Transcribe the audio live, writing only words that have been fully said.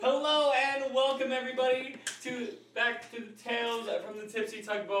welcome everybody back to the Tales from the Tipsy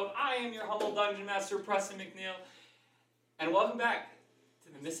Tugboat. I am your humble Dungeon Master, Preston McNeil, and welcome back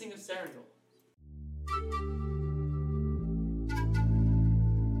to the Missing of Serendil.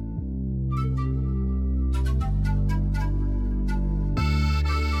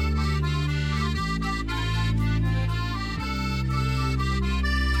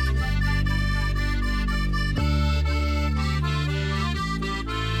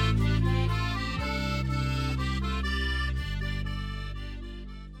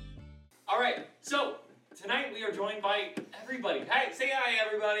 Tonight we are joined by everybody. Hey, say hi,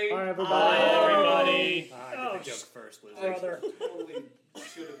 everybody. Hi, everybody. Hi, everybody. Hi, get the joke first, loser. Brother. Totally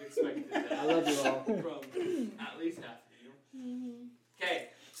should have expected that. I love you all. From at least half of you. Okay,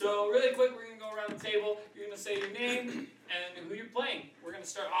 so really quick, we're going to go around the table. You're going to say your name and who you're playing. We're going to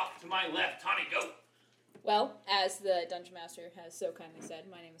start off to my left. Tawny, go. Well, as the Dungeon Master has so kindly said,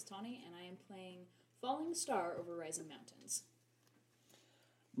 my name is Tawny, and I am playing Falling Star over Rising Mountains.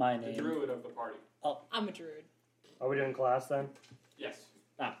 My The name. druid of the party. Oh, I'm a druid. Are we doing class then? Yes.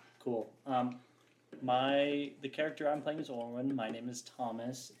 Cool. The character I'm playing is Orwin. My name is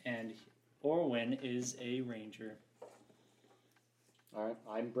Thomas, and Orwin is a ranger. Alright,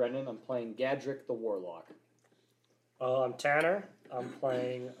 I'm Brennan. I'm playing Gadrick the Warlock. I'm Tanner. I'm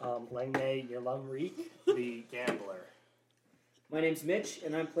playing Lengne Yelumreek, the gambler. My name's Mitch,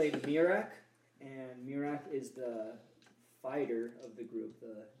 and I'm playing Mirak, and Mirak is the fighter of the group,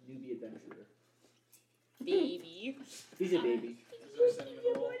 the newbie adventurer. Baby. He's a baby.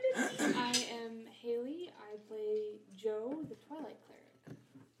 I am Haley. I play Joe, the Twilight Cleric.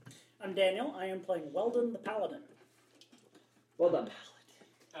 I'm Daniel. I am playing Weldon the Paladin. Well done.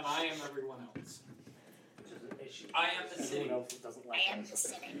 And I am everyone else. Which is an issue. I am the city. Everyone else doesn't like I am the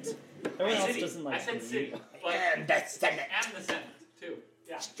Senate. Everyone else doesn't like I said me. city. But And the Senate. and the Senate, too.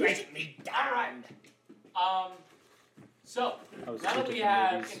 Yeah. Strike me down. So, now that we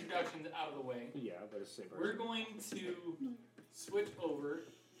have introductions out of the way, Yeah, but it's the same we're person. going to switch over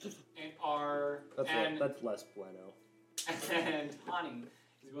and our That's less bueno. and Tawny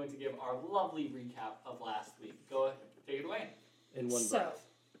is going to give our lovely recap of last week. Go ahead, take it away. In one So, breath.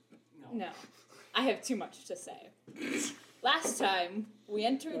 no. I have too much to say. Last time, we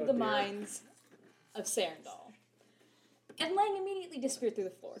entered the mines of Serendil. And Lang immediately disappeared through the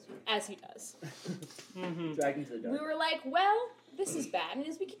floor, as he does. Dragged into the dark. We were like, well, this is bad. And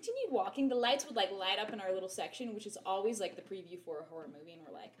as we continued walking, the lights would light up in our little section, which is always the preview for a horror movie. And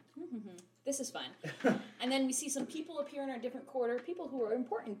we're like, this is fun. And then we see some people appear in our different quarter, people who are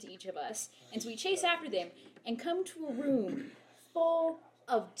important to each of us. And so we chase after them and come to a room full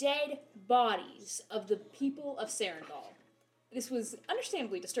of dead bodies of the people of Serendil. This was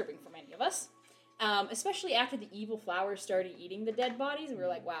understandably disturbing for many of us. Especially after the evil flowers started eating the dead bodies, and we were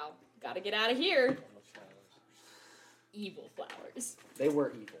like, wow, gotta get out of here. Evil flowers. They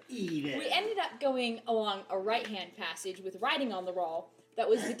were evil. Eat it. We ended up going along a right-hand passage with writing on the wall that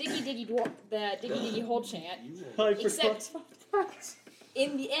was the Diggy Diggy Hole chant. Except,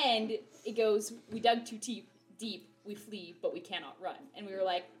 in the end, it goes, we dug too deep, we flee, but we cannot run. And we were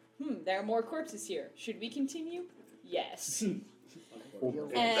like, there are more corpses here. Should we continue? Yes.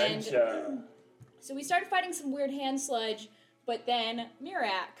 And so we started fighting some weird hand sludge, but then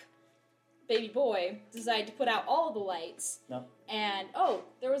Mirak, baby boy, decided to put out all of the lights. No. And,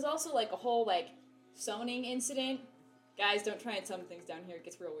 there was also a whole, summoning incident. Guys, don't try and summon things down here. It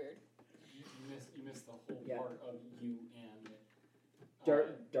gets real weird. You missed the whole part of you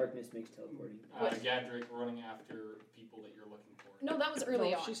and Darkness makes teleporting. Gadrick running after people that you're looking for. No, that was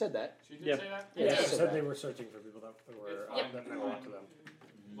early on. She said that. She did say that? Yeah, she she said said that. they were searching for people that were that meant to them.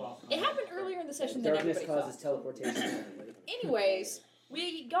 Well, It happened earlier in the session than Darkness everybody causes thought. teleportation. Anyways,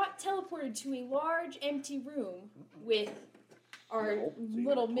 we got teleported to a large empty room with our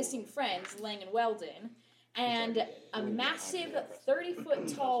little missing friends, Lang and Weldon, and a massive 30-foot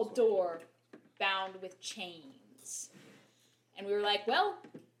tall door bound with chains. And we were like, well,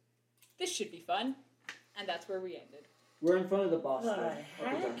 this should be fun. And that's where we ended. We're in front of the boss. The though, of the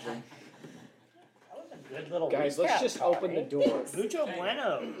heck? dungeon. Good little Guys, recap, let's just open the Tawny. door. Mucho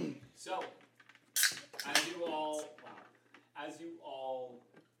bueno. So, as you all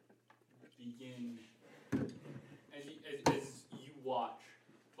begin, as you watch,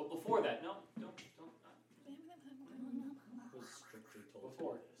 but before that, don't. Was strictly told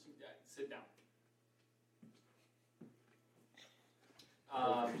Before, to do this. sit down.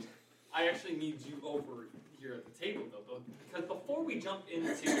 I actually need you over here at the table, though, because before we jump into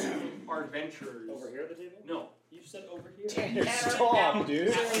our adventures... Over here at the table? No. You said over here? Stop, dude.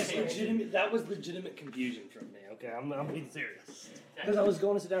 At the table. That was legitimate confusion from me, okay? Okay, I'm being serious. Okay. Because I was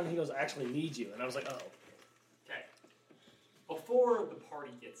going to sit down and he goes, I actually need you. And I was like, oh. Okay. Before the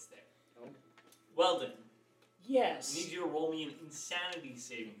party gets there, Weldon, I Yes. need you to roll me an insanity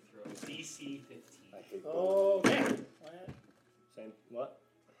saving throw, DC 15. I hate Okay. Same. What?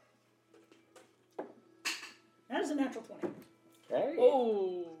 That is a natural 20. Okay.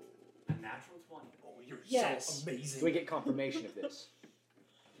 Oh. A natural 20. Oh, you're Yes. so amazing. Do we get confirmation of this?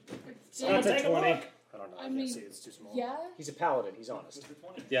 That's a Take a 20. look. I don't know. I I mean, can't see. It's too small. Yeah. He's a paladin. He's honest. What's the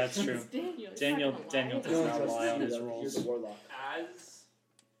 20? Yeah, it's true. It's Daniel. He's Daniel not gonna Daniel lie. does No one not trusts lie on you, his though. rolls. You're the warlock. As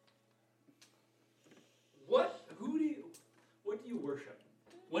what do you worship?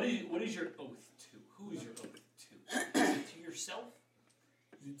 What is your oath to? Who is your oath to? Is it to yourself?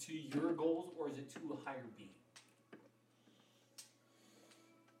 Is it to your goals, or is it to a higher being?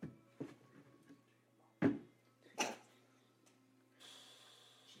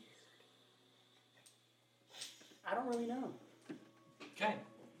 I don't really know. Okay.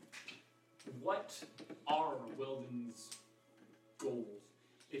 What are Weldon's goals?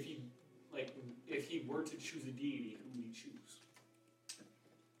 If he were to choose a deity, who would he choose?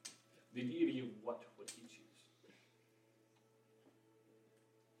 The deity of what would he choose?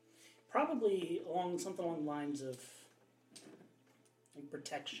 Probably something along the lines of like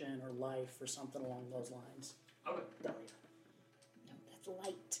protection or life or something along those lines. Okay. No, that's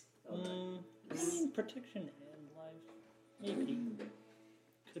light. I mean, protection and life maybe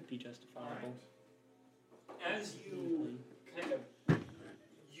could be justifiable. As you kind of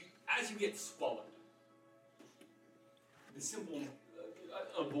as you get swallowed, the simple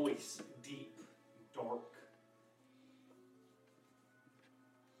a voice, deep, dark,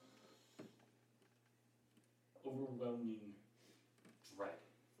 overwhelming dread.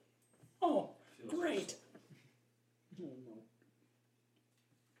 Oh, fills great. your soul. Oh, no.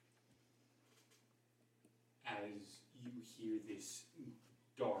 As you hear this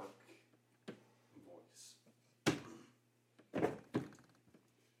dark voice.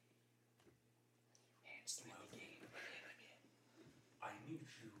 I need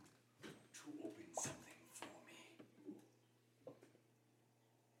you to open something for me.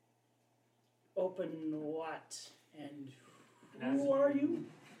 Open what? And And as who are you?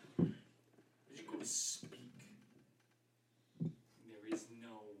 As you go to speak, there is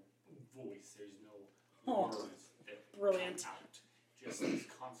no voice, there's no Oh, words that brilliant. come out. Just this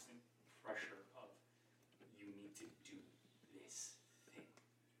constant pressure of you need to do this thing.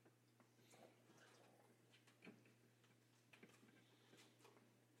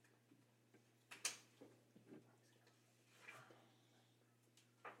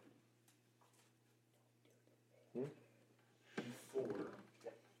 Before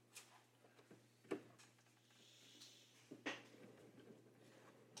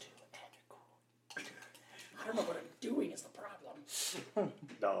I don't know what I'm doing is the problem.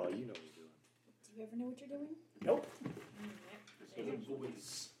 No, you know what you're doing. Do you ever know what you're doing? Nope. so the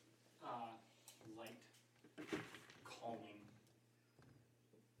voice, light, calming,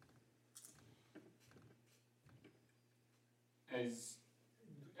 as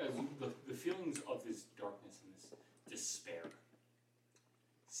the feelings of this darkness and this despair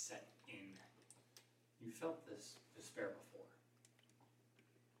set in. You felt this despair before.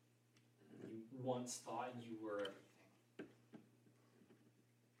 You once thought you were everything,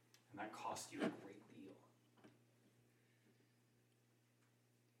 and that cost you a great deal.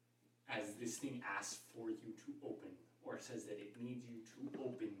 As this thing asks for you to open, or says that it needs you to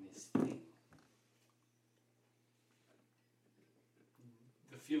open this thing,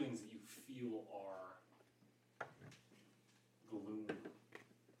 the feelings that you feel are gloom,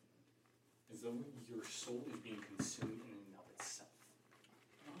 as though your soul is being consumed in and of itself.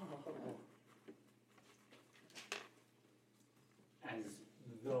 Oh. As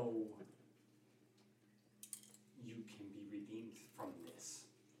though you can be redeemed from this.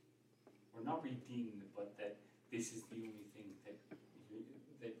 Or not redeemed, but that this is the only thing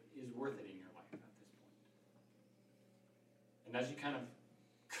that is worth it in your life at this point. And as you kind of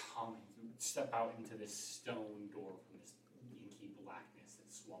come, you step out into this stone door from this inky blackness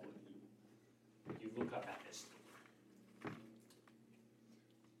that swallowed you. You look up at this door.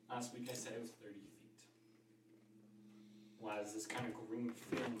 Last week I said it was 30 feet. Well, as this kind of green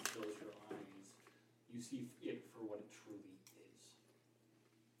film fills your eyes, you see it for what it truly is.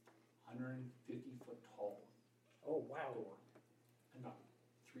 150 foot tall Oh, wow. door, and about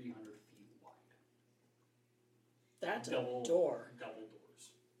 300 feet wide. That's Double a door.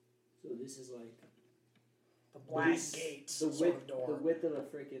 doors. So this is like The black This- gate the sort width, of door. the width of a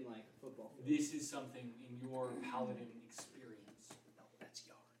freaking like football field. This is something in your paladin experience. No, that's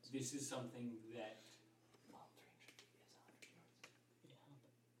yards. This is something that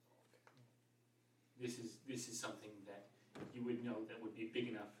This is something that you would know that would be big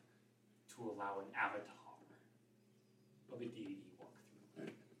enough to allow an avatar of a deity walk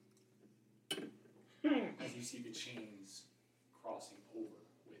through. As you see the chains crossing over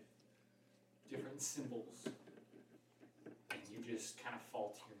with different symbols, and you just kind of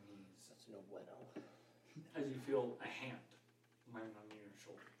fall to your knees. That's no bueno. As you feel a hand land on your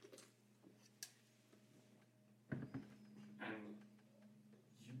shoulder. And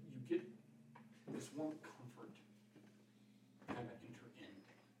you get this warm comfort kind of enter in.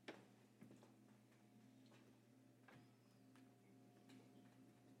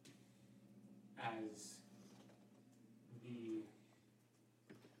 As the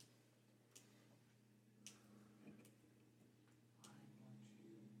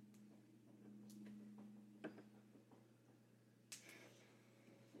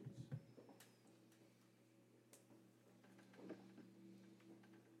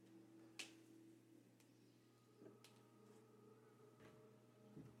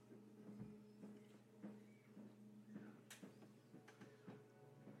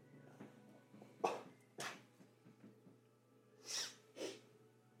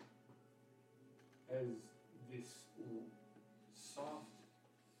as this soft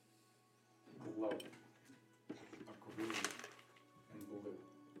glow of green and blue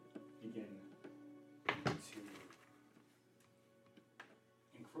begin to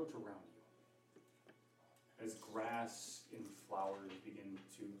encroach around you, as grass and flowers begin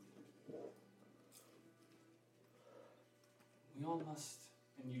to. We all must,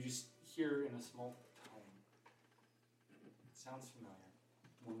 and you just hear in a small tone. It sounds familiar.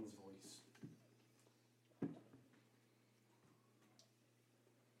 Woman's voice.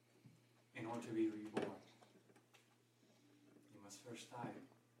 In order to be reborn, you must first die.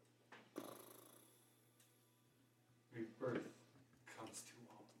 Rebirth comes to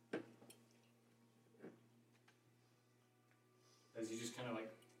all. As you just kind of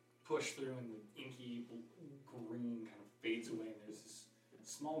like push through and the inky green kind of fades away, and there's this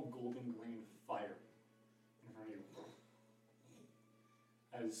small golden grain of fire in front of you.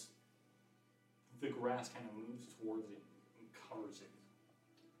 As the grass kind of moves towards it and covers it.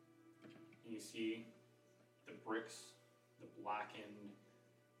 You see the bricks, the blackened,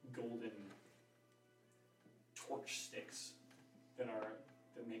 golden torch sticks that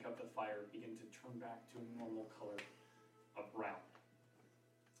make up the fire begin to turn back to a normal color of brown,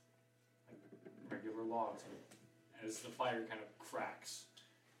 like regular logs. As the fire kind of cracks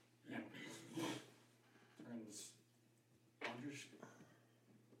and turns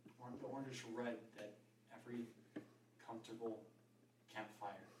the orangish red that every comfortable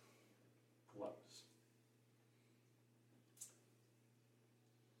campfire glows.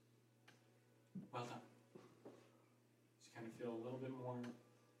 Well done. Just kind of feel a little bit more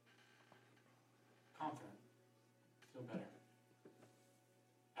confident. Feel better.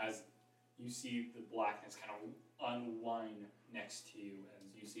 As you see the blackness kind of unwind next to you,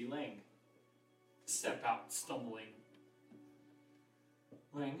 as you see Lang step out, stumbling.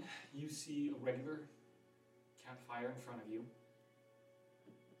 Lang, you see a regular campfire in front of you.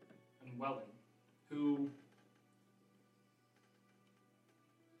 And Wellen, who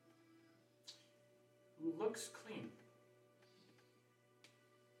looks clean.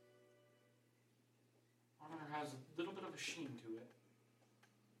 On her has a little bit of a sheen to it.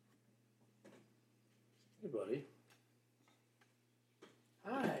 Hey, buddy.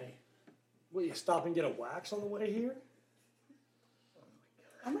 Hi. Will you stop and get a wax on the way here?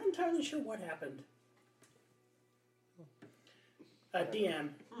 I'm not entirely sure what happened. DM,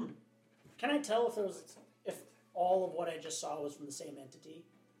 can I tell if all of what I just saw was from the same entity?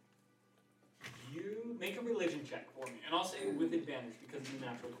 You make a religion check for me, and I'll say with advantage because it's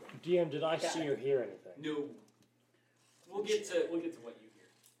natural 20. DM, did I see or hear anything? No. We'll get to what you hear.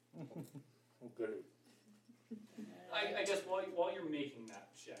 Good. I guess while you're making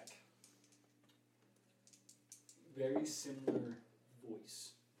that check, very similar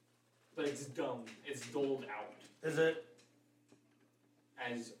voice, but it's dumb. It's doled out. Is it?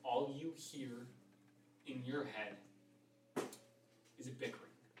 As all you hear in your head is a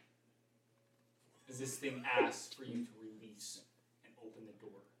bickering. As this thing asks for you to release and open the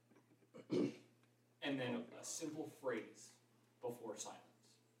door. And then a simple phrase before silence.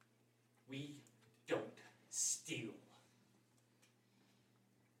 We don't steal.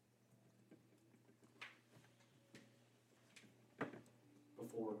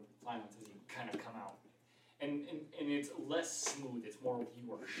 Before silence as you kind of come out. And it's less smooth, it's more of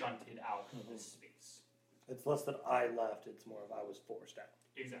you are shunted out of this space. It's less that I left, it's more of I was forced out.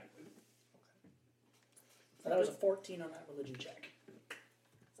 Exactly. So that was a 14 on that religion check.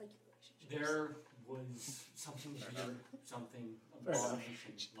 It's like your relationship. There was something weird, something Fair enough.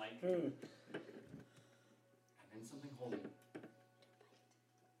 abomination-like, Hmm. and then something holy.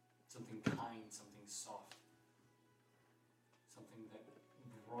 Something kind, something soft. Something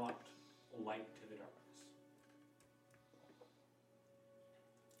that brought light to the darkness.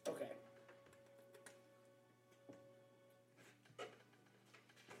 Okay.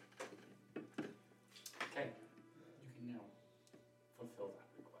 Okay, you can now fulfill that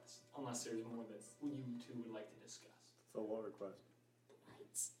request. Unless there's more that you two would like to discuss. So what request?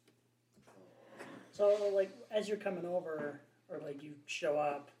 Lights. So, like, as you're coming over, or like you show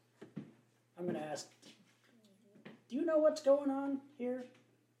up, I'm gonna ask, do you know what's going on here?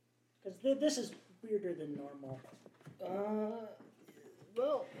 Because this is weirder than normal.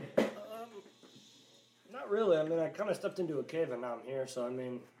 Well, not really. I mean, I kind of stepped into a cave and now I'm here, so I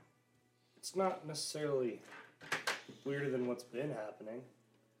mean, it's not necessarily weirder than what's been happening.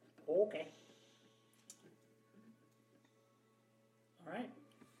 Okay. All right.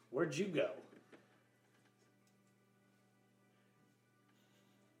 Where'd you go?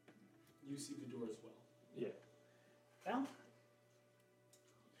 You see the door as well. Yeah. Well,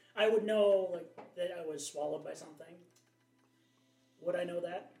 I would know like that I was swallowed by something. Would I know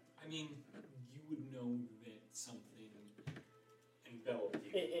that? I mean, you would know that something enveloped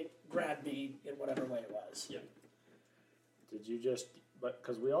you. It grabbed me in whatever way it was. Yeah. Did you just? But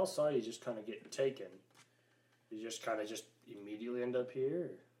because we all saw you just kind of get taken. You just kind of just immediately end up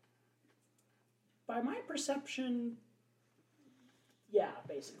here. By my perception, yeah,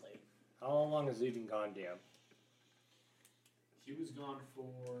 basically. How long has he been gone, DM? He was gone for.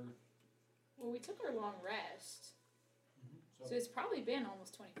 Well, we took our long rest, so it's probably been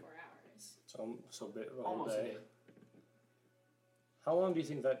almost 24 hours. So bit the whole Almost a day. day. How long do you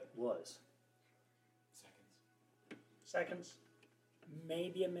think that was? Seconds. Seconds,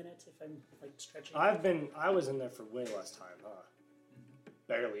 maybe a minute if I'm like stretching. I was in there for way less time, huh?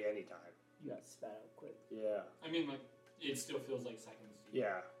 Barely any time. You got spat out quick. Yeah. I mean, like, it still feels like seconds to you.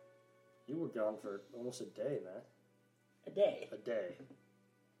 Yeah. You were gone for almost a day, man. A day. A day.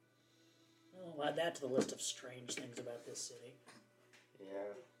 I'll add that to the list of strange things about this city.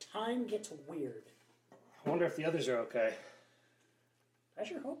 Yeah. Time gets weird. I wonder if the others are okay. I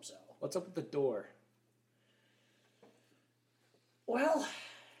sure hope so. What's up with the door? Well,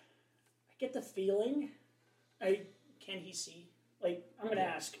 I get the feeling. Can he see? Like, I'm gonna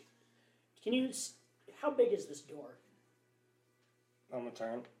ask. Can you? How big is this door? I'm gonna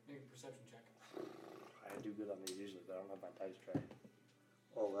turn. Make a perception check. I do good on these usually, but I don't have my dice tray.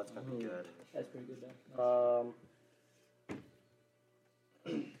 Oh, that's gonna be good. That's pretty good though.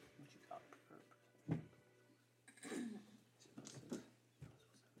 What you got?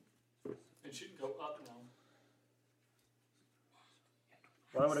 It should go up now.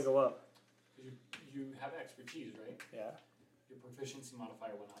 Why would it go up? Because you have expertise, right? Yeah. Your proficiency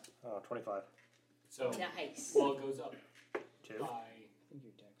modifier went up. Oh, 25. So, Nice. well, it goes up 2. by I think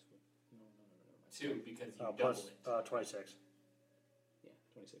your dex would. No. 2 because you double Plus it. 26. Yeah,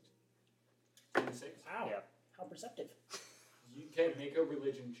 26. 26. Wow. Yeah. How perceptive. You can make a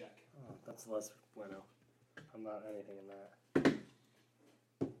religion check. Oh, that's less bueno. I'm not anything in that.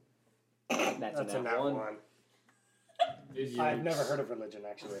 That's a a nat one. one. This I've never heard of religion,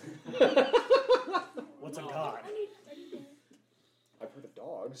 actually. What's a No. god? I've heard of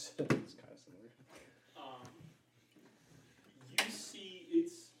dogs. It's kind of similar. You see,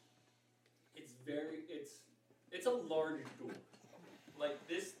 it's a large door. Like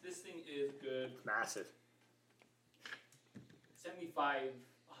this thing is good. Massive. 75,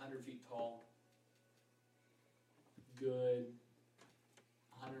 100 feet tall. Good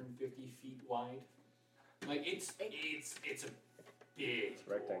 150 feet wide. Like it's a big It's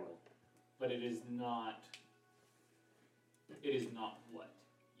rectangle. door, but it is not what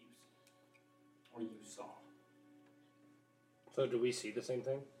you see or you saw. So do we see the same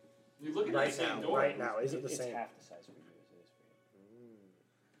thing? You look at Right the same now, door. right now. Is it the It's same? half the size for you as it is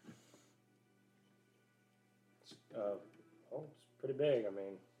for him. Oh, it's pretty big. I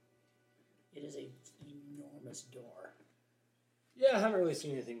mean, It is a enormous door. yeah, I haven't really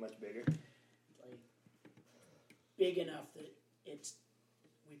seen anything much bigger. Like big enough that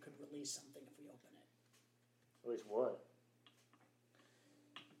we could release something if we open it. At least what?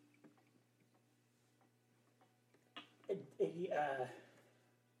 I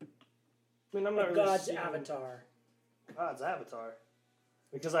mean, I'm not really God's seeing avatar. God's avatar.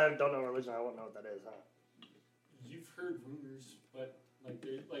 Because I don't know religion, I won't know what that is, huh? You've heard rumors, but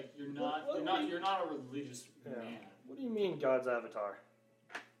you're What do not you- you're not a religious Yeah. man. What do you mean God's avatar?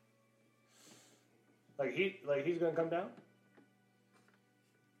 Like he's gonna come down?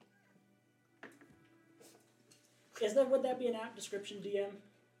 would that be an apt description, DM?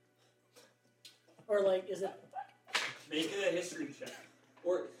 Or like, is it? Make it a history check.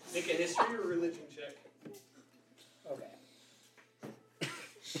 Or make a history or religion check. Okay.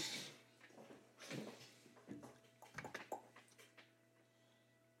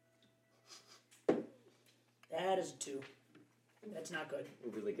 That is a 2. That's not good.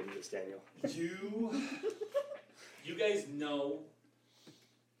 We're really good at this, Daniel. You guys know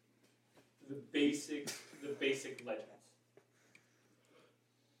the basic legends.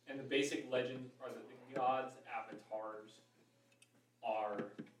 And the basic legends are that the gods' avatars are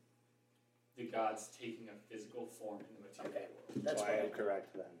the gods taking a physical form in the material world. That's So I what am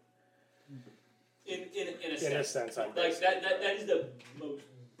correct then. In a In a sense, I'm like that is the most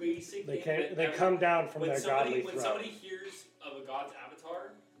basic They thing. they come down from their godly when throne. somebody hears of a god's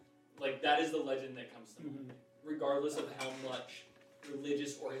avatar, like that is the legend that comes to mind, regardless of how much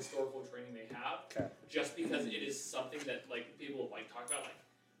religious or historical training they have. Okay. Just because it is something that like people like talk about, like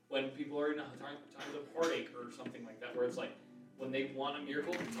when people are in times of heartache or something like that, where it's like when they want a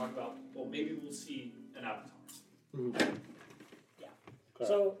miracle, they talk about, well, maybe we'll see an avatar. Mhm. Yeah. Okay.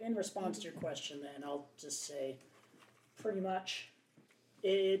 So, in response to your question, then I'll just say, pretty much,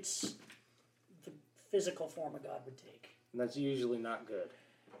 it's the physical form a god would take. And that's usually not good.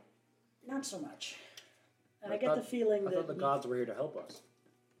 Not so much. And I I get thought- the feeling I that thought the gods were here to help us.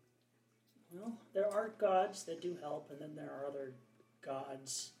 well, there are gods that do help, and then there are other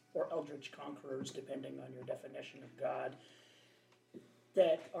gods or Eldritch Conquerors, depending on your definition of God,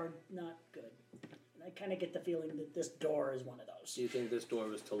 that are not good. And I kind of get the feeling that this door is one of those. Do you think this door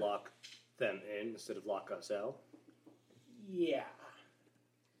was to lock them in instead of lock us out? Yeah.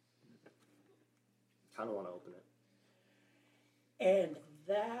 Kind of want to open it. And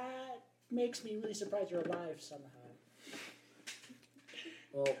that makes me really surprised you're alive somehow.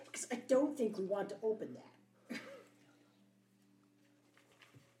 Well, Because I don't think we want to open that.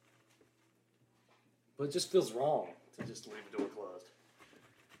 but it just feels wrong to just leave the door closed.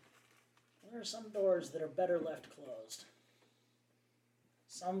 There are some doors that are better left closed.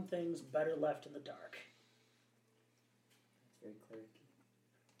 Some things better left in the dark. Very clericy.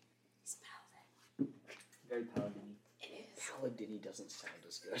 It's paladin. Very paladin-y. It is. Paladin doesn't sound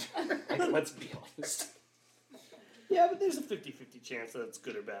as good. Like, let's be honest. Yeah, but there's a 50-50 chance that it's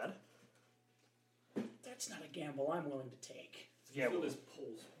good or bad. That's not a gamble I'm willing to take. You feel this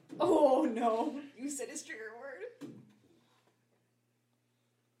pulse. Oh no! You said his trigger word.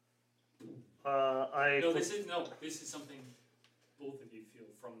 No, this is something both of you feel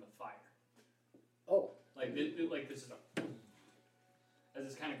from the fire. Oh. Like this is as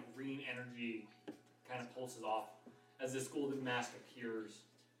this kind of green energy kind of pulses off, as this golden mask appears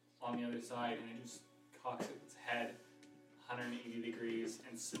on the other side, and it just cocks its head 180 degrees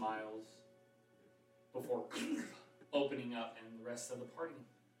and smiles before opening up, and the rest of the party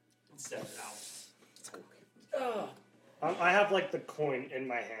steps out. I have like the coin in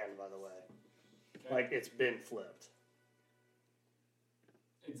my hand, by the way. Okay. Like it's been flipped.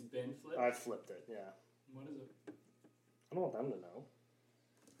 It's been flipped. I flipped it, yeah. What is it? I don't want them to know.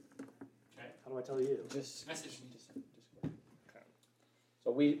 Okay. How do I tell you? Just Message me. Okay.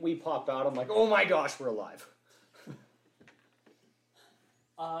 so we pop out. I'm like, oh my gosh, we're alive.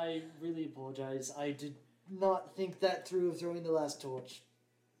 I really apologize. I did not think that through of throwing the last torch.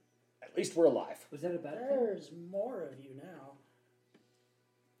 At least we're alive. Was that a bad thing? There's more of you now.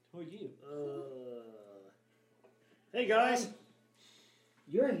 Who are you? Hey guys,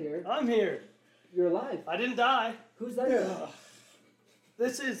 You're here. I'm here. You're alive. I didn't die. Who's that?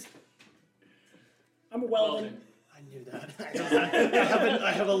 This is. I'm Weldon. I knew that.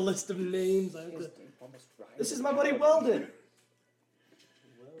 I have a list of names. I have to... Almost right. This is my buddy Weldon.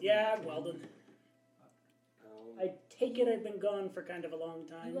 Yeah, I'm Weldon. I take it I've been gone for kind of a long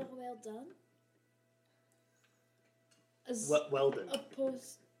time. You are well done. As Weldon.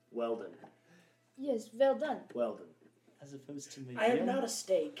 opposed, Weldon. yes, well done. Weldon. As opposed to me. I am not a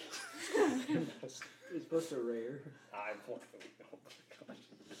steak. It's supposed to rare. Oh my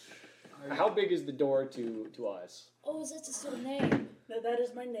gosh. How big is the door to us? Oh, is that just your name? That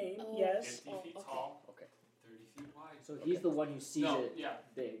is my name, Oh. yes. 50 feet okay. tall. Okay. 30 feet wide. So he's the one who sees No, it yeah.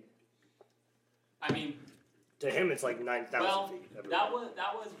 big. I mean, To him, it's like 9,000 well, feet. everywhere.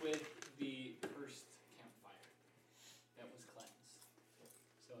 that was with the first campfire that was cleansed.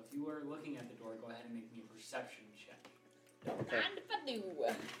 So if you were looking at the door, go ahead and make me a perception check. And if I do.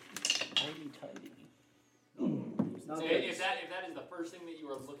 Tiny, tiny. He's not So big. if that is the first thing that you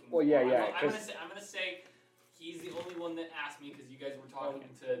are looking Well, for, yeah, yeah, I'm 'cause- gonna say he's the only one that asked me because you guys were talking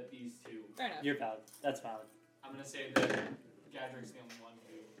to these two. Fair enough. You're valid. That's valid. I'm gonna say that Gadrick's the only one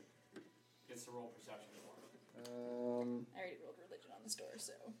who gets to roll perception for. the store,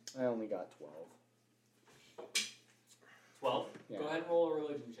 so. I only got 12. 12? Yeah. Go ahead and roll a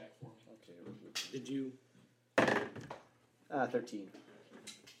religion check for me. Okay. Did you? 13.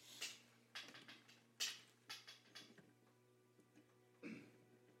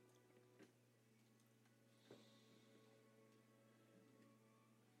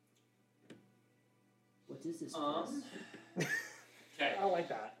 What is this place? Okay. I like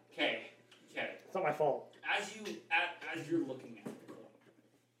that. Okay. It's not my fault. As you're looking at the coin,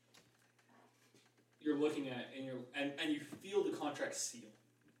 you're looking at it and you feel the contract seal,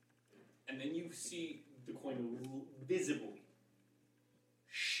 and then you see the coin visibly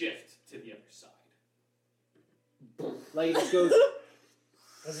shift to the other side. Like it just goes.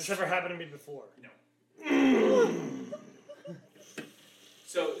 Has this ever happened to me before? No.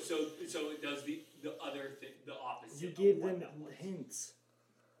 So it does the other thing, the opposite. You of gave what them that was. hints.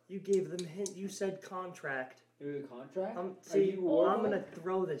 You gave them hints. You said contract. There's a contract? See, you I'm gonna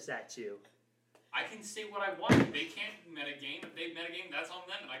throw this at you. I can say what I want. If they can't metagame, if they metagame, that's on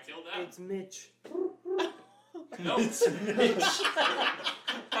them, and I killed them. It's Mitch. No, it's Mitch.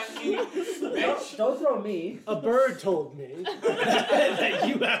 I mean, Mitch. Don't throw me. A bird told me that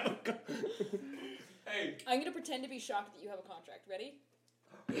you have. Hey. I'm gonna pretend to be shocked that you have a contract. Ready?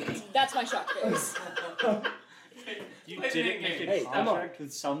 That's my shock face. You Play the didn't game. make Hey, a come on. contract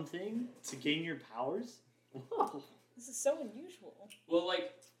with something to gain your powers? This is so unusual. Well,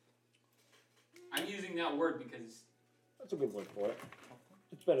 like, I'm using that word because That's a good word for it.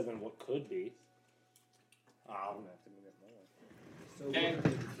 It's better than what could be. I'm gonna have to move it more. So Okay. what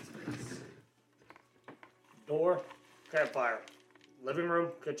is this place? Door, campfire, living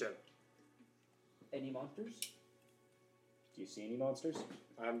room, kitchen. Any monsters? Do you see any monsters?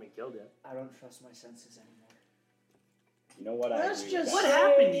 I haven't been killed yet. I don't trust my senses anymore. You know what? I Let's agree just with What that.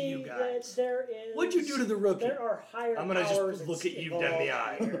 happened to say you that guys? There is. What'd you do to the rookie? There are higher I'm gonna just powers look at you dead in the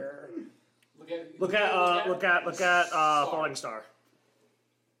eye. here. look at Falling Star.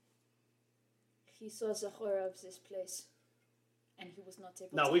 He saw the horror of this place, and he was not able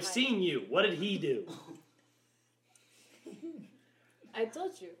to No, we've hide. seen you. What did he do? I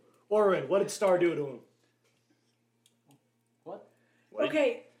told you. Orin, what did Star do to him? What? What did-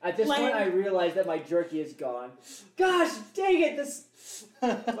 Okay, At this Plan- point, I realize that my jerky is gone. Gosh, dang it!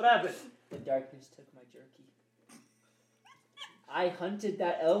 What happened? The darkness took my jerky. I hunted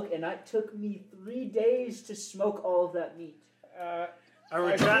that elk, and it took me 3 days to smoke all of that meat. I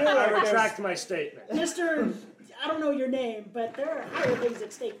retract my statement. Mr. I don't know your name, but there are higher things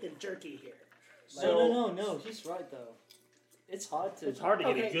at stake than jerky here. No, he's right though. It's hard to It's hard to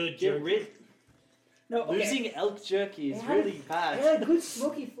get Okay. a good get jerky. rid. No, okay. Losing elk jerky is It had- really It bad. had a good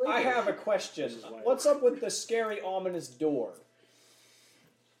smoky flavor. I have a question. What's up with the scary, ominous door?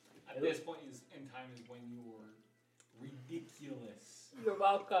 At this point in time is when your ridiculous You're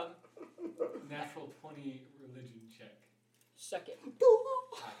welcome. natural 20 religion check Suck it.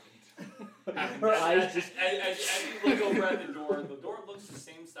 happened. Her eyes as, just- as you look over at the door looks the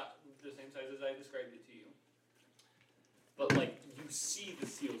same size as I described it to you. But like you see the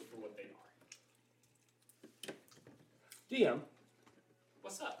seals for what they are. DM,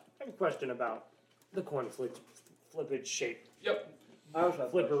 What's up? I have a question about the coin flippage shape. Yep. I also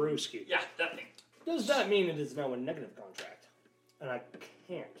have Flipperooski. Yeah, that thing. Does that mean it is now a negative contract? And I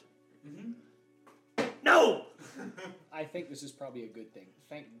can't. Mm-hmm. No! I think this is probably a good thing.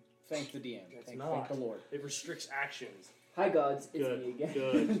 Thank the DM. It's Thank not. the Lord. It restricts actions. Hi gods, it's Good, me again.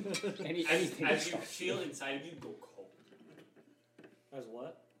 good. Anything As to you stop. feel inside of you go cold. As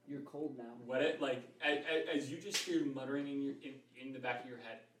what? You're cold now. What it like as you just hear muttering in the back of your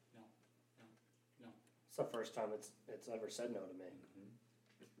head. No. It's the first time it's ever said no to me.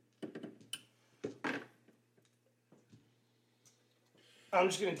 I'm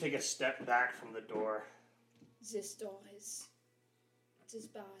just gonna take a step back from the door. This door is. It is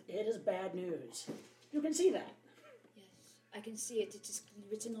bad. It is bad news. You can see that. Yes, I can see it. It is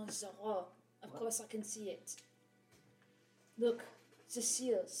written on the wall. Of course, I can see it. Look, the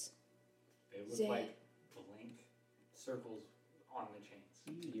seals. They look They- like blank circles on the chains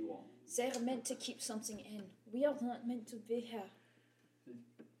to you all. They are meant to keep something in. We are not meant to be here.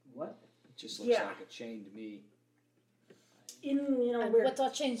 What? It just looks Yeah. like a chain to me. And We're what are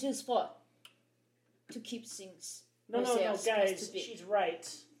chains used for? To keep things. no, where they are supposed guys. to be. She's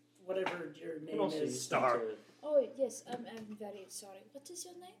right. Whatever your name is. Star. Oh yes, I'm very sorry. What is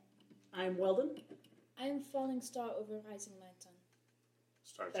your name? I'm Weldon. I am Falling Star over Rising Lantern.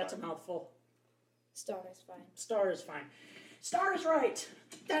 Start That's a time. mouthful. Star is fine. Star is fine. Star is right.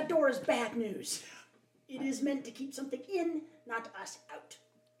 That door is bad news. It is meant to keep something in, not us out.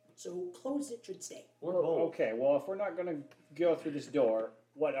 So closed it should stay. We're Well, bold. okay, well, if we're not going to go through this door,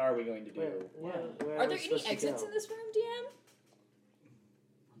 what are we going to do? Where Are there we any supposed to exits go? in this room, DM?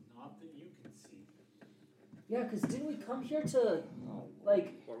 Not that you can see. Yeah, because didn't we come here to,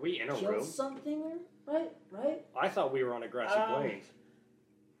 like, Were we in a kill room? something? Right? I thought we were on a grassy plain.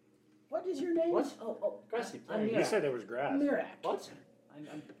 What is your name? What? Oh, Grassy I'm plain. You Mira. said there was grass. Mirak. What?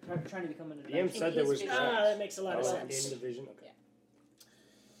 I'm trying to become an DM adventurer. said there was his grass. Ah, that makes a lot of Oh, sense. in division. Okay.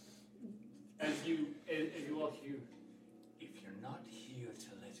 As you all hear, if you're not here to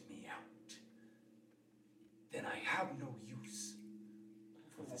let me out, then I have no use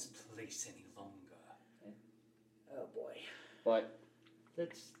for this place any longer. Oh boy. But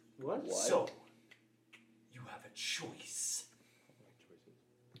That's what? So, you have a choice.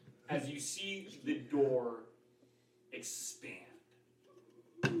 As you see the door expand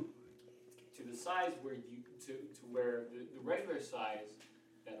to the size where you to where the regular size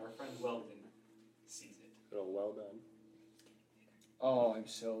that our friend Weldon sees it. Oh, well done. oh, I'm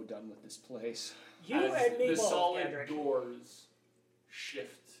so done with this place. You As and me the both, solid Kendrick. doors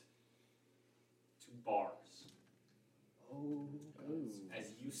shift to bars. Oh, As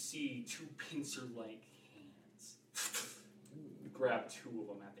you see two pincer-like hands grab two of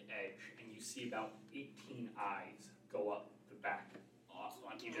them at the edge, and you see about 18 eyes go up the back on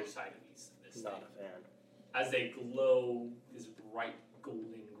either side of this Not thing. a fan. As they glow this bright golden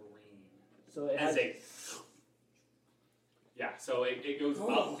green. So it As has, they... Yeah, so it goes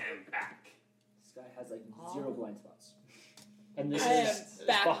up and back. this guy has like 0 blind spots. and this I am is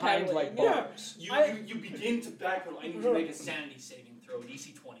behind like backpedaling. bars. You begin to backpedal. I need to make a sanity saving throw,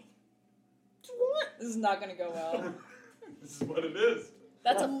 DC 20. What? This is not gonna go well. This is what it is.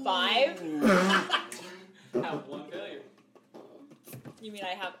 That's a 5. You have one failure. You mean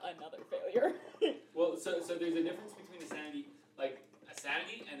I have another failure? Well, so there's a difference between a sanity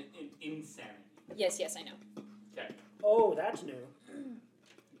and an insanity. Yes, I know. Okay. Oh, that's new.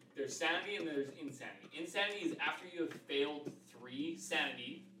 There's sanity and there's insanity. Insanity is after you have failed 3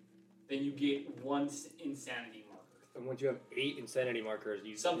 sanity, then you get 1 insanity marker. And once you have 8 insanity markers,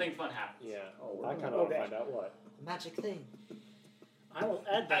 you Something fun happens. Yeah. Oh, I kind of want to okay. find out what. Magic thing. I will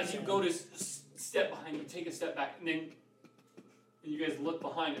add that. As you in. go to step behind, you take a step back, and then you guys look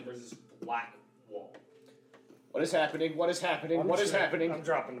behind, and there's this black wall. What is happening? What is happening? What is happening? I'm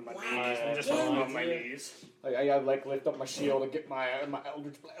dropping to my knees. I'm just Damn on my it. knees. I like lift up my shield and get my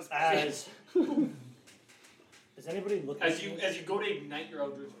Eldritch Blast. As is anybody looking? As at you me? go to ignite your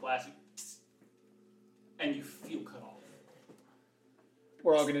Eldritch Blast, and you feel cut off.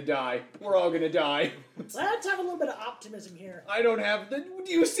 We're all gonna die. We're all gonna die. Let's have a little bit of optimism here. I don't have the.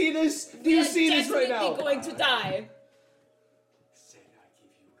 Do you see this? Do you We are see this right now? definitely going to die. Said I give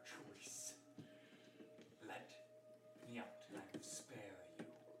you a choice. Let me out, and I will spare you.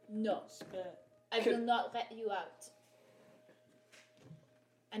 No, I will not let you out.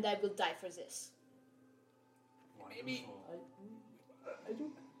 And I will die for this. Maybe. I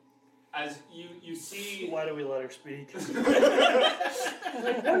do. As you see. Why do we let her speak?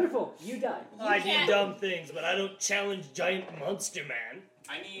 Wonderful. You die. I can't- do dumb things, but I don't challenge giant monster man.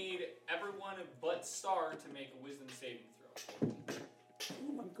 I need everyone but Star to make a wisdom saving throw.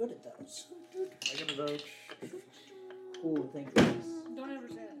 Ooh, I'm good at those. I got a vote. Cool, thank you. Don't ever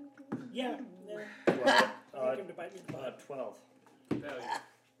say that. Yeah. Well, Make him to bite me in the butt. 12. Failure.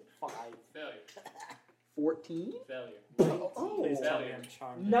 5. Failure. 14. Failure. Oh. Please tell me Failure. I'm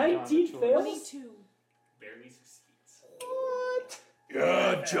charmed. 19 fails? 22. Barely succeeds. What?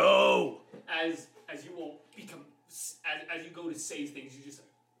 Yeah, Joe. As you will become as you go to say things, you just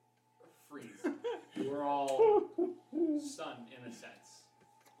freeze. We're all stunned in a sense.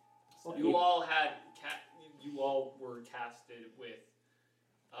 You all had you all were casted with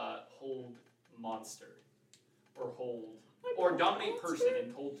hold monster or hold or dominate person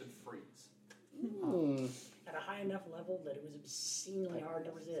and told to freeze. Hmm. At a high enough level that it was obscenely hard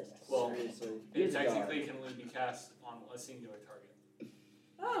to resist. Well, Seriously. it He's a god. technically can only be cast on a singular target.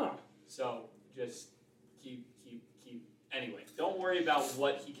 Oh. So just keep. Anyway, don't worry about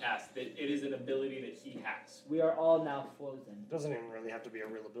what he casts. It is an ability that he has. We are all now frozen. Doesn't even really have to be a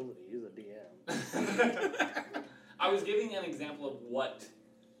real ability. He's a DM. I was giving an example of what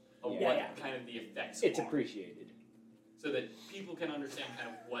Yeah. kind of the effects It's are, appreciated. so that people can understand kind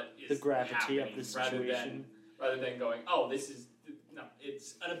of what is The gravity happening, of the rather situation. than going, oh, this is no.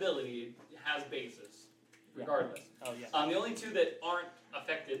 It's an ability. It has basis, regardless. Oh yeah. The only two that aren't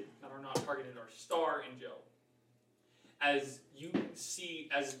affected, that are not targeted, are Star and Joe. As you see,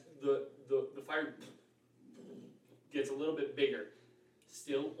 as the fire gets a little bit bigger,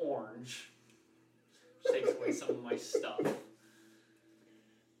 still orange, which takes away some of my stuff.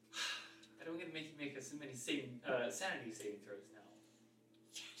 as many sanity saving throws now.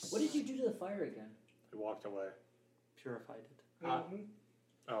 What did you do to the fire again? He walked away. Purified it.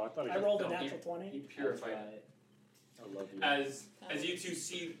 Oh, I thought he I just rolled a no, natural He 20. purified That's it. right. I love you. As you two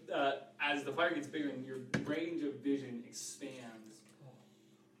see, as the fire gets bigger and your range of vision expands,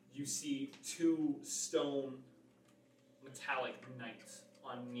 you see 2 stone metallic knights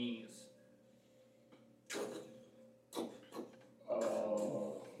on knees.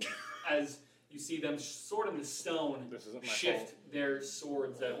 Oh. As you see them sword in the stone This isn't my shift fault. their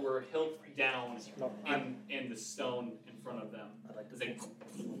swords that were hilt down No, in the stone in front of them. I'd like to As they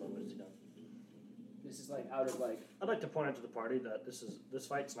This is like out of like I'd like to point out to the party that this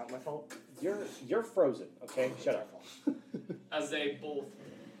fight's not my fault. You're frozen. Okay, shut up. as they both.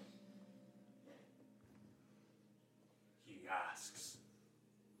 He asks,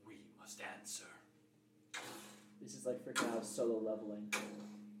 we must answer. this is like freaking out solo leveling.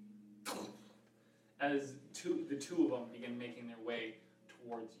 As the two of them begin making their way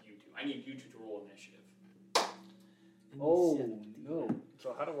towards you two. I need you two to roll initiative. Oh no.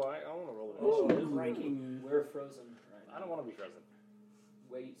 So how do I want to roll Oh, initiative. ranking. We're frozen right I don't want to be frozen.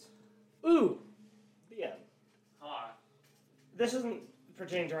 Wait. Ooh. Yeah. Ah, This isn't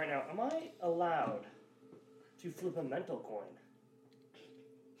pertaining to right now. Am I allowed to flip a mental coin?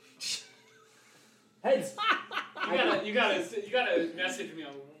 Heads! you gotta message me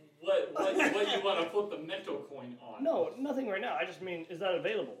on what you want to flip the mental coin on. No, nothing right now. I just mean, is that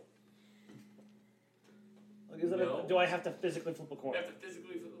available? Like, is that No. do I have to physically flip a coin? You have to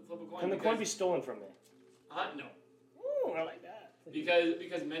physically flip a coin. Can the coin be stolen from me? No. Ooh, I like that.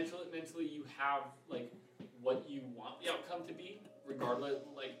 Because mentally you have like what you want the outcome to be, regardless.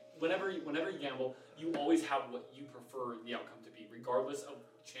 Like whenever you gamble, you always have what you prefer the outcome to be, regardless of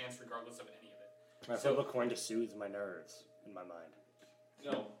chance, regardless of any of it. Can I flip a coin to soothe my nerves in my mind?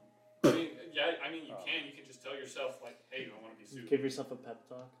 No, I mean you can. You can just tell yourself like, hey, I want to be sued. Give yourself a pep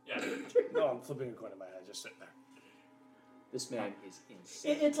talk. Yeah. No, I'm flipping a coin in my head, just sitting there. This man is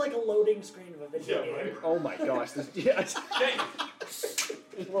insane. It's like a loading screen of a video game. Right. Oh my gosh! This yes. Okay.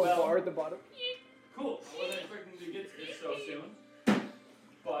 There's a little Well- bar at the bottom. Cool. I wasn't expecting to get to this so soon,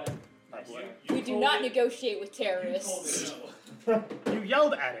 but you We do told not it- negotiate with You told terrorists. it no. You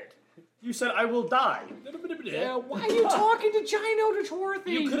yelled at it. You said I will die. Yeah, why are you talking to Chino to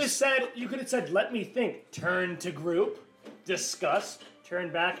Dorothy? You could have said, let me think. Turn to group, discuss,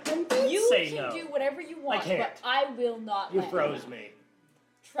 turn back, and then You say can no. do whatever you want, can't. but I will not You let froze you. me.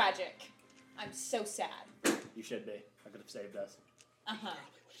 Tragic. I'm so sad. You should be. I could have saved us. Uh-huh.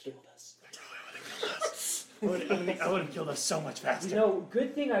 I would have killed us so much faster. You know,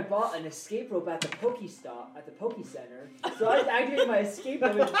 good thing I bought an escape rope at the Pokestop, at the Poke Center. So I activated my escape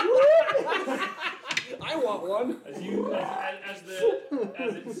rope and I want one. As the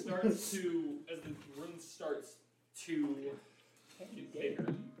room starts to get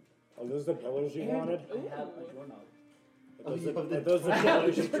bigger. Are those the pillars you wanted? I have a doorknob. Are those the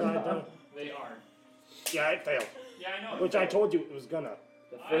pillars you tried to... They are. Yeah, it failed. Yeah, I know. Which I told you it was gonna.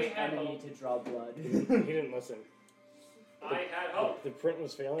 The I first have enemy hope. to draw blood. He didn't listen. I had hope. The print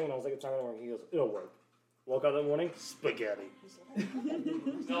was failing, and I was like, it's not gonna work. He goes, it'll work. Woke up that morning, spaghetti.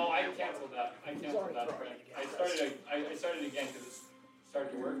 No, I canceled that. I canceled that print. I started again because it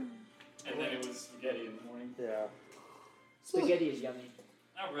started to work, and then it was spaghetti in the morning. Yeah. Spaghetti is yummy.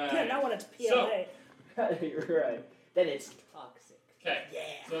 All right. Yeah, now when it's PLA. You're right. Then it's toxic. Okay. Yeah.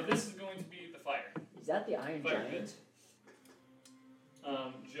 So this is going to be the fire. Is that the Iron Fire Giant? pit.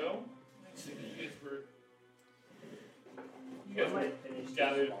 Joe, let's see, you guys were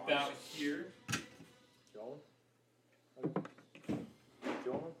gathered about here.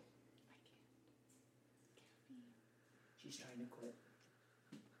 She's trying to quit.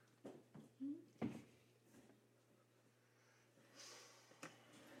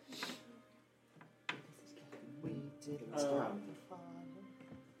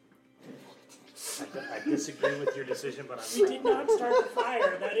 I disagree with your decision, but We did not start the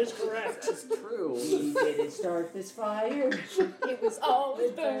fire. That is correct. That's true. We didn't start this fire. It was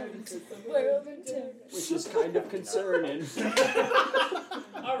always burning since the world returned. Which is kind of concerning.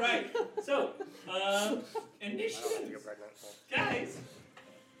 All right. So, I don't have to initiative, get pregnant. guys.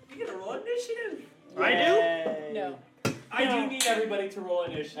 You gotta roll initiative. I do? No. I do need everybody to roll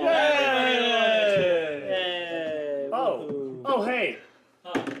initiative. Yay! Oh. Oh, hey.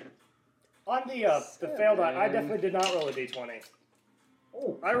 Huh. On the failed I definitely did not roll a d20.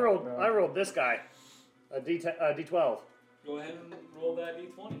 Oh, I rolled this guy. A d12. Go ahead and roll that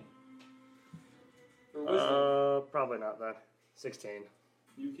d20. For wisdom, Probably not then. 16.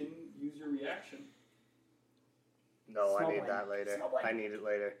 you can use your reaction. No, I need Snowblade. that later. Snowblade. I need it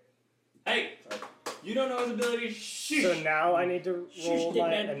later. Hey, You don't know his ability. Shh. So now I need to roll my,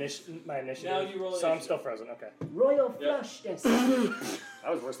 Dickman. my initiative. Now you roll so I'm initiative. still frozen. Okay. Royal Yep. flush test. That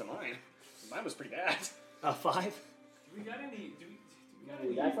was worse than mine. Mine was pretty bad. 5. Do we got any? Do we got Ooh,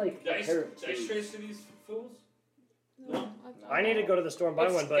 any that's like dice terrible. trays to these fools? No, I need to go to the store and buy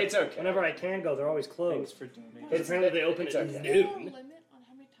It's- one, but it's okay. whenever I can go, they're always Thanks closed. for donating. But apparently they open It's at okay. Is there a noon. limit on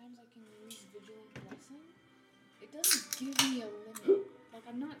how many times I can use Vigilant Blessing? It doesn't give me a limit. Like,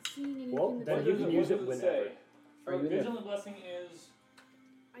 I'm not seeing anything Well, that then says you can use it whenever. Are you in the- Vigilant blessing is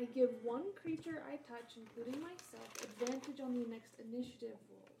I give one creature I touch, including myself, advantage on the next initiative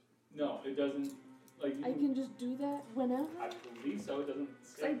roll. no. It doesn't. Like you I can just do that whenever? I believe so. It doesn't.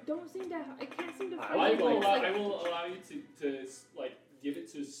 'Cause I don't seem to. I can't seem to I find I anything will that's allow. like, I will allow you to like give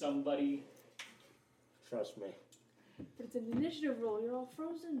it to somebody. Trust me. but it's an initiative roll. You're all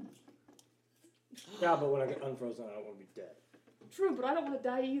frozen. Yeah, but when I get unfrozen, I don't want to be dead. True, but I don't want to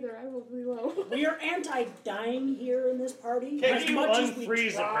die either. I rolled really low. We are anti-dying here in this party. Can as you much as we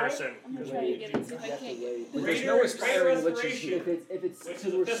unfreeze a try. person? I'm gonna try to get it, see if I You have to can't get wait. There's Greater- no greater aspiring witches restoration. here. If it's Which is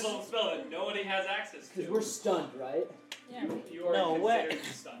because a we're, fifth level spell that nobody has access to. we're stunned, right? Yeah. You are No way.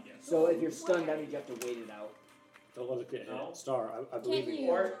 considered stunned, yes. So if you're stunned, that means you have to wait it out. Don't let it get hit. No. Star, I believe in you-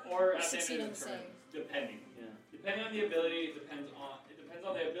 you. Or at the Succeed end on of the the turn, same. depending. Yeah. Depending on the ability, it depends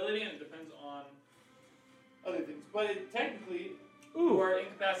on the ability and it depends on other things. But technically, you are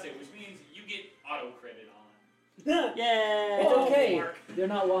incapacitated, which means you get auto credit on. Yay! It's okay. Mark. They're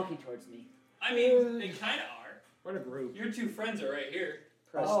not walking towards me. I mean, they kind of are. We're in a group. Your two friends are right here.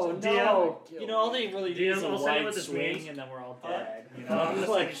 Oh DM. no! You know, all they really need is a I'll send you wide what this swing, means. and then we're all Huh? dead. You I'm know, gonna it's send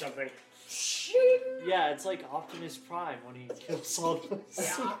you like something. yeah, it's like Optimus Prime when he kills all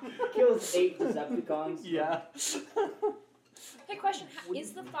those. Kills 8 Decepticons. Yeah. Hey, question: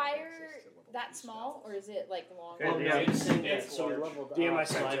 Is the fire that small, or is it like long? Okay, Oh, DM. no, I'm saying It's that, so we large. leveled DM, I up,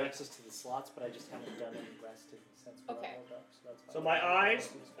 so sent I have you. access to the slots, but I just haven't done any resting since we Okay. leveled up. So that's So why my eyes,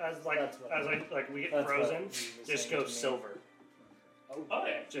 as like That's what- as I like we get that's what frozen, he was just saying go to me. silver. Oh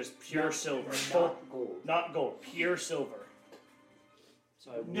yeah. Just pure silver. Not gold. Not gold, pure silver.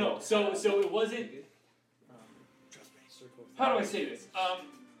 So I No, so it wasn't. circle. How do I say this?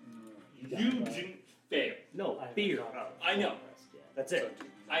 You didn't fail. No, I haven't beer. done Oh, I know. rest yet. that's it.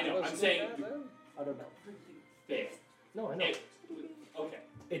 I know. I'm saying you I don't know. failed. No, I know. Okay.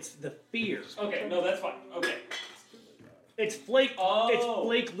 It's the fear. Okay. No, that's fine. Okay. It's Flake. Oh. It's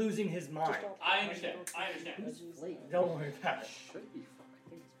Flake losing his mind. I understand. I understand. Don't worry about it. Should be fine. I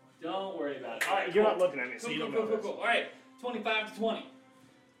think it's fine. Don't worry about it. All right. You're cool. not looking at me, so Cool, you cool, don't cool, know cool, this. cool. All right. 25 to 20.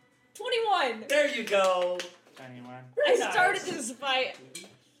 21. There you go. Anyone? I started this fight.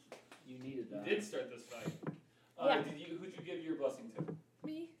 You needed You that. did start this fight. Yeah. Who'd you give your blessing to?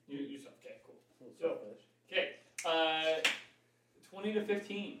 Me? You yourself. Okay. Cool. So. Okay. 20 to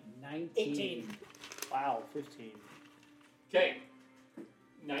 15. 19. 18. Wow, 15. Okay.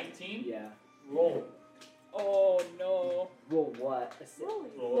 19. Yeah. Roll. Oh no. Roll what?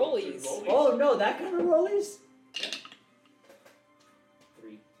 Rolling. Rollies. Oh no, that kind of rollies? Yeah.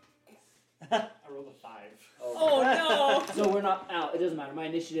 3. I rolled a 5. Oh no. So we're not out. It doesn't matter. My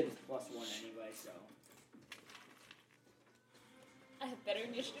initiative is +1 anyway, so. I have better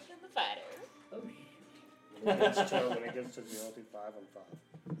initiative than the fighter. When it gets to 0 to 5, I'm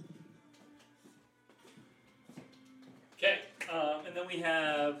 5. Okay. And then we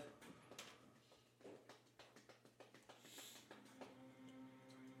have.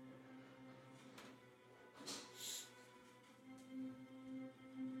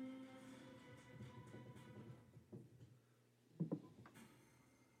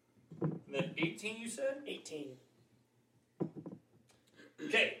 And then 18, you said? 18.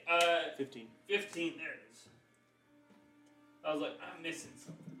 Okay, 15. 15, there it is. I was like, I'm missing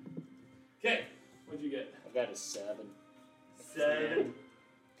something. Okay, what'd you get? I got a 7. 7.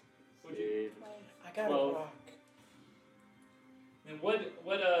 What'd you I got 12. a rock. And what, I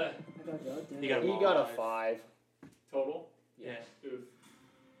got God damn You it. got a He got a 5. total? Yeah. Oof.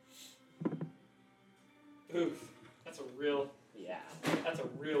 Oof. That's a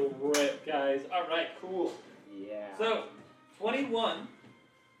real rip, guys. Alright, cool. Yeah. So, 21,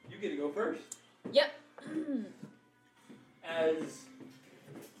 you get to go first. Yep. As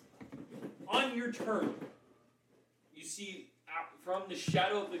on your turn, you see out from the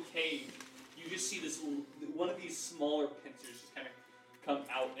shadow of the cave, you just see this one of these smaller pincers just kind of come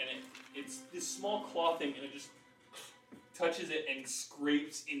out, and it's this small claw thing, and it just touches it and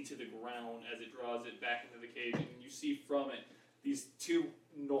scrapes into the ground as it draws it back into the cave, and you see from it these two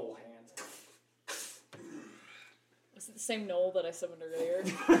knoll hands. Was it the same knoll that I summoned earlier?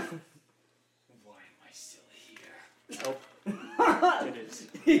 Why am I still here? It is.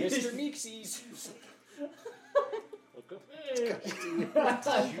 Mr. Meeksies.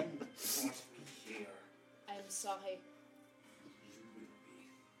 You must be here. I'm sorry.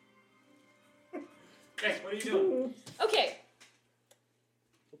 You will be. Okay, what are you doing? Okay.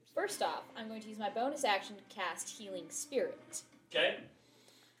 First off, I'm going to use my bonus action to cast Healing Spirit. Okay.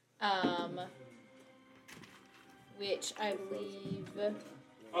 Which I believe.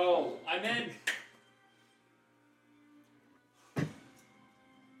 Oh, I meant.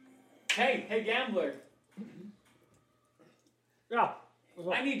 Hey, gambler. Yeah.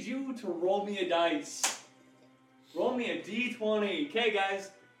 I need you to roll me a dice. Roll me a d20. Okay,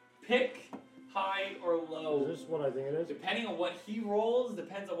 guys. Pick high or low. Is this what I think it is? Depending on what he rolls,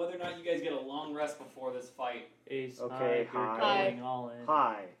 depends on whether or not you guys get a long rest before this fight. Ace Okay, high, high. you're going all in.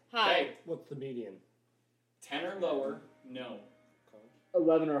 High. Hi. Okay, What's the median? 10 or lower, no.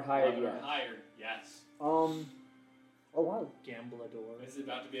 11 or higher, 11 yeah. or higher, yes. Oh wow. Gamblador. This is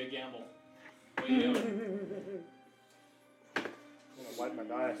about to be a gamble. What are you doing? I'm gonna wipe my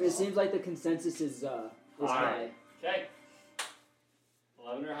dice. It seems like the consensus is high. Okay.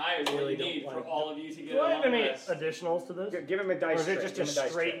 11 or higher is what Really you need don't for like all of you to get Do a I have long any rest. additionals to this? Give him a Or dice is it tray. just Give a him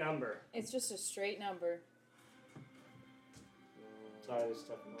dice straight tray. number? It's just a straight number. Sorry, this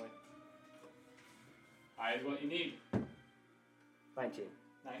stuff in the way. High is what you need. 19.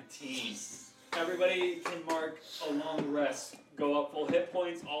 19. Everybody can mark a long rest. Go up full hit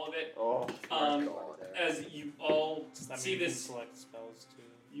points, all of it. Oh, As you all Does that see mean you can this, select spells too?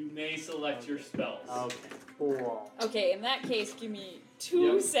 you may select your spells. Okay, cool. Okay, in that case, give me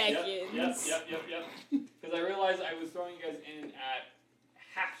 2 seconds. Yep. Because I realized I was throwing you guys in at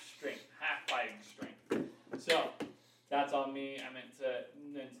half strength, half fighting strength. So that's on me. I meant to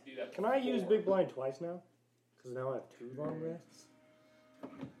do that. Can I use before. Big Blind twice now? Because now I have 2 long rests?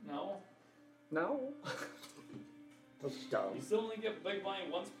 No. No. That's dumb. You still only get big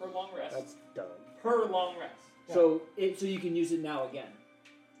blind once per long rest. That's dumb. Per long rest. So you can use it now again.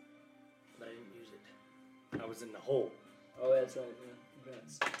 But I didn't use it. I was in the hole. Oh, that's right. Yeah.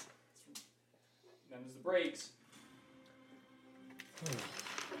 Congrats. Then there's the breaks.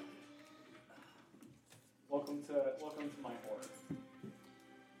 Welcome to my horror.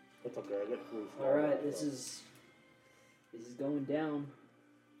 That's okay. I get proof. All right, this is going down.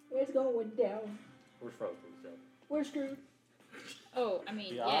 It's going down. We're frozen still. We're screwed. Oh, I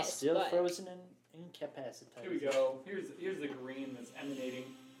mean, We are yes, still but frozen and incapacitated. Here we go. Here's the green that's emanating.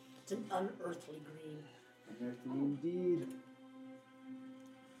 It's an unearthly green. Unearthly indeed.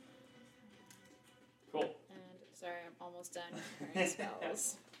 Cool. And sorry, I'm almost done preparing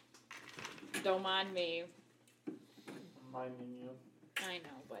spells. Don't mind me. I'm minding you. I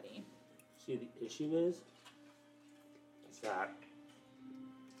know, buddy. See, the issue is that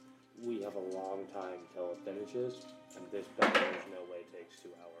we have a long time till it finishes, and this battle there's no way takes 2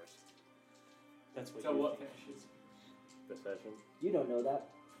 hours. That's what So you what think. finishes? The session. You don't know that.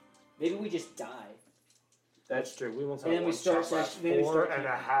 Maybe we just die. That's true. We won't And then we start session. Maybe we start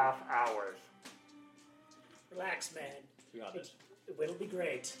 4.5 hours. Relax, man. You got it. It'll be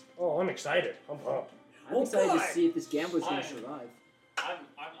great. Oh, I'm excited. I'm pumped. I'm Oh, excited boy. to see if this gambler's gonna Fine. survive.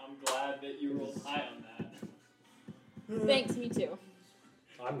 I'm glad that you rolled high on that. Thanks, me too.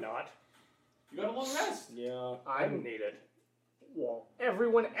 I'm not. You got a long rest. Yeah, I need it. Well,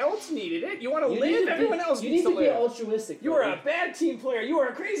 everyone else needed it. You want to You live? need to Everyone be, else you needs need to to be live. altruistic. You are buddy. a bad team player. You are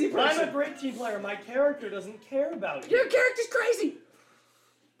a crazy But person. I'm a great team player. My character doesn't care about Your you. character's crazy.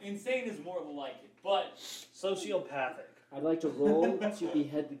 Insane is more like it, but Sociopathic. I'd like to roll to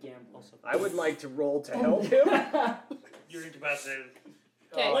behead the gambler. I would like to roll to help him. You're incapacitated.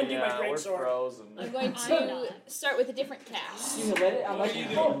 Okay. Lend you my great sword. frozen. I'm going to start with a different cast. You know, let it. I'm What like, are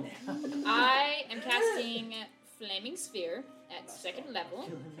you oh, I am casting Flaming Sphere at 2nd level.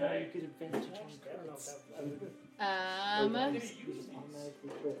 okay. You could advantage on I don't know if that would. automatically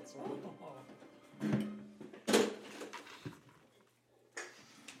crits.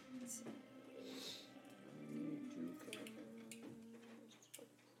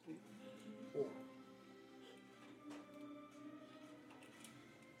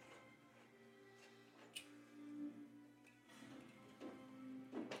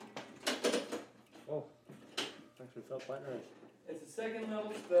 Oh, actually felt quite nice. It's a 2nd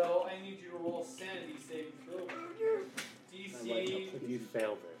level spell. I need you to roll sanity saving throw. DC If you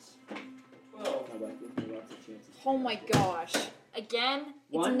fail this, 12. My wife gives me lots of chances. Oh my gosh. Again,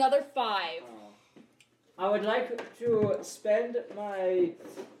 it's One? another 5. I would like to spend my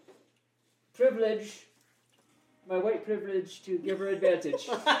privilege, my white privilege, to give her advantage.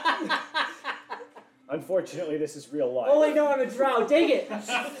 unfortunately, this is real life. Oh wait, no, I'm a drow. Dang it! I'm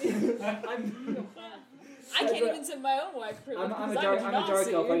I can't even set my own wife privilege. I'm a because dark a elf. I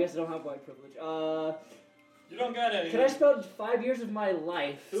Nazi. guess I don't have white privilege. You don't got any. Can I spend 5 years of my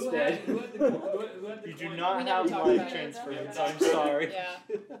life? Who instead? had the who had the You do coin? not We never have talked life about it. transference. Yeah. I'm sorry. Yeah.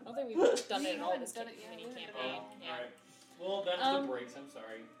 I don't think we've done it at all this done it, mini yeah. campaign. Oh, Yeah. alright. Well, that's Um, the breaks. I'm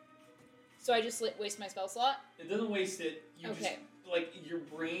sorry. So I just waste my spell slot? It doesn't waste it. You Okay. just like your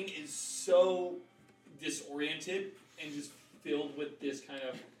brain is so disoriented and just filled with this kind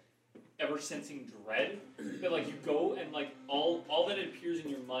of ever-sensing dread that like you go and like all that appears in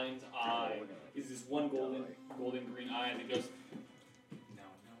your mind's eye is this one golden green eye and it goes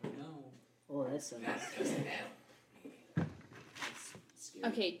no. Oh, that sounds. That doesn't help. That's scary.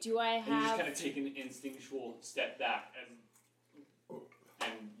 Okay, do I And you just have... kind of take an instinctual step back and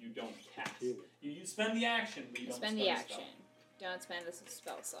you don't cast. You spend the action, but you don't Spend spend the the action. Don't spend this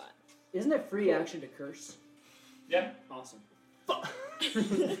spell slot. Isn't it free action to curse? Yeah. Awesome.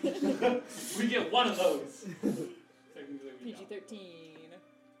 We get one of those. Technically, we don't. PG-13.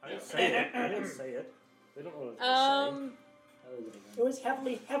 I didn't say it. I didn't say it. They don't know what to It was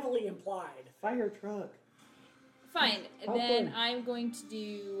heavily implied. say. Fire truck. Fine. How Then fun. I'm going to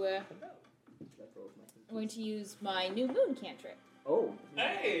do... I'm going to use my new moon cantrip. Oh.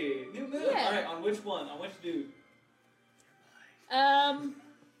 Hey, new moon. Yeah. All right, on which one? On which dude?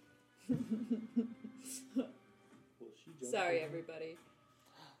 Sorry, everybody.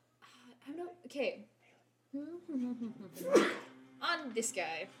 I'm not... Okay. On this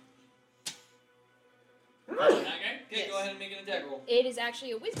guy. On that guy? Okay, Yes. go ahead and make an attack roll. It is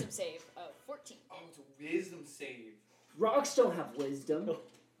actually a wisdom save of 14. Oh, it's a wisdom save. Rocks don't have wisdom. I don't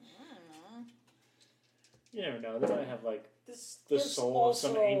know. You never know. They might have like the There's soul of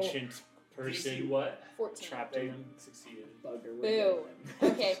some also- ancient DC person what? 14. trapped in They them. succeeded. Bugger. Boo.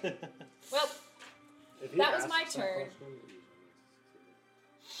 Okay. Well, If he That was asks my that turn. question,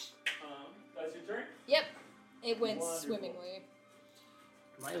 That's your turn? yep. It went Wonderful. swimmingly.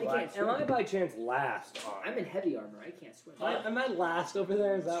 Am I by chance last on? I'm in heavy armor. I can't swim. Am I last over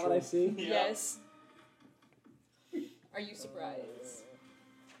there? Is that what I see? Yeah. Yes. Are you surprised?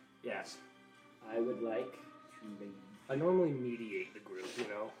 Yes. I would like to leave. I normally mediate the group, you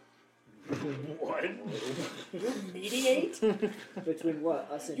know. What? Mediate? Between what?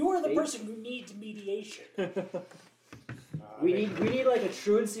 Us and You are the fate? person who needs mediation. We need like a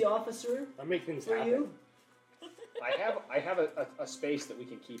truancy officer I make things for happen. you. I have a space that we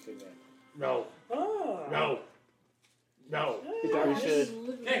can keep him in. No. Oh. No. No. The Yeah. dark-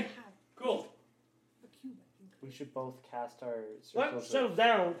 Okay, cool. We should both cast our What? circles. Settle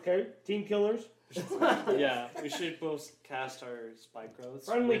down, okay? Team killers. Yeah, we should both cast our spike growths.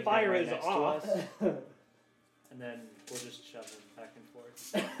 Friendly make them fire right is next off. to us, and then we'll just shove them back and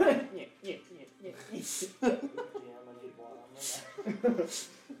forth. yeah. Damn, I need water.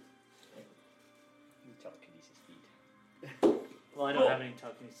 Telekinesis feat. Well, I don't Cool. have any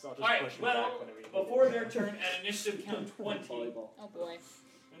telekinesis. I'll just Alright, push them well, back whenever you need Before it. their turn, at initiative count 20. Volleyball. Oh boy.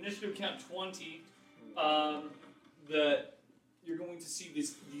 Initiative count 20. You're going to see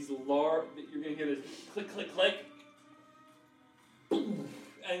these large. You're going to hear this click, click, click,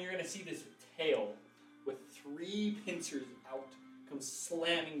 and you're going to see this tail with 3 pincers out come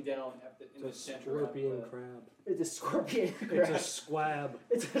slamming down in the It's a center of scorpion the. crab. It's a scorpion. It's a squab.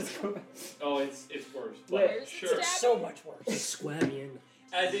 It's a scorpion. Oh, it's worse. But Where's it sure. stabbing? So much worse. Squabian.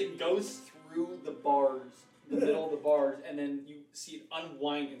 As it goes through the bars, the middle of the bars, and then you see it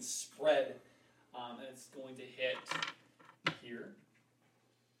unwind and spread, and it's going to hit here,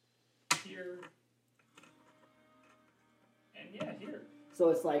 here, and yeah, here. So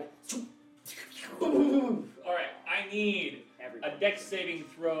it's like All right, I need a everybody. dex saving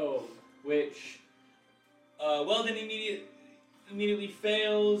throw, which Weldon immediately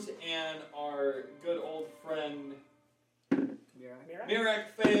fails, and our good old friend Mira. Mirak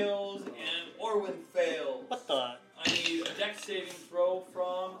fails, and Orwin fails. What the? I need a dex saving throw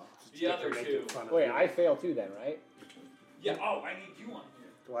from the other two. Wait, I fail too then, right? Yeah, oh, I need you on here.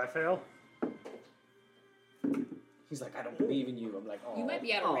 Do I fail? He's like, I don't believe in you. I'm like, oh. You might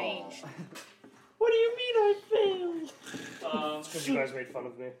be out of range. What do you mean I failed? Because you guys made fun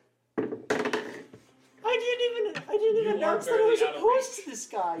of me. I didn't You even are announce that I barely was out of opposed range. to this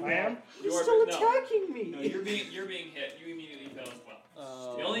guy. I am? He's You are- still no. attacking me. No, you're being hit. You immediately fail as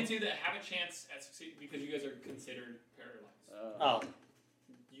well. The only two that have a chance at succeeding, because you guys are considered paralyzed, Oh,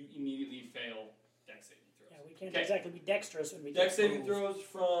 you immediately fail dex saving Yeah, throws. we can't Okay. exactly be dexterous when we Dex get saving moved. throws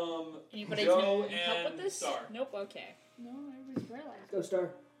from Anybody Joe can help and with this? Star. Nope, okay. No, everybody's paralyzed. Go Star.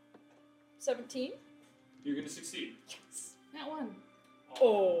 17? You're going to succeed. Not one.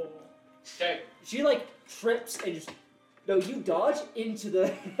 Oh. Okay. She like trips and just no. You dodge into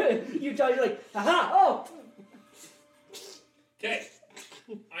the. You dodge. You're like, haha! Oh. Okay.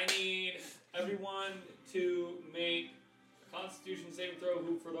 I everyone to make a Constitution saving throw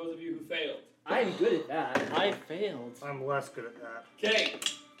for those of you who failed. I'm good at that. I failed. I'm less good at that. Okay,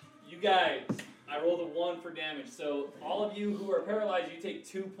 you guys, I rolled a 1 for damage. So all of you who are paralyzed, you take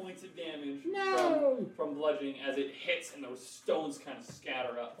 2 points of damage from bludgeoning as it hits and those stones kind of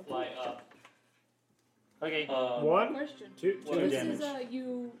scatter up, fly up. Okay. 1, Question. 2 What This damage. is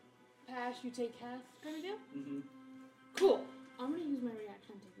you pass, you take half kind of deal? Mm-hmm. Cool. I'm gonna use my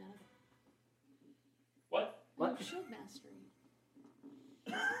reaction to take none of it. What? I have shield mastery.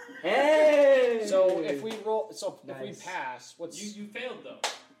 Hey! So if we roll, if we Nice. pass, what's You failed though.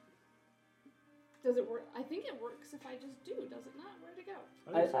 Does it work? I think it works if I just do. Does it not? Where'd it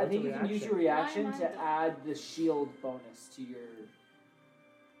go? I think you can use your reaction Why am I to the- add the shield bonus to your.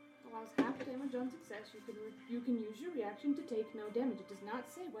 Allows half damage on success. You can use your reaction to take no damage. It does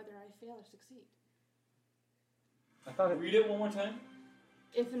not say whether I fail or succeed. I thought Read it one more time.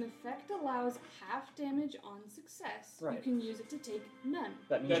 If an effect allows half damage on success, Right. you can use it to take none.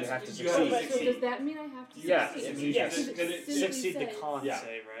 that means That's- you have to you have to succeed. So succeed. does that mean I have to Yeah, succeed? it means yes. Because it Then it- simply Succeed the says- con Yeah.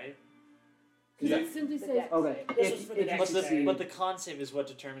 save, right? Because it simply The says dex Okay. save. This was for the if dex But you the, save. but the con save is what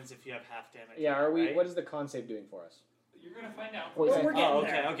determines if you have half damage. Yeah, are we? Right? What is the con save doing for us? You're gonna find out. poison. We're getting Oh,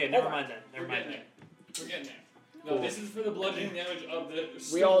 there. okay, never Hold on. mind then. Never We're mind getting then. there. We're getting there. No, this is for the bludgeoning damage of the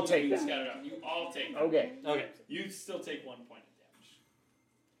We all stones take being that. scattered out. You all take that. Okay. Okay. You still take 1 point of damage.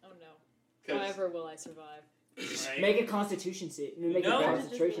 Oh no. 'Cause- However will I survive? Right? Make a Constitution save. Make No. a Or is it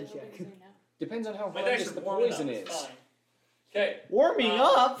just concentration really check. say no? Depends on how My horrendous dice are the warming poison up. is. It's fine. Okay. Warming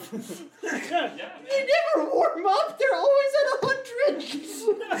up? Yeah. They never warm up. They're always at 100.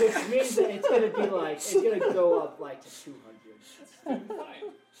 Which means that it's gonna be like it's gonna go up like to 200.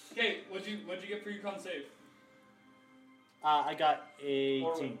 Fine. Okay. What'd you get for your con save? I got 18.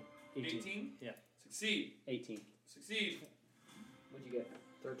 Or 18. 18. Yeah. Succeed. 18. Succeed. What'd you get?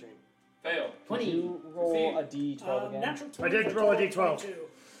 13. Fail. 20. You roll a d12 again. Natural I 20 did for roll a total D12. 22.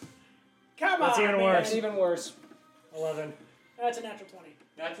 Come That's on, even man. worse. It's even worse. 11. That's a natural 20.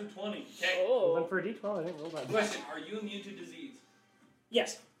 Natural 20. Okay. Well, then Oh. for a D12, I didn't roll that. Question: are you immune to disease?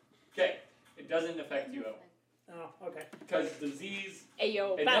 Yes. Okay. It doesn't affect you Oh, okay. because disease.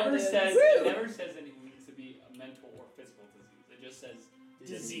 Ayo, It never paladins. says. It never says that it needs to be a mental or physical disease. It just says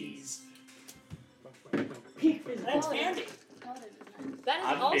Disease. Peak physical. That's handy. Paladin is nice. That is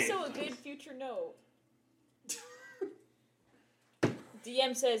I'm also big. a good future note.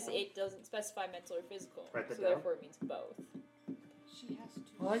 DM says it doesn't specify mental or physical, Write that so down. therefore it means both. She has to.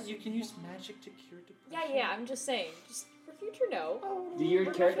 What? You can use magic to cure depression? Yeah, I'm just saying, just for future note. Do your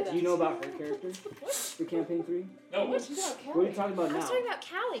We're character? not Do you know about her character? What? For campaign 3? no. What? She's about What are you Kelly. talking I about was now? talking about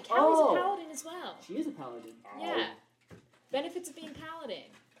Callie. Callie's Oh. a paladin as well. She is a paladin. Yeah. Benefits of being paladin.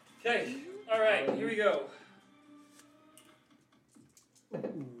 Okay. All right. Here we go.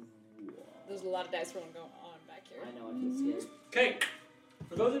 There's a lot of dice rolling going on back here. I know. I feel scared. Okay.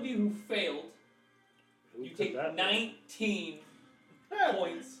 For those of you who failed, Who you took take that? 19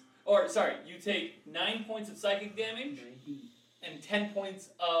 points. Or sorry, you take 9 points of psychic damage 90. and 10 points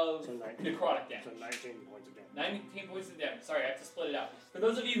of So 19. necrotic damage. So 19 points of damage. 19 points of damage. Sorry, I have to split it out. For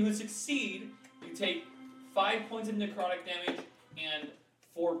those of you who succeed, you take 5 points of necrotic damage and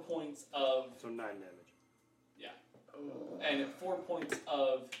 4 points of So 9 damage. and 4 points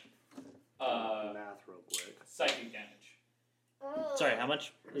of Math real quick. psychic damage. Sorry, how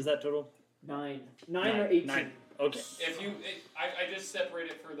much is that total? 9 or 18. 9. Okay. If you, I just separate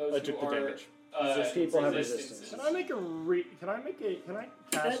it for those I who took the are damage. Just people have resistances. resistance. Can I make a Can I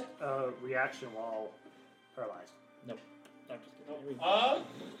cast a reaction while paralyzed? I'm just kidding.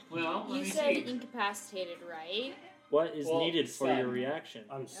 Well, let You me said see. incapacitated, right? What is Well, needed for stunned. your reaction?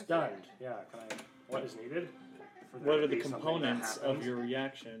 I'm stunned. Yeah. Can I? What is needed? For there What to are the be something that components of happens? your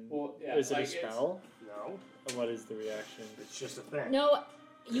reaction? Well, yeah, Is it a like, it's- spell? No. Or what is the reaction? It's just a thing. No,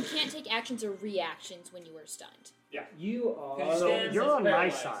 you can't take actions or reactions when you are stunned. You are. Because So Stands you're as on my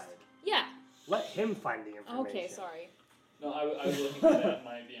paralyzed. side. Yeah. Let him find the information. Okay, sorry. No, I was looking at that on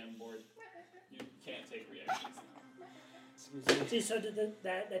my DM board. You can't take reactions. See, so did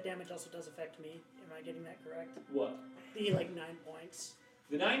that damage also does affect me. Am I getting that correct? What? The 9 points.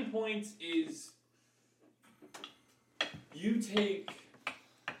 The 9 points is you take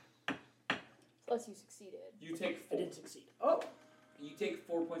Plus you succeeded. I 4. didn't succeed. Oh, You take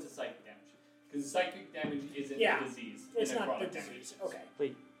 4 points of psychic damage because psychic damage isn't Yeah. a disease. it's not the necrotic disease. disease.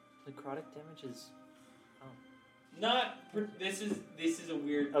 Okay. Necrotic damage is. This is a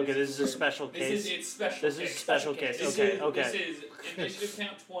weird. Okay, this is a special This case. is it's special. This is case. special case. This Okay, is, okay. This is initiative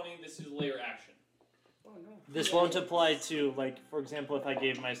count 20. This is layer action. This won't apply to, like, for example, if I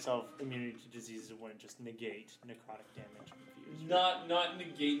gave myself immunity to diseases, it wouldn't just negate necrotic damage. Not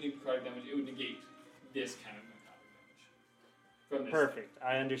negate necrotic damage. It would negate this kind of necrotic damage from this. Perfect.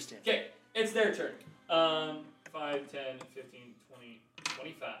 I understand. Okay, it's their turn. 5, 10, 15, 20,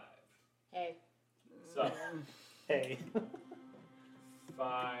 25. Hey. So Hey.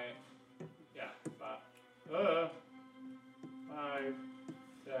 5. Yeah, 5. 5,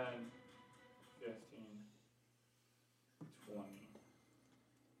 10, 15, 20,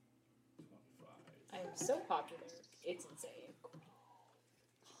 25. I am so popular. It's insane.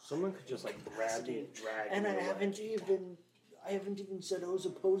 Someone could just like grab me and drag And me I away. haven't even said I was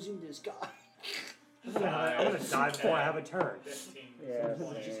opposing this guy. I'm gonna die before I have a turn. 15, Yeah,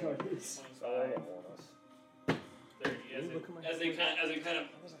 20, That's just how it is. 25, 30. As they kind of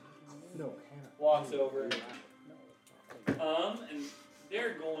No, walks over. And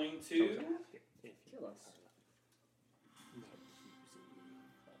they're going to. Kill us.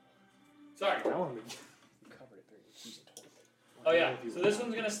 Sorry. I want to be. Oh yeah. So this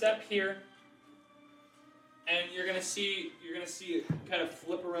one's gonna step here, and you're gonna see it kind of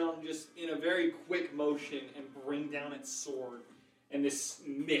flip around just in a very quick motion and bring down its sword, and this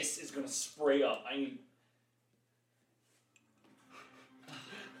mist is gonna spray up. I need.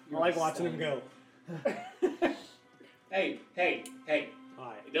 I like watching him go. Hey!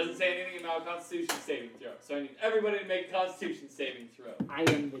 Hi. It doesn't say anything about Constitution saving throw, so I need everybody to make a Constitution saving throw. I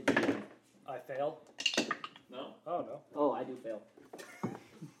am the DM. I fail. No? Oh no. Oh, I do fail.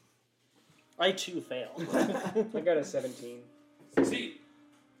 I too fail. I got a 17. Succeed.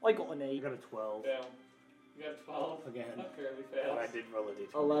 I got an I 8. got a 12 Fail. You got 12. again. Apparently fail. And I did roll a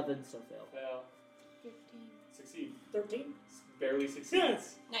d20. 11, so fail. Fail. 15. Succeed. 13? Barely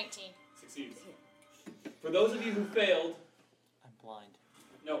succeeds. 19. Succeeds. For those of you who failed, I'm blind.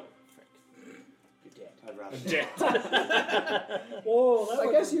 no. You're dead. I'd rather. Whoa, that I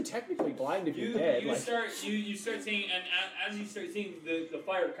was guess you're technically blind if you're dead. You start seeing, and as you start seeing, the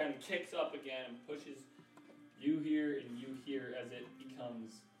fire kind of kicks up again and pushes you here and you here as it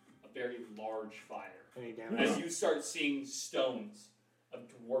becomes a very large fire. Any damage? As you start seeing stones of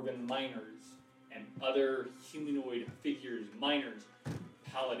dwarven miners and other humanoid figures, miners,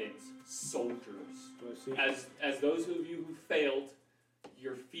 paladins, soldiers. Do I see? As those of you who failed,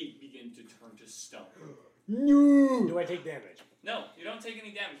 your feet begin to turn to stone. No. Do I take damage? No, you don't take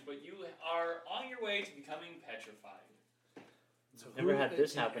any damage, but you are on your way to becoming petrified. So Never had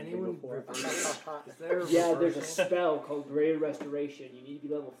this happen to me anyone before. Is there a Yeah, there's a reversal? spell called Greater Restoration. You need to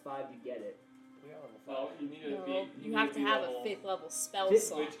be level 5 to get it. Well, you need to No, be. you have need to be have level, a 5th level spell Fifth-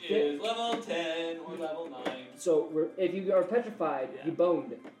 slot. which is level 10 or level 9. So if you are petrified, Yeah. you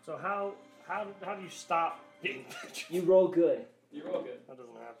boned. So how do you stop getting petrified? You roll good. You're all good. That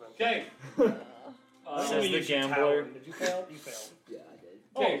doesn't happen. Okay. Says the gambler. Did you fail? You failed. Yeah, I did.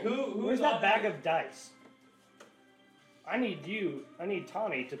 Okay. Who's Where's on that bag of dice? I need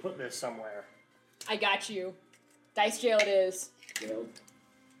Tawny to put this somewhere. I got you. Dice jail it is. Failed.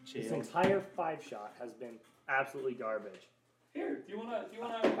 This entire 5-shot has been absolutely garbage. Here, do you wanna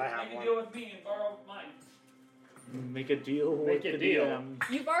I have make a one. deal with me and borrow mine? Make a deal Make with a the deal. DM.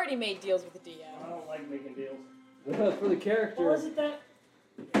 You've already made deals with the I DM. don't like making deals. For the character. What was it that?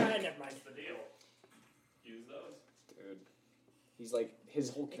 Never mind. The deal. Use those. Dude. He's like, his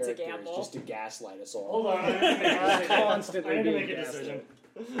whole It's a character is gamble. just to gaslight us all. Hold on, I need to make a decision. Constantly I need to being make a gaslit.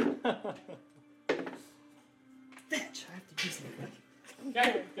 decision. Bitch, I have to do something.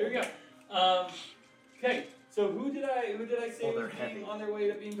 Okay, here we go. Okay, so who did I say Oh, they're was being heavy. on their way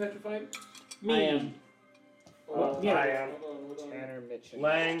to being petrified? Me. I am. Yeah, I am. Hold on. Tanner, Mitch, and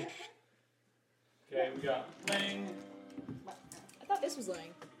Lang. Okay, we got Lang. I thought this was Lang.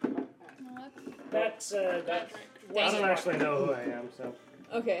 That's I Dang don't it. actually know who I am, so.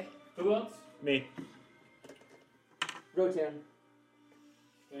 Okay. Who else? Me. Rotan.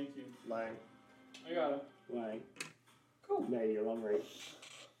 Thank you. Lang. I got him. Lang. Cool. No, you're wrong, right?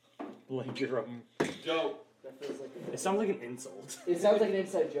 Like you're Dope. That feels like It sounds like an insult. it sounds like an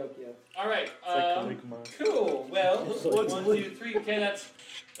inside joke, yeah. All right. like Cool. Well, It's 1, like- 2, 3. Okay, that's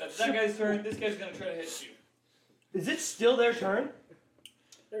that guy's turn. This guy's gonna try to hit you. Is it still their turn?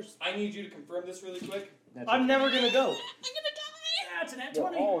 There's. I need you to confirm this really quick. I'm never gonna go. I'm gonna die! Yeah, it's an at we're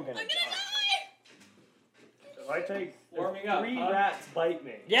 20. all gonna I'm gonna die. die! If I take Warming if up, 3 huh? rats bite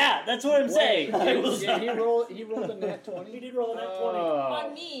me. Yeah, that's what I'm saying. I will Yeah, he rolled a nat 20. We did roll an at 20.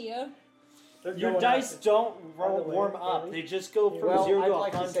 On me. Your dice don't warm up. They just go from Well, 0 I'd to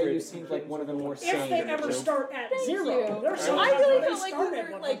like 100. to say you seemed like one of the more If sane. they of the ever two. start at Thank 0, you. there's some I guys really that felt like start we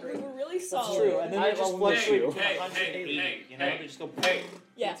at were 100. really solid. True, and then I they just will fluctuate Hey, from hey, 100 hey, daily. hey, You know, hey. they just go. Hey,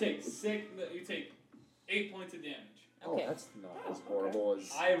 Yeah. you take 6. You take 8 points of damage. Oh, Okay. that's not as horrible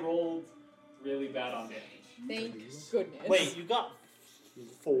as. I rolled really bad on damage. Thank goodness. Wait, you got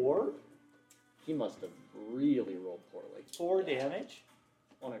 4? He must have really rolled poorly 4 damage?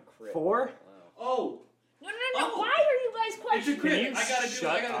 on a crit. 4? Wow. Oh, No. Oh. Why are you guys it's a questioning? crit. you I gotta do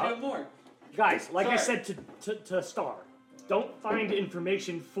shut it more. Guys, like I Sorry. said to Star, don't find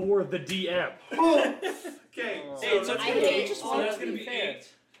information for the DM. Okay, so Hey, that's I gonna hate be, just so that's gonna be fair. 8.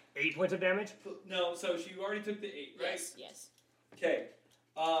 8 points of damage? No, so she already took the 8, right? Yes. Okay.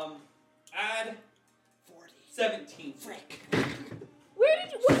 Add 17. Where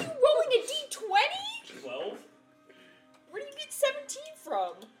did you? What are you rolling a d20? 12. Where do you get 17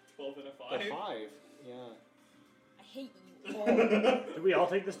 from? 12 and a A 5. 5. Yeah. I hate you all. Did we all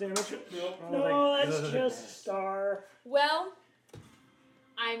take this damage? Nope. No, that's just Star. Well,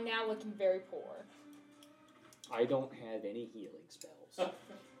 I'm now looking very poor. I don't have any healing spells.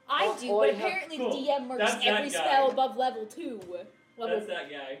 I Oh, do, oh, but I have- apparently cool. the DM marks That's that every guy. spell above level 2. Level That's that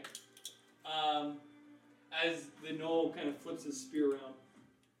guy. As the gnoll kind of flips his spear around,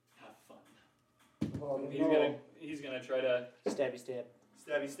 have fun. Oh, He's gonna try to Stabby stab.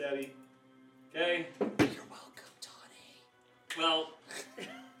 stabby. Okay. You're welcome, Tawny. Well.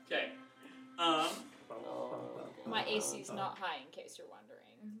 Okay. My AC is not high, in case you're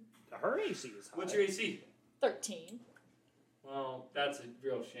wondering. Her AC is high. What's your AC? 13. Well, that's a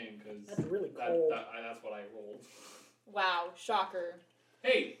real shame because That's really that, cold. that's what I rolled. Wow, shocker.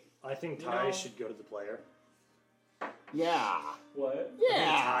 Hey. I think You Ty know- should go to the player. Yeah. What? I think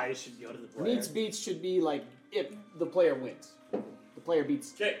Ty should go to the player. Meets beats should be like if the player wins. The player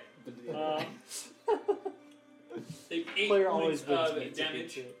beats. Okay. The, Take 8 player points always wins of meets a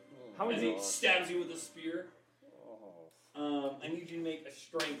damage beat. How as many? he stabs you with a spear. Oh. I need you to make a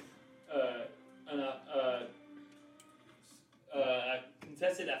strength, a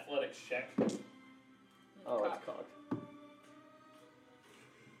contested athletics check. Oh, it's cocked.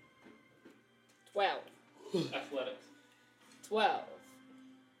 12. Athletics. 12.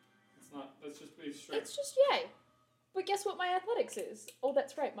 It's not. That's just base strength. It's just yay. But guess what my athletics is? Oh,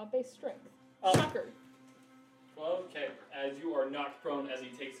 that's right, my base strength. Oh. Shocker. Well, okay. As you are knocked prone, as he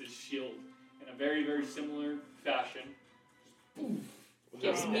takes his shield in a very, very similar fashion.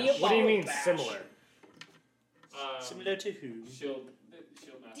 Gives me a What do you mean bash. similar? Similar to who? Shield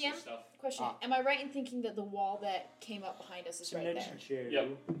master DM? stuff. Question. Am I right in thinking that the wall that came up behind us is Similar right there? to Cherry. Yep,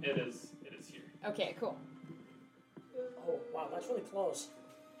 it is. It is here. Okay, cool. Oh, wow, that's really close.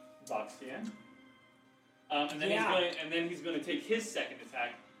 Box in. And then Yeah. he's going to take his second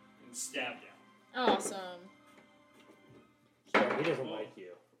attack and stab down. Awesome. Yeah, he doesn't like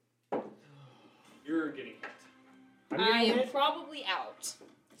you. You're getting hit. I am probably out.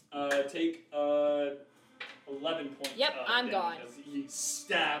 Take 11 points. Yep, of I'm damage gone. As he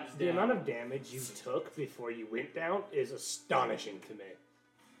stabs The down. amount of damage you took before you went down is astonishing to me.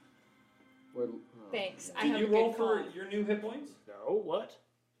 Thanks. I Did have you a roll good for con. your new hit points? No, what?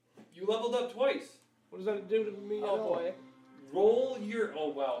 You leveled up twice. What does that do to me at all? Roll your. Oh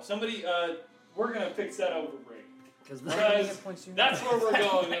wow. Somebody. We're gonna fix that over break. Because That's where we're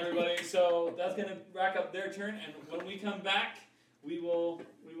going, everybody. So that's gonna rack up their turn, and when we come back, we will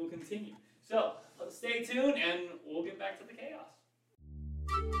continue. So let's stay tuned, and we'll get back to the chaos.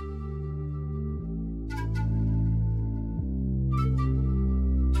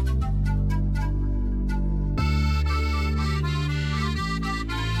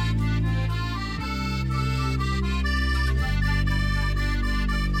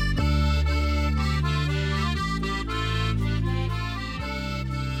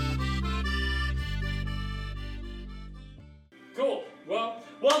 Cool. Well,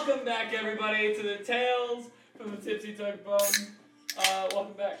 welcome back, everybody, to the Tales from the Tipsy Tugboat.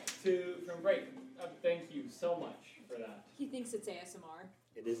 Welcome back from break. Thank you so much for that. He thinks it's ASMR.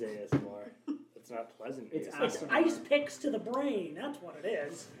 It is ASMR. It's not pleasant. It's ASMR. It's ice picks to the brain. That's what it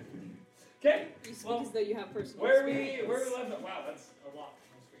is. Okay. You speak Well, as though you have personal Where we experience. left off? Wow, that's a lot on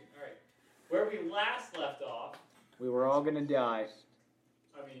the screen. All right. Where we last left off. We were all gonna die.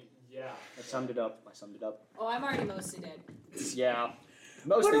 I mean, yeah. I summed it up. Oh, I'm already mostly dead. Yeah.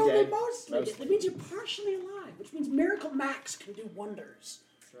 But Mostly only dead. mostly. Mostly. That means you're partially alive, which means Miracle Max can do wonders.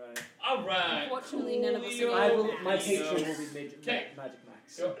 That's right. All right. Unfortunately, none of us Coolio. are my Yes. patron will be Magic Okay. Max.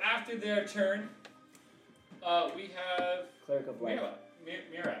 So after their turn, we have Cleric of Light.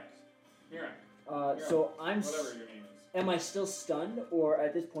 Mirak. So I'm. Whatever your name is. Am I still stunned, or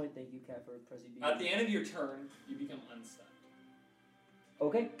at this point, thank you, Kat, for pressing B? At the end of your turn, you become unstunned.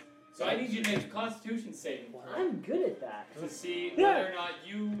 Okay. So I need you to make a Constitution saving throw I'm good at that. to see whether or not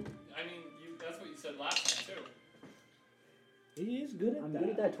you. I mean, that's what you said last time too. He is good at I'm that. good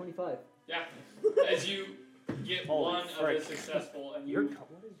at that. 25. Yeah. As you get Holy one frick. of the successful, and You're. you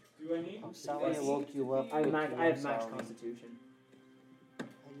do I need? I'm sorry I woke you up. I have max sorry. constitution. I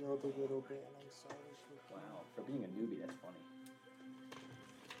yelled a little bit, and I'm sorry. Wow, for being a newbie, that's funny.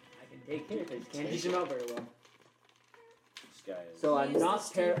 I can take hit. I just can't teach him out very well. This guy is. So I'm He is the not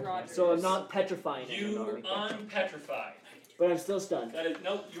Steve Rogers. So I'm not petrifying him, You or- unpetrified. but I'm still stunned. That is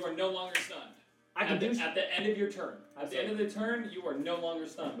no. You are no longer stunned. I can do. At the end of your turn. At the end of the turn, you are no longer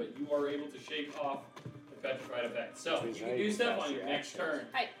stunned, but you are able to shake off the petrified effect. So Which means you now can you do can stuff cast on your your next actions. turn.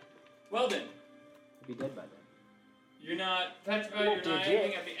 Hi. Well then, He'd be dead by then. you're not petrified. You're not Did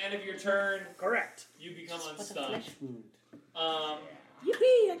anything. you? At the end of your turn, Correct. you become What a unstunned. flesh wound.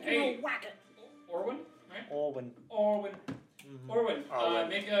 Yippee! I can Hey. go whack it. Orwin, right? Orwin. Orwin. Orwin. Orwin.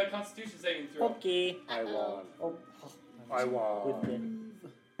 Make a Constitution saving throw. Okay. I won. Oh. I won. With it.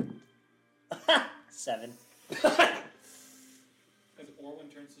 7. As Orwin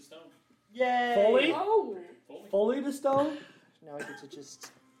turns to stone. Yay! Fully? Oh. Fully. Fully to stone? Now I get to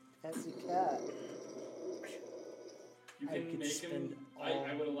just pet the cat. You I can could make spend him.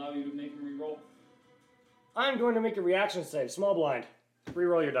 I would allow you to make him reroll. I'm going to make a reaction save. Small blind.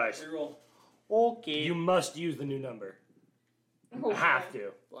 Reroll your dice. Reroll. Okay. You must use the new number. Oh, Have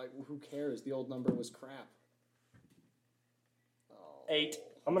to. Like, who cares? The old number was crap. Oh. 8.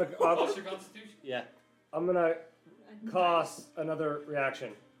 I'm gonna. What's your Constitution? Yeah. I'm gonna cost another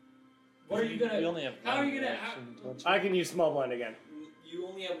reaction. What are you gonna? We only have How are one you gonna? reaction, don't you? I can use small blind again. You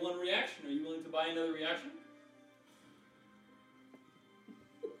only have one reaction. Are you willing to buy another reaction?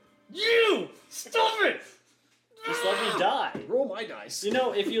 You stop it! Just let me die. Roll my dice. You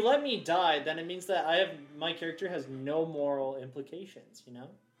know, if you let me die, then it means that my character has no moral implications, you know?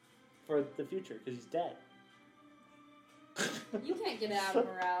 For the future, because he's dead. You can't get out of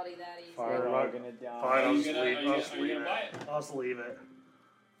morality that easy. Fine, We're I'm all not- gonna die. Fine, I'll Are you just gonna, leave. are I'll you, just are you leave gonna it. buy it? I'll just leave it.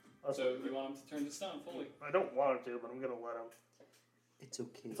 So you want him to turn to stone fully. I don't want him to, but I'm gonna let him. It's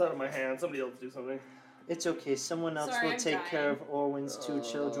okay. It's out of my hand. Somebody else do something. It's okay. Someone else Sorry, will I'm take care dying. of Orwin's 2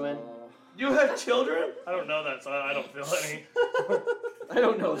 children. You have children? I don't know that, so I don't feel any. I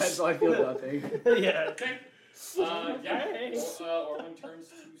don't know that, so I feel nothing. Yeah. Okay. Orwin turns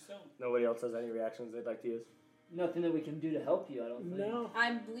to stone. Nobody else has any reactions they'd like to use. Nothing that we can do to help you. I don't think. No.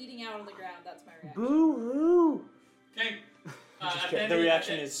 I'm bleeding out on the ground. That's my reaction. Boo hoo! Okay. The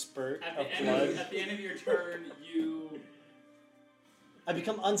reaction is spurt at of the, blood. at the end of your turn, you I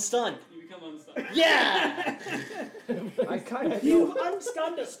become unstunned. become unstunned. Yeah! I kind of You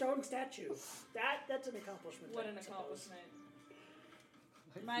unstunned a stone statue. That's an accomplishment. What I an suppose. accomplishment.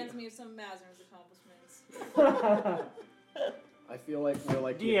 Reminds me of some of Mazner's accomplishments. I feel like we're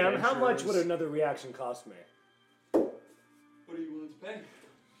like the DM, how much adventurers. would another reaction cost me? What are you willing to pay?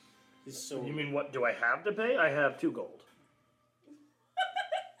 So You mean what do I have to pay? I have 2 gold.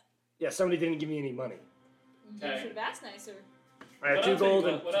 Yeah, somebody didn't give me any money. You Okay. should have asked nicer. I have What 2 else are you gold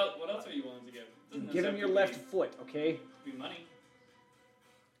wi- and what else are you willing to give? Doesn't Give him your left foot, okay? Be money.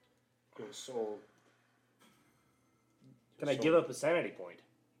 soul. Can I give up a sanity point?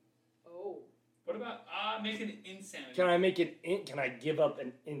 Oh. What about make an insanity? Can I make it? Can I give up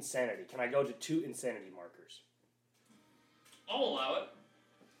an insanity? Can I go to 2 insanity markers? I'll allow it.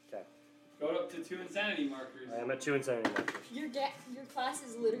 Okay. Go up to 2 insanity markers. I am at 2 insanity markers. Your class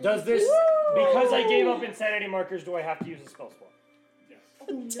is literally. Does this because I gave up insanity markers? Do I have to use a spell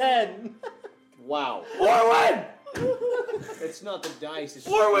slot? 10. Wow. Orwin! It's not the dice. It's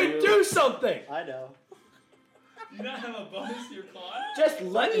Orwin, you. do something! I know. Do you not have a bonus to your con? Just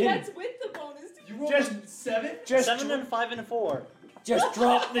let him. That's with the bonus. You rolled Just- a 7? Just 7 and 5 and a 4. Just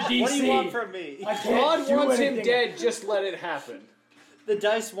drop the DC. What do you want from me? I can't God do wants him anything. dead. Just let it happen. The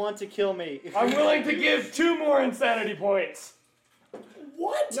dice want to kill me. I'm willing to give 2 more insanity points.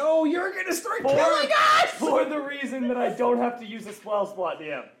 What? No, you're gonna start For, killing us. for the reason that I don't have to use a spell slot,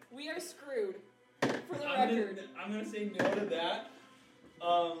 DM. We are screwed. For the I'm record. gonna say no to that.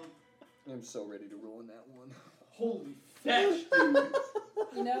 I'm so ready to ruin that one. Holy fetch, dude.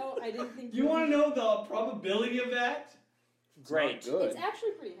 You know, I didn't think. You want to know the probability of that? Great. Good. It's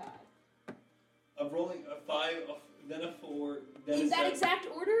actually pretty high. Of rolling a 5, then a 4, then In a that 7. exact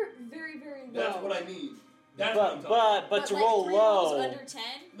order, very, very low. That's what I mean. That's what I'm But talking but to like roll 3 rolls low. under 10.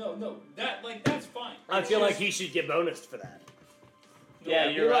 No, that's fine. I feel like he should get bonused for that. No, Yeah, I-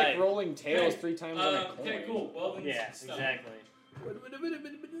 you're You're right. like rolling tails Okay, 3 times on a coin. okay, cool. Well, then Yes, stop. exactly.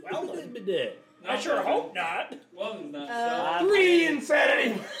 I sure hope not. Well, then not Uh, stone. 3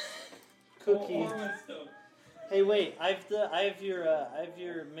 insanity. Cookie. Or with stone. Hey, wait! I have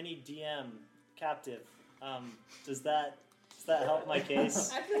your mini DM captive. Does that help my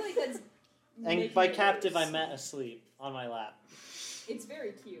case? I feel like that's. And making by it captive, worse. I meant asleep on my lap. It's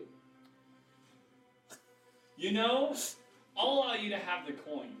very cute. You know, I'll allow you to have the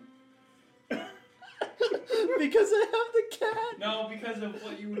coin. Because I have the cat. No, because of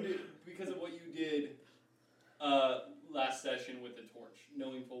what you did. Because of what you did last session with the torch,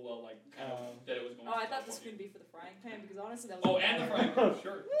 knowing full well, like, kind of that it was going. Oh, I to thought this was teleport going to be for the frying pan because honestly that was. you. Oh, and the frying pan,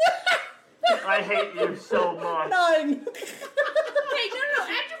 sure. I hate you so much. 9! Hey, no,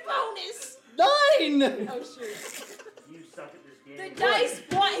 add your bonus. 9. Oh shoot. You suck at this The game. dice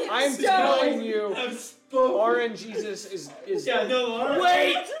want him I'm so. telling you, I'm spoken. Orange Jesus is. Yeah, no.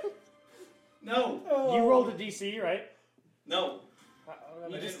 Wait. No. You rolled a DC, right? No.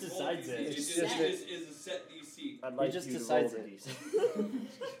 He I just didn't roll decides DC. it. It It's just just is a set DC. I'd He like just you to decides roll it. the DC.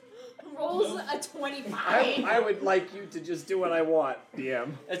 Rolls a 25. I would like you to just do what I want,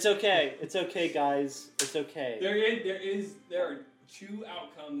 DM. It's okay. It's okay, guys. It's okay. There are 2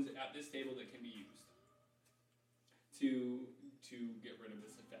 outcomes at this table that can be used to get rid of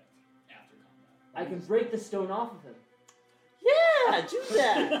this effect after combat. I can break the stone off of him. Yeah, do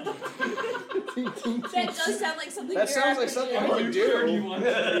that. That does sound like something. That sounds like something I would Sure do. you want to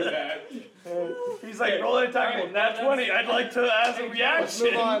do that. He's like, roll an attack roll. Nat 20. I'd like to ask a Let's reaction.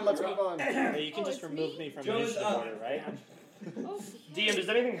 move on. Let's move on. Hey, you can Oh, just it's remove me? me from Joe's initiative up. order, right? Oh, DM, does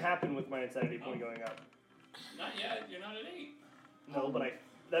anything happen with my insanity point going up? Not yet. You're not at 8. No, but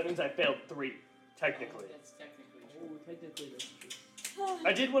that means I failed 3, technically. That's technically Oh, true. technically that's true.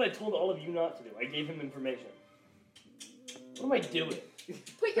 I did what I told all of you not to do. I gave him information. What am I doing?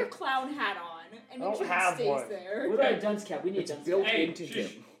 Put your clown hat on and I make don't sure have it stays one. there. What about a dunce cap? We need a It's dunce built cap. Hey, into shush.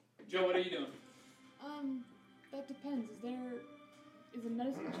 him. Joe, what are you doing? That depends. Is a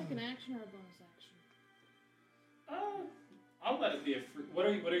medicine check an action or a bonus action? I'll let it be a free. What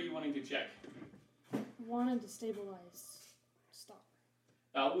are you wanting to check? Wanted to stabilize star.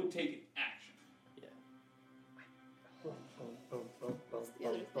 That would take action. That's the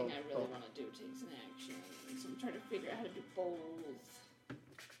other thing I really want to do takes an action. So I'm trying to figure out how to do both.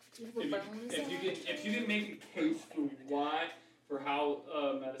 Do you have a bonus If you can make a case for how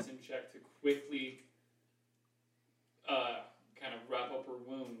medicine check to quickly kind of wrap up her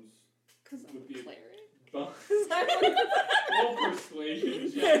wounds Because I'm would be a a cleric. bonus. Roll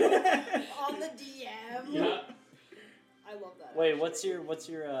persuasion check. on the DM. Yeah. I love that. Wait, what's your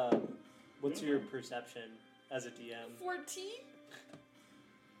perception as a DM? 14?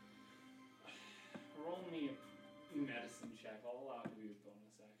 Roll me a medicine check. I'll allow it to be a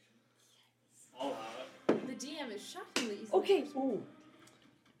bonus action. I'll allow it. The DM is shockingly easy. Okay, ooh.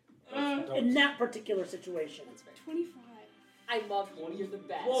 In that particular situation. That's fair. 25. I love you. You're the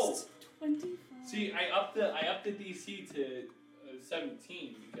best. Whoa. 25. See, I upped the DC to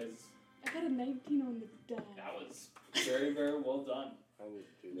 17 because I got a 19 on the die. that was very, very well done. I need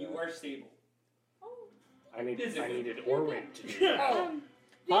to do that. You are stable. Oh. I needed Oh. Orwin to do that.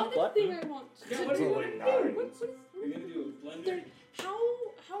 The Huh? other What? thing I want to Yeah, do. what is it? What You're gonna do a blender. There-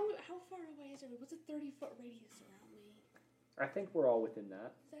 how far away is everybody? What's a 30-foot radius around me? I think we're all within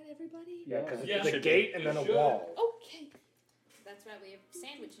that. Is that everybody? Yeah, because Yeah. it's a Should gate be. and then a It should. wall. Okay. That's why we have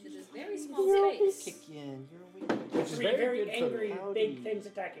sandwiched into this very small space. Kick you in. You're a weak. Which is Three very very good for angry, the big things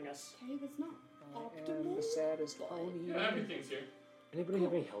attacking us. Okay, that's not I am optimal. the saddest pony. Yeah, everything's here. Anybody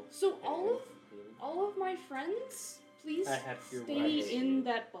have any help? So all of my friends, please I have your stay wife. in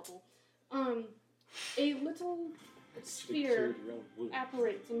that bubble. A little sphere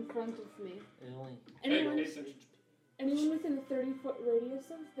apparates in front of me. Anyone within a 30-foot radius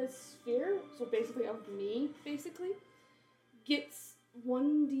of this sphere, so basically of me, gets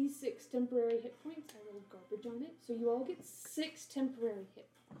 1d6 temporary hit points. I rolled garbage on it, so you all get 6 temporary hit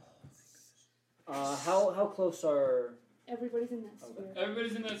points. How close are? Everybody's in that sphere.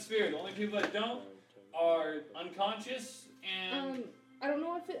 Everybody's in that sphere. The only people that don't are unconscious and I don't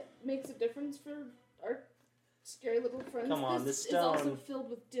know if it makes a difference for our scary little friends. Come on, this the is also stone. filled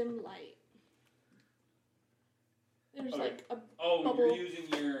with dim light. There's Okay. like a you're bubble. using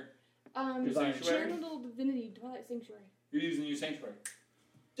your Channel Little Divinity Twilight Sanctuary. you're using your sanctuary.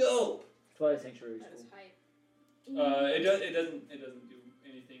 Dope. Twilight Sanctuary is That is cool. hype. It doesn't do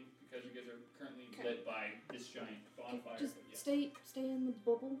anything because you guys are currently Okay. lit by this giant bonfire. Just but yeah. stay in the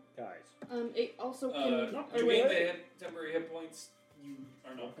bubble. Guys. It also can You gain the temporary hit points. You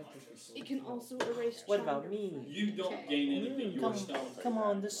are not conscious. it can also erase. What about child me? effect. You don't Okay. gain anything. Your Come, stone. come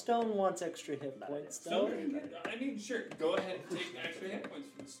on, the stone wants extra hit points, though. Stone. I mean, sure. Go ahead and take extra hit points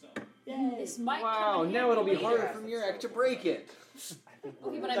from the stone. This might Wow, come in now it'll be handy harder later. for Murak to break it.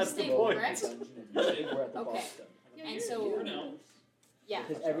 Okay, but I'm That's the stable, point. correct? We're at the Okay. boss stone. And so, For now. yeah.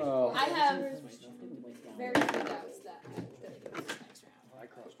 Because every Oh. I have everything was snuffed and went down. very few doubts that it goes next round. I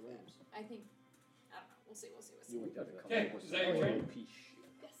crossed rooms. I think, I don't know. We'll see. You went down the Okay, is that your turn?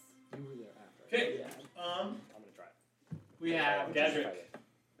 Yes. You were there after. Okay. I'm gonna try it. We have Gadrick.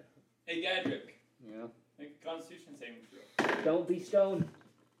 Hey, Gadrick. Yeah. Make a Constitution saving throw. Don't be stoned.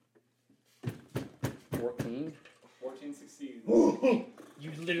 14. 14 succeeds. You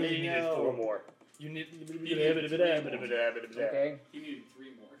literally needed 4 more. You need. Okay. He needed 3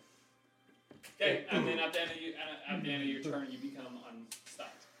 more. Okay, and then at the end of your turn, you become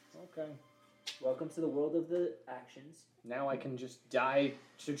unstuck. Okay. Welcome to the world of the actions. Now I can just die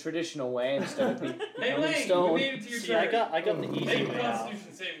the traditional way instead of Hey, becoming Lane, you stoned. made it to your See, turn. I got the easy Make a way out.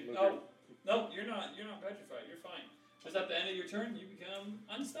 Constitution saving. No, you're not petrified. You're fine. Just at the end of your turn, you become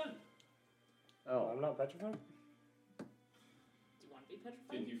unstunned. Oh, I'm not petrified? Do you want to be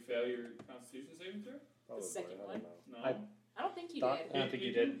petrified? Did you fail your Constitution saving throw? Probably, second I one? don't know. No. I don't think you Thought- did. I don't think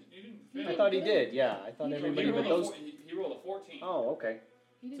you did. You didn't You fail. I thought he did, yeah. I thought He everybody he but rolled, those. he rolled a 14 Oh, okay.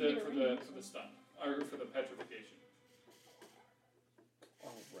 You didn't get a for ring. the stun, or for the petrification. Oh,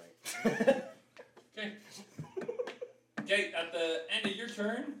 right. Okay. Okay, at the end of your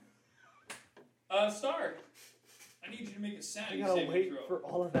turn, Star, I need you to make a I sanity gotta saving wait throw. for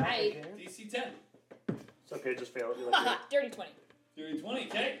all of that Right. again? DC 10. It's okay, just fail it. You're Haha, like, dirty 20. Dirty 20,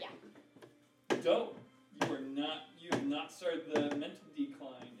 okay? Yeah. Dope. You have not started the mental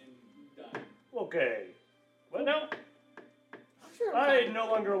decline in dying. okay. Well, no. I'm sure I no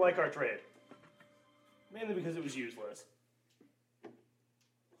longer like our trade. Mainly because it was useless.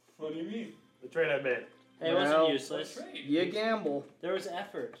 What do you mean? The trade I made. Hey, it Well, wasn't useless. Trade. You gamble. There was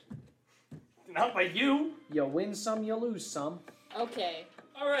effort. Not by you. You win some, you lose some. Okay.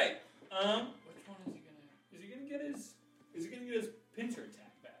 Alright. Which one is he gonna get his pincer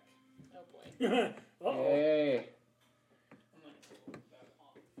attack back? Oh boy. Uh-oh. Hey. I'm not gonna pull that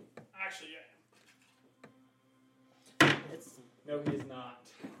off. Actually, It's no, he is not.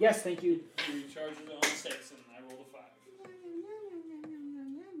 Yes, thank you. He charges it on 6 and I rolled a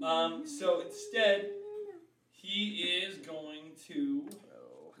 5. So instead, he is going to.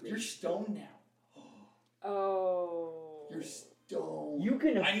 You're stoned now. Oh. You're stoned. You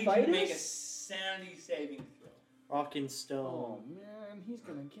can I need fight you to make a us? sanity saving throw. rockin' Oh, stone. man, he's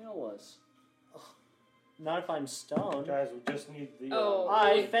gonna kill us. Not if I'm stoned. Guys, we just need the. Oh.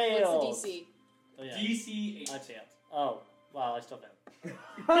 I wait, failed. What's the DC? Oh, yeah. DC 8. I failed. Oh, wow, I still failed.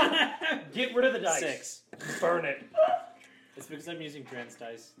 Get rid of the dice. 6. Burn it. It's because I'm using Dran's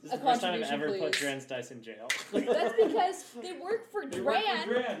dice. This A is the first time I've contribution, ever put please. Dran's dice in jail. That's because they work for They work for Dran.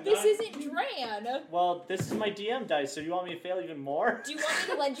 Dran, This not- isn't Dran. Well, this is my DM dice, so you want me to fail even more? Do you want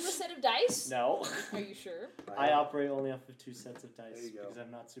me to lend you a set of dice? No. Are you sure? I operate only off of 2 sets of dice There you go. because I'm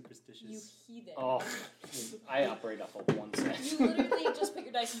not superstitious. You heathen. Oh, I operate off of one set. You literally just put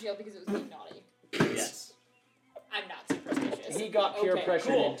your dice in jail because it was being naughty. Yes. I'm not superstitious. He got peer Okay.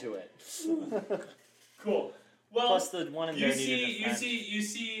 pressured Cool. into it. Cool. Well, Plus the one in there you needed a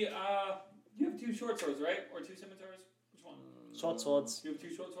see, friend. you have 2 short swords, right? Or 2 scimitars? Which one? Short swords. You have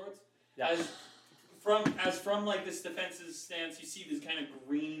 2 short swords? Yeah. As from like this defense's stance, you see this kind of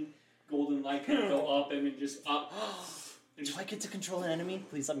green golden light kind of go up and then just up. And Do just, I get to control an enemy?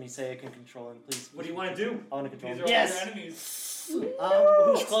 Please let me say I can control him, please. what do you want to do? I want to control These him. are all Yes! your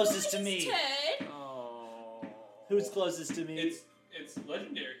enemies. Who's closest to me? Ted. Oh. Who's closest to me? It's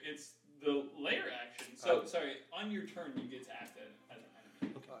legendary. It's the layer action. So sorry, on your turn you get to act as an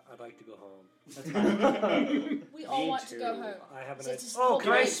enemy. I'd like to go home. That's fine. We all Me want to go too. home. I have an So idea. just Oh, hold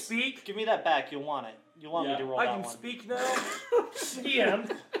can I right. speak? Give me that back. You'll want it. You'll want Yeah. me to roll I that can one. speak now.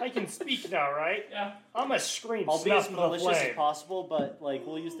 DM, I can speak now, right? Yeah. I'm gonna scream. I'll be Snuff as the malicious as flame. possible, but like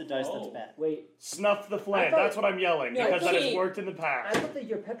we'll use the dice that's Oh. bad. Wait, Snuff the flame. I thought- That's what I'm yelling No, because that has King. worked in the I past. thought that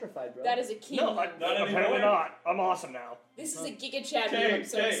you're petrified, bro. That is a king. No, Not apparently anymore. not. I'm awesome now. This is a Giga Chad Okay, move. I'm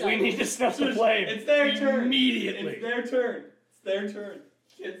so okay. excited. We need to snuff the flame. It's their turn. Immediately. It's their turn. It's their turn.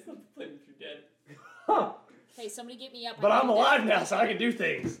 Kids, not the flame if you're dead. Huh. Hey, somebody get me up. But I I'm need alive now, so I can do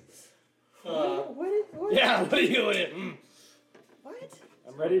things. What? Yeah, what are you doing? What?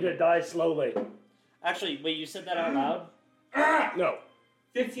 I'm ready to die slowly. Actually, wait, you said that out loud? No.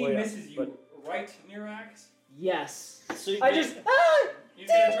 15 Well, yeah, misses you, right, Mirax? Yes. So I just. Ah! He's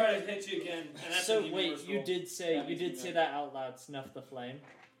gonna try to hit you again, and that's So an even wait, worse you roll. did say That you makes me did say mad. that out loud. Snuff the flame,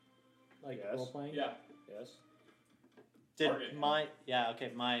 like Yes. role playing. Yeah. Yes. Did Target.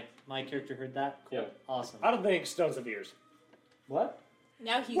 my character heard that? Cool. Yeah. Awesome. I don't think stones have ears. What?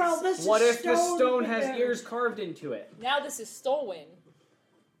 Now he's. Well, this What is if the stone has again. ears carved into it? Now this is stolen.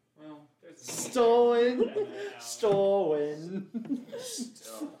 Well, there's Stolen. Stolen.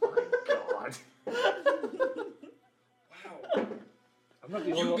 Oh my god. Wow. I'm not the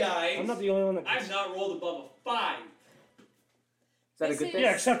You only one. guys, I'm not the only one that. I've not rolled above a 5. Is that a This good is- thing?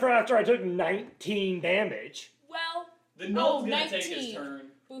 Yeah, except for after I took 19 damage. Well, The Null's Oh, gonna take his 19.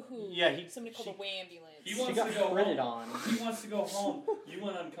 turn. Boo-hoo. Yeah, Somebody called the ambulance. He She wants got to go critted home. on. He wants to go home. You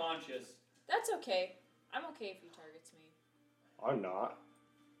went unconscious. That's okay. I'm okay if he targets me. I'm not.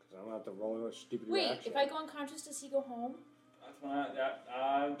 Because I don't have to roll a stupid Wait, reaction. if I go unconscious, does he go home? That's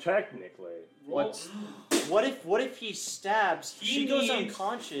when Technically. roll. What if he stabs? He She goes needs-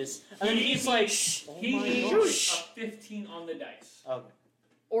 unconscious, and then he's like, "Oh He my needs gosh." a 15 on the dice. Okay.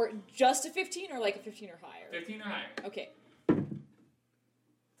 Or just a 15, or like a 15 or higher? 15 or higher. Okay. 5,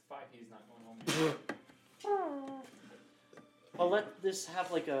 he's not going home. Well, let this have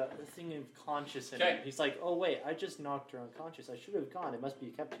like a thing of conscious in Okay. it. He's like, "Oh wait, I just knocked her unconscious. I should have gone. It must be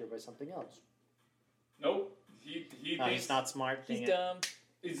kept here by something else." Nope. He No, thinks he's not smart. He's dang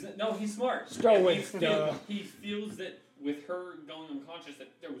it. dumb. he's smart. Stoic, He duh. He feels that with her going unconscious, that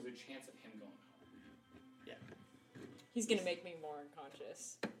there was a chance of him going home. He's gonna make me more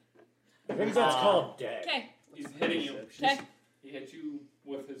unconscious. I think that's called dead. Okay. He's hitting you. Okay. He hit you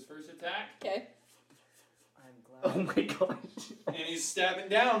with his first attack, Okay. I'm glad. Oh my gosh. and he's stabbing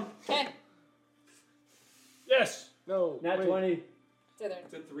down. Okay. Yes. No. Nat wait. 20. So there.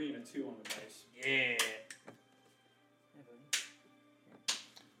 It's a 3 and a 2 on the dice. Yeah.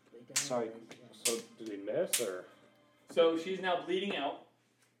 Sorry. So did he miss or? So she's now bleeding out.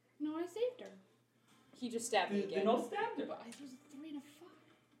 No, I saved her. He just stabbed me The again. no stabbed her. But I was a 3 and a 5.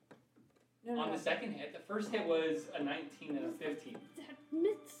 No, no, On no. the second hit, the first hit was a 19 and a 15. That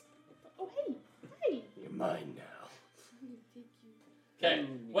mitts. Oh, hey. Hey. You're mine now. I'm gonna take you. Okay,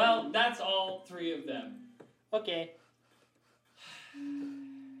 well, that's all 3 of them. Okay.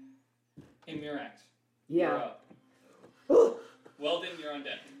 Hey, Mirax, you're Yeah. up. Weldon, you're on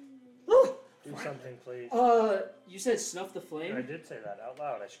deck. Do something, please. You said snuff the I flame? did say that out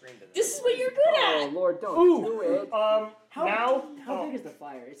loud. I screamed it. This is what you're good Oh, at. Lord, don't Ooh. do it. How How big is the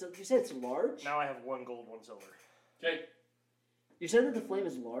fire? You said it's large? Now I have 1 gold, 1 silver. Okay, You said that the flame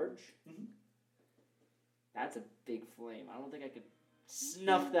is large? Mhm. That's a big flame. I don't think I could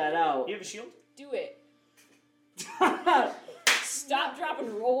snuff that out. You have a shield? Do it. Stop, drop, and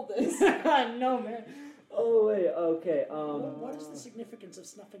roll this. No, man. Oh, wait, okay. What is the significance of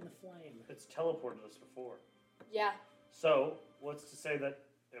snuffing the flame? It's teleported us before. Yeah. So, what's to say that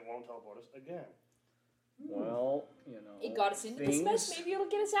it won't teleport us again? Well, you know. It got us into this mess. Maybe it'll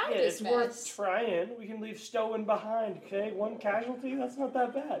get us out Yeah, of this it's worth mess. trying. We can leave Stowen behind, okay? 1 casualty? That's not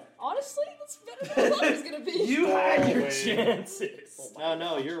that bad. Honestly, that's better than I thought it was gonna be. You had your Always. chances.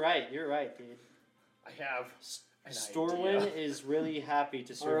 No, you're right. You're right, dude. I have an Storwin idea. is really happy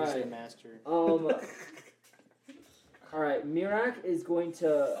to serve as the Alright. master. Alright, Mirak is going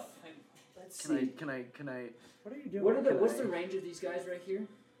to. Let's see. Can I? What are you doing? What's the range of these guys right here?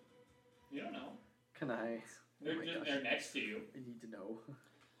 you don't know. Can I? They're, my just, gosh. they're next to you. I need to know.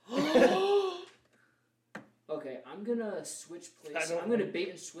 Okay, I'm gonna switch I places. don't I'm gonna know. bait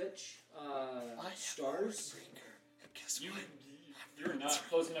and switch stars. You're not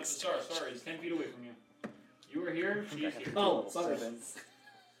close enough to Star. Star is 10 feet away from you. You are here, she's here. Oh, sorry.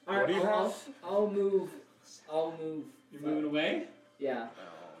 Alright, do you I'll move. You're moving away? Yeah.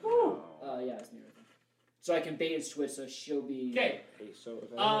 Oh, Yeah, it's near them. So I can bait and switch, so she'll be. Okay, Hey, so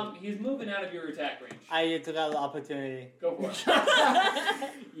if he's moving out of your attack range. I took out the opportunity. Go for it.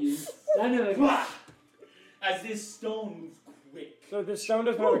 You son of a. As this stone moves quick. so this stone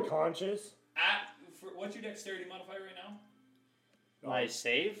doesn't have a conscious? What's your dexterity modifier right now? My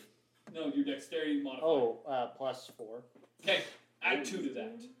save? No, your dexterity modifier. Oh, +4. Okay, add 2 to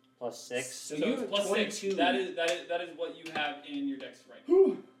that. +6. So you it's have plus 6. 22. That is what you have in your dex right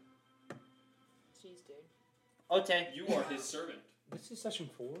now. Jeez, dude. Okay. You are his servant. This is session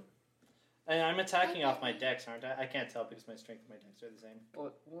 4? And I'm attacking off my dex, aren't I? I can't tell because my strength and my dex are the same.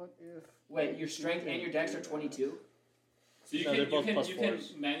 But what if? Wait, your strength and your dex are 22? So you No, can they're both you plus can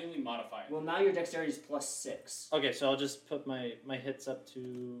fours. manually modify it. Well, now your dexterity is +6. Okay, so I'll just put my hits up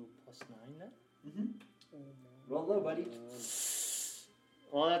to +9 then? Roll low, buddy.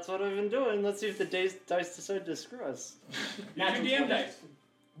 Well, that's what I've been doing. Let's see if the dice decide to screw us. Use your DM dice.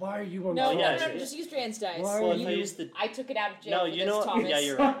 Why are you on No, Oh, yeah, no, yeah. just use Drans dice. Why Well, are if I you- use the... I took it out of jail No, for you this, know what? Thomas. Yeah,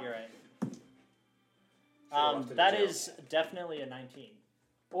 you're right, you're right. off to the That jail. is definitely a 19.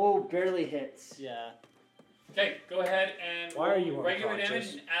 Oh, barely hits. Yeah. Okay, go ahead and Why are roll you regular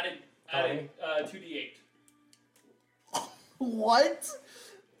unconscious? damage and add it 2d8. What?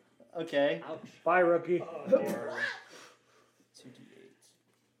 Okay. Ouch. Bye, rookie. 2d8.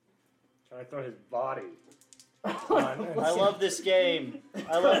 Trying to throw his body. I love this game.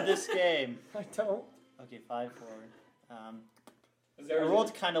 I love this game. I don't. Okay, 5 forward. I There is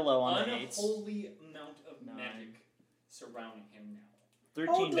rolled kind of low an on the 8s. unholy amount of 9. magic surrounding him now.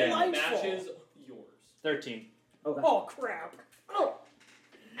 13 That damage. matches yours. 13. Okay. Oh crap! Oh,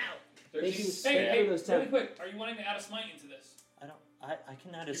 Thank you. Hey, for those really 10. quick. Are you wanting to add a smite into this? I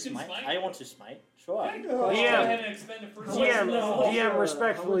can add a You can smite. smite? I want to smite. Sure. Okay. No. Go Yeah. ahead and expend a first How level much- spell. no. DM, How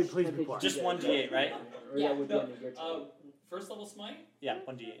respectfully, much please time be did quiet. you Just get? 1d8, right? Or Yeah. that would be No, under your turn. First level smite? Yeah,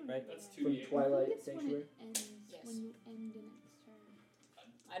 1d8, right? That's From 2d8. Twilight It's when Sanctuary. it ends, Yes. when you end an next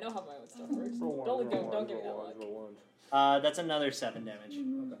turn. I know how my own stuff works. Roll one, Don't roll don't give me that roll luck. roll one. That's another 7 damage.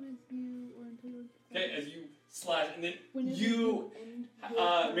 Moves with you or until you Okay, as you slash, and then Whenever you, end your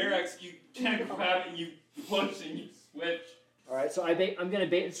turn. Mirax, you kind of grab and you push and you switch. All right, so I'm gonna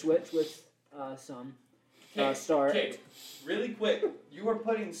bait and switch with some Star. Okay, really quick, you are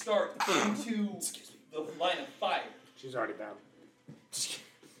putting Start into the line of fire. She's already down.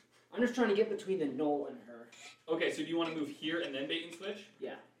 I'm just trying to get between the knoll and her. Okay, so do you want to move here and then bait and switch?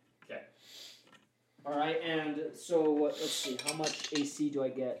 Yeah. Okay. All right, and so let's see, how much AC do I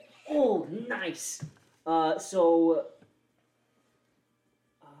get? Oh, nice.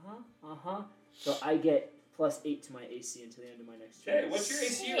 So I get +8 to my AC until the end of my next turn. Okay, what's your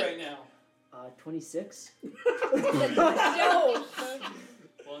AC right now? 26. No.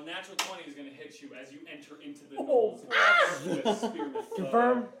 Well, a natural 20 is going to hit you as you enter into the Oh, knolls with spearmint.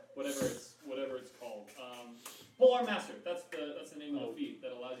 Confirm. Whatever it's called. Polar Master. That's the name of the feat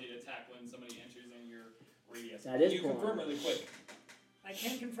that allows you to attack when somebody enters in your radius. That is you Polar confirm Master. really quick. I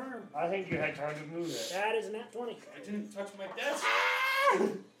can confirm. I think you had time to move it. That is a nat 20. I didn't touch my desk.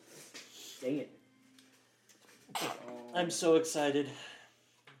 Dang it. I'm so excited.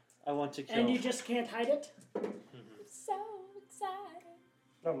 I want to kill. And you just can't hide it? So excited.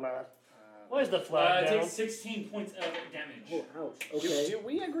 No, I'm not. Why is the flag It down? takes 16 points of damage. Oh, ouch. Okay. Do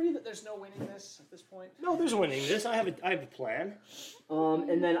we agree that there's no winning this at this point? No, there's winning this. I have a plan.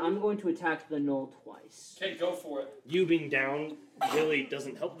 And then I'm going to attack the knoll twice. Okay, go for it. You being down really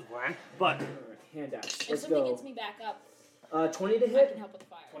doesn't help the plan, but All right, hand axe. If Let's something go. gets me back up, 20 to I hit. can help with the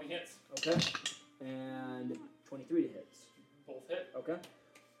fire. 20 hits. Okay. And 23 to hits. Both hit. Okay.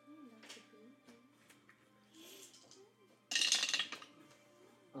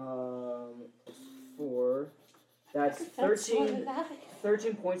 Plus 4. That's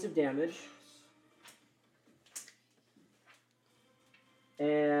 13 points of damage.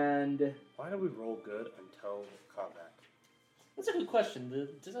 And why do we roll good until combat? That's a good question. The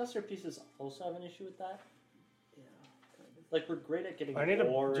disaster pieces also have an issue with that. yeah, Like we're great at getting I need to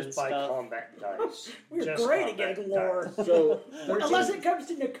lore just and buy stuff. combat dice. We're Just great at combat getting lore. dice. so Unless 13, it comes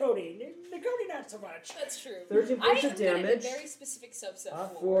to Nakoti. Nakoti, not so much. That's true. 13 I points am of good at damage. the very specific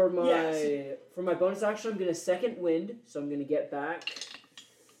subset For my Yes. for my bonus action, I'm gonna second wind, so I'm gonna get back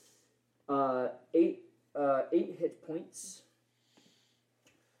 8 hit points.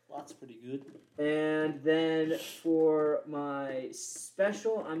 Well, that's pretty good. And then for my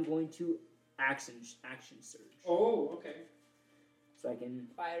special, I'm going to action surge, Oh, okay. so I can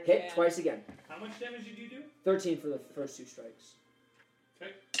Fire hit jam. twice again. How much damage did you do? 13 for the first 2 strikes.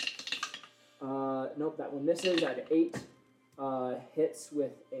 Okay. Nope, that one misses. I had 8 hits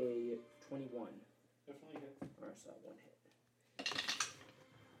with a 21. Definitely hit. Alright, so 1 hit.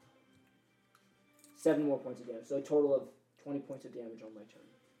 7 more points of damage. So a total of 20 points of damage on my turn.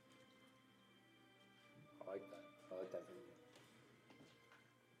 I like that. I like that for you.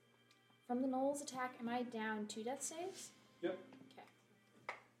 From the Knowles attack, am I down 2 death saves? Yep.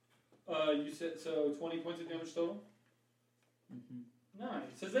 Okay. You said so 20 points of damage total? Mm-hmm.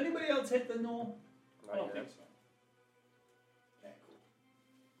 Nice. Has anybody else hit the null? I Not don't yet. think so. Okay,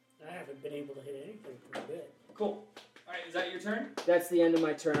 cool. I haven't been able to hit anything pretty good. Cool. Alright, is that your turn? That's the end of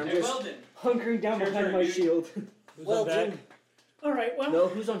my turn. I'm Okay, just Weldon. hunkering down Your behind turn, my dude. shield. Who's Well on deck? done. All right, well, No,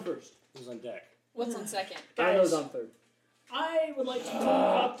 who's on first? Who's on deck? What's on second? I know's guys, on third. I would like to move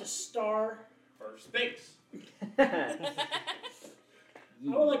up to Star. First base. I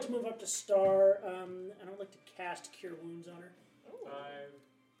would like to move up to Star, and I would like to cast Cure Wounds on her. 5,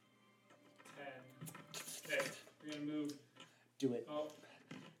 10. Okay, you're gonna move. Do it. Oh,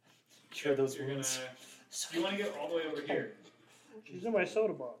 Cure those you're wounds. Do you want to get all the way over here? She's in my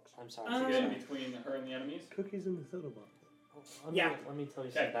soda box. I'm sorry. To get in between her and the enemies? Cookies in the soda box. Yeah. Let me tell you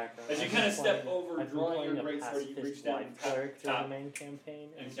Okay. some background. As you I've kind of been step playing- over, I've been drawing playing your a great sword, you pacifist reach down white and tap, cleric through tap, the main campaign,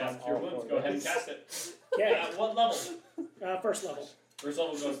 and so I'm cast Cure all Wounds. for Go ahead and this. cast it. Okay, At what level? first level. First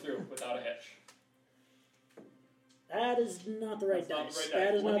level goes through without a hitch. That is not the right That's not dice. the right That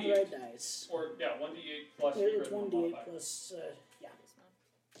dice. is not the 1d8. right dice. Or, yeah, 1d8 plus your It's charisma 1d8 modifier. plus, yeah.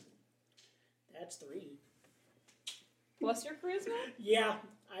 That's 3. Plus your charisma? Yeah,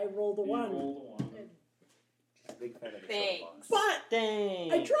 I rolled a You 1. roll the 1. She's a big fan of the Thanks. soda box. But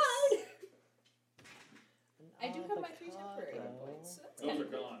Dang. I tried! I do have my 3 temporary hit points, so that's Those kind are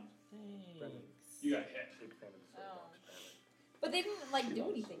of cool. gone. Thanks. You got hit. Big fan of the soda Oh. box. But they didn't like do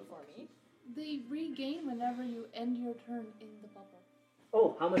anything for me. They regain whenever you end your turn in the bubble.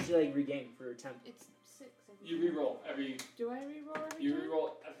 Oh, how much did I regain for attempt? It's 6. You reroll every. Do I reroll every You turn? reroll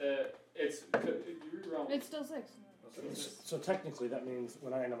at the. You reroll. It's still 6. So technically, that means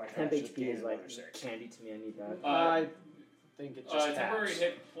when I end my turn, Temp I should HP gain is like another 6. candy to me. I need that. I think it just temporary caps.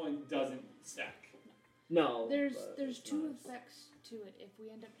 hit point doesn't stack. No. There's it's 2 not. effects to it. If we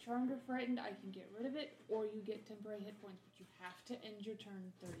end up charmed or frightened, I can get rid of it, or you get temporary hit points, but you have to end your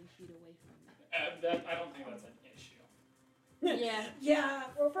turn 30 feet away from it. That I don't think that's an issue. Yeah. Yeah.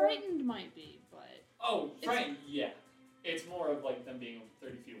 Frightened might be, but Oh, frightened, yeah. It's more of like them being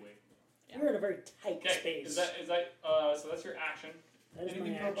 30 feet away from you. You're in a very tight Okay, space. is that so that's your action. That is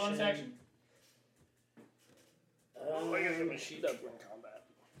Anything my for a bonus action? I guess I'm a sheet up in combat.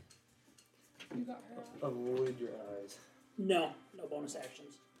 you got her out. Avoid your eyes. No bonus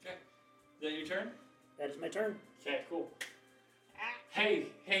actions. Is that your turn? That is my turn. Okay, cool. Hey,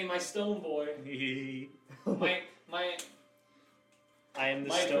 my stone boy. my I am the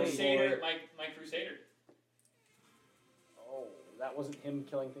my stone crusader, boy. my crusader. Oh, that wasn't him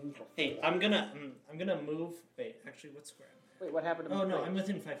killing things before. Hey, I'm gonna move. Wait, actually, what square am Wait, what happened to I? Oh no, Frank? I'm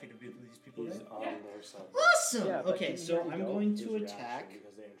within 5 feet of these people. He's Right? on Yeah. their side. Awesome. Yeah, but okay, didn't he so already I'm go? going His to reaction attack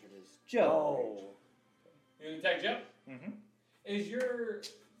because they introduced. Joe. Oh. You gonna attack Joe? Mm-hmm. Is your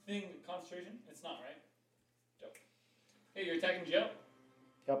thing concentration? It's not, right? Joe. Hey, you're attacking Joe.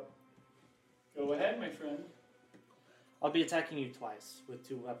 Yep. Go ahead, my friend. I'll be attacking you twice with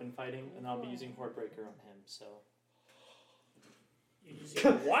 2 weapon fighting, and I'll be using Hordebreaker on him. So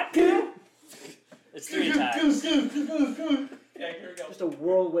What? it's 3 attacks. Yeah, here we go. Just a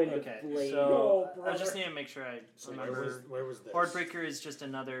whirlwind Okay, of blade. so Oh, I just need to make sure I So remember. where was this? Hordebreaker is just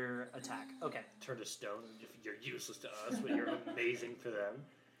another attack. Okay. Turn to stone. If you're useless to us, but you're amazing for them.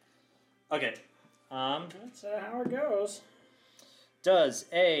 Okay. That's how it goes. Does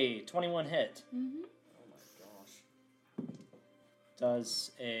a 21 hit? Mm-hmm. Oh my gosh.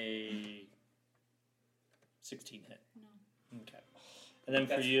 Does a 16 hit? No. Okay. And then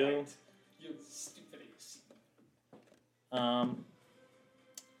for That's you, right. You stupid ace.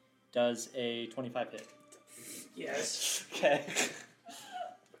 does a 25 hit? Yes. Okay.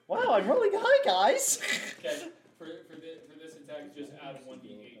 Wow, I'm rolling high, guys. Okay, for this attack, just add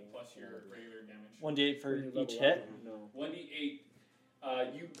 1d8 plus your regular damage. 1d8 for When you level each up, hit. No. 1d8.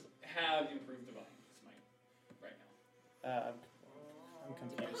 You have improved divine smite right now. I'm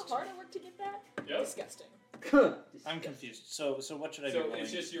Do you know confused. how hard I worked to get that? Yep. Disgusting. I'm confused. So what should I be So rolling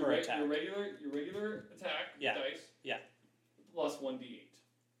it's just your for attack? your regular attack Yeah. dice. Yeah. Plus 1d8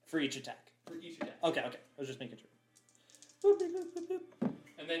 For each attack. for each attack. Okay. I was just making sure. Boop, boop, boop, boop, boop.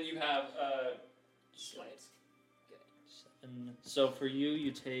 And then you have smite. 7. So for you,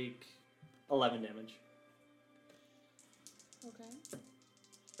 you take 11 damage. Okay.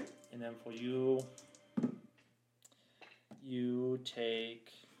 And then for you, you take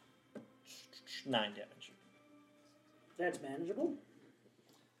 9 damage. That's manageable.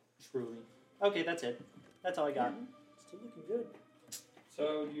 Truly. Okay, that's it. That's all I got. Still looking good.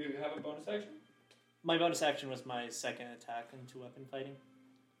 So do you have a bonus action? My bonus action was my second attack into weapon fighting.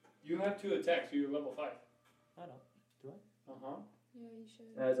 You have 2 attacks. So you're level 5. I don't. Uh-huh. Yeah, you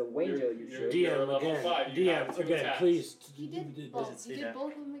should. As a Wanger, you should. You're DM level again. 5. You have DM 2 again, attacks. please. He did. Well, Well, it he say did that?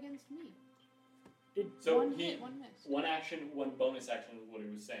 both of them against me. So one he hit, one miss. 1 action, 1 bonus action is what he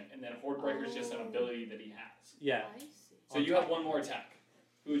was saying, and then Hordebreaker is just an ability that he has. Yeah. I see. So you have 1 more attack.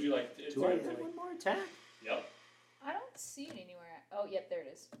 Who would you like to? Do I have one more attack? Yep. I don't see it anywhere. Oh, yep, there it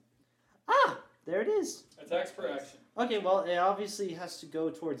is. Ah! There it is. Attacks per action. Okay, well, it obviously has to go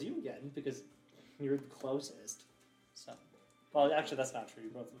towards you again because you're the closest. So, well, actually, that's not true.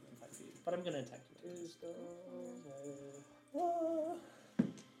 You're both within 5 feet. But I'm gonna attack you.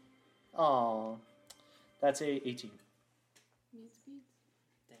 Oh, that's a 18. Meat speed.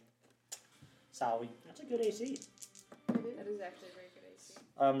 Sorry. That's a good AC. That is actually a very good AC.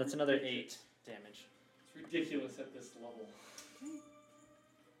 That's another 8 damage. It's ridiculous at this level.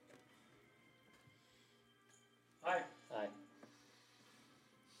 Hi. Hi.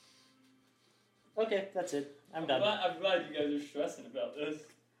 Okay, that's it. I'm done. I'm glad you guys are stressing about this.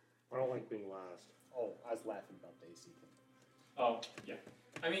 I don't like being last. Oh, I was laughing about the AC thing. Oh, yeah.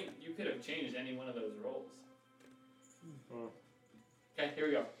 I mean, you could have changed any one of those rolls. Okay, here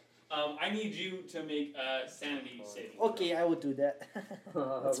we go. I need you to make a sanity saving. Okay, I will do that.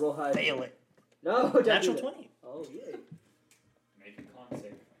 Roll high. Fail it. No, don't Natural do that. 20. Oh, yay. Make a con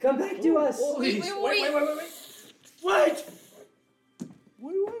save. Come back to us. Wait. What?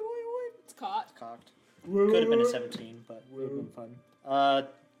 Wait. It's caught. Cocked. Could have been a 17, but it would have been fun.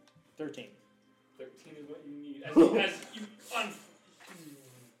 13. 13 is what you need. As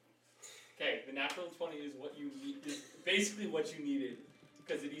Okay, the natural 20 is what you need. Is basically what you needed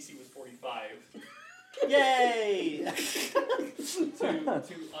because the DC was 45. Yay! to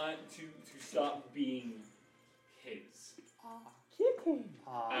stop being his.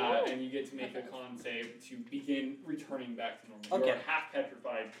 And you get to make a con save to begin returning back to normal. You Okay. are half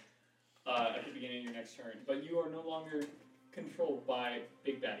petrified at the beginning of your next turn, but you are no longer controlled by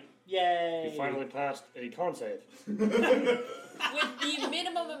Big Daddy. Yay! You finally passed a con save. With the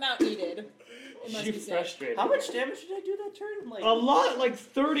minimum amount needed. It must be She's said. frustrated. How much damage did I do that turn? Like A lot, like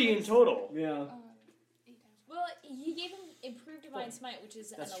 30 in total. Yeah. Well, he gave him improved divine smite, which is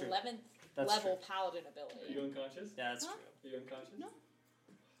That's an true. 11th That's level paladin Are ability. you unconscious? Yeah, that's Huh? true. Are you unconscious? No.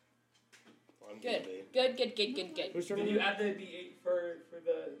 I'm Good. gonna be- Good. Who's turn Did is you it? add the D8 for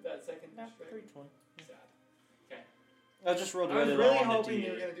that second strike? 320. Sad. I just rolled I was really really low on the hoping D8.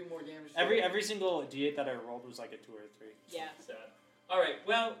 you were gonna do more damage. Every single D8 that I rolled was like a 2 or a 3. Yeah. Sad. All right.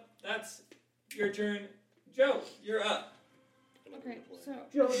 Well, that's your turn, Joe. You're up. Okay, so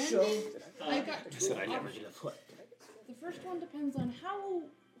Uh, I got two So I never options. did a flip. The first one depends on how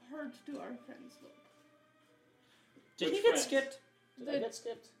hurt do our friends look. Did Which he get friends? skipped? Did I The get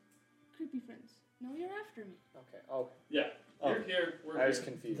skipped? creepy friends. No, you're after me. Okay. Oh, Yeah. Oh. You're here. We're I was here.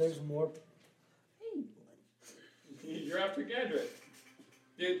 confused. more. Hey, You're after Gadrick.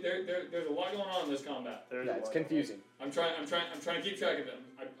 Dude, there's a lot going on in this combat. There's Yeah, it's one. confusing. I'm trying to keep track of them.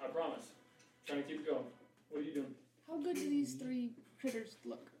 I promise. I'm trying to keep going. What are you doing? how good do these three critters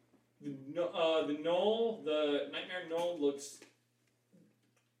look? The gnoll, the nightmare gnoll looks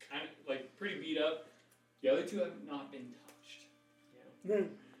kind of like pretty beat up. The other two have not been touched. It's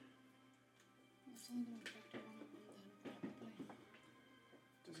only gonna affect one of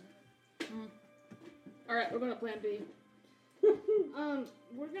them, probably. All right, we're going to Plan B.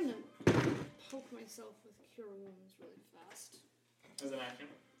 We're gonna poke myself with cure wounds really fast. As an action.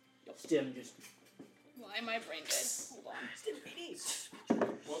 Stim just. Why am I brain dead? Hold on.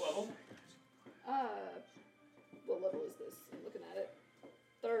 What level? What level is this? I'm looking at it.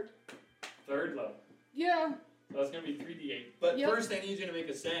 Third. Third level. Yeah. That's gonna be 3d8. But Yep. first, I need you to make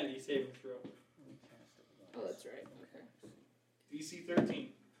a sanity saving throw. Oh, that's right. Okay. DC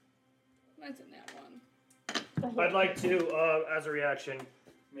 13. Mine's in that one. I'd like to, as a reaction,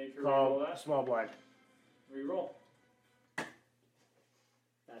 Make her reroll call that. small blind. Reroll.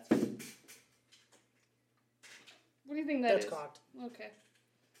 That's good. What do you think that That's is? cocked. Okay.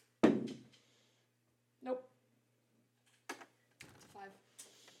 Nope. It's a 5.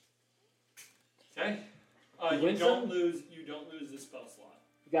 Okay. You You win don't some? lose. You don't lose the spell slot.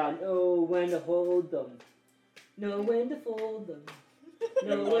 You gotta know when to hold them. Know when to fold them.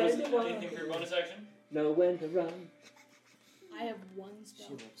 Know when Bonus, to run. anything for your bonus action? Know when to run. I have one spell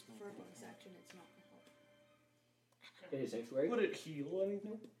She loves for a bonus action. It's not gonna help. In a sanctuary. Would it heal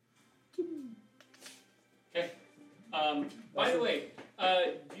anything? Okay. By the way,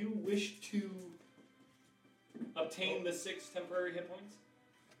 do you wish to obtain the 6 temporary hit points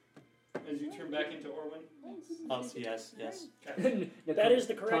as you turn back into Orwin? Oh, yes. Okay. That is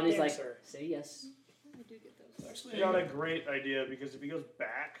the correct Connie's like, answer. say yes. I do get those. Actually, got a great idea because if he goes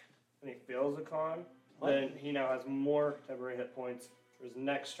back and he fails a con, then he now has more temporary hit points for his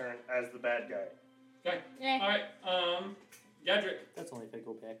next turn as the bad guy. Okay. Eh, All right. Gadrick, That's only if I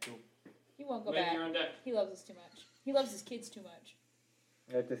go back to. he won't go maybe back. you're on deck. He loves us too much. He loves his kids too much.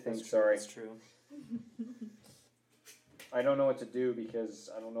 I have to think. That's Sorry, That's true. I don't know what to do because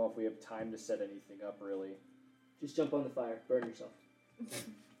I don't know if we have time to set anything up. Really. Just jump on the fire. Burn yourself. Is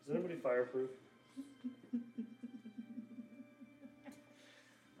anybody fireproof?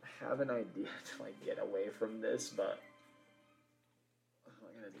 I have an idea to like get away from this, but I'm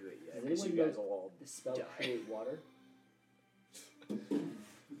not gonna do it yet. Does Because you anyone guys will all The spell Die. create water.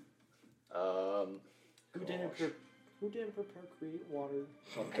 Who didn't prepare create water?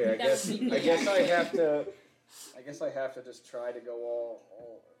 Okay, I That guess would be I guess I have to. I guess I have to just try to go all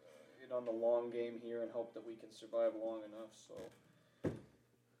in on the long game here and hope that we can survive long enough. So,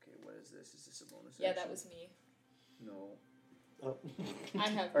 okay, what is this? Is this a bonus? Yeah, action? that was me. No. Oh. I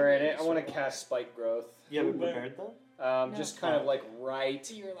have. All right, I want to cast Spike Growth. You haven't prepared though? No. Just kind of like right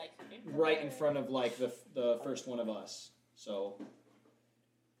So you're like in front of like the first one of us. So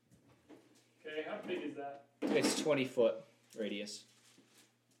Okay, how big is that? It's 20-foot radius.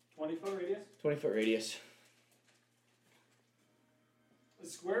 20-foot radius? 20-foot radius. A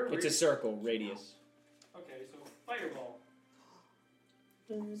square It's a radius? circle radius. Okay, so fireball.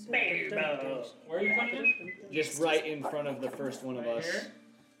 Fireball. Where are you putting it? Just right in front of the first one of Right us. here?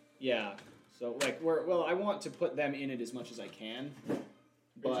 Yeah. So like I want to put them in it as much as I can.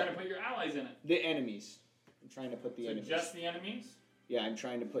 You're trying to But put your allies in it. the enemies. I'm trying to put the So enemies. just the enemies? Yeah, I'm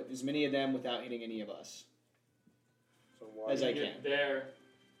trying to put as many of them without hitting any of us. So why? As I can. Get there.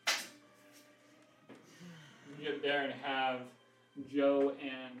 You get there and have Joe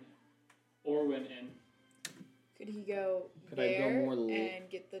and Orwin in. Could he go Could I go there more and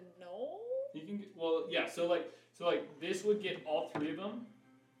get the knoll? You can get, well, yeah. So like this would get all 3 of them,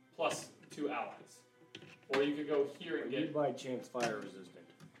 plus 2 allies. Or you could go here and Are you get. by chance fire resistant?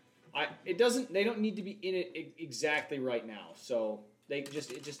 It doesn't. They don't need to be in it exactly right now. So it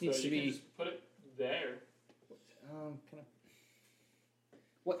just needs So to you be. can just put it there. Can I?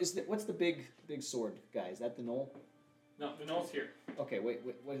 What's the big sword guy? Is that the knoll? No, the knoll's here. Okay, wait.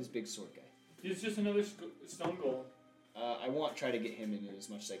 What is big sword guy? He's just another stone golem. I want to try to get him in as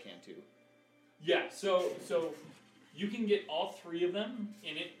much as I can too. Yeah. So you can get all 3 of them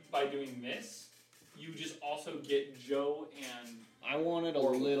in it by doing this. You just also get Joe and. I want it a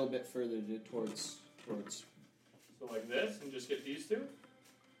little bit further towards. So like this, and just get these 2. Is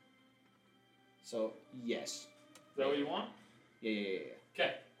So yes. that what you want? Yeah.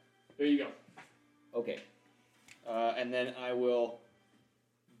 Okay. There you go. Okay. And then I will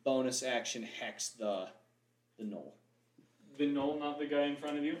bonus action hex the knoll. The knoll, not the guy in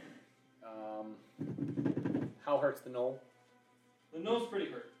front of you. How hurt's the knoll? The knoll's pretty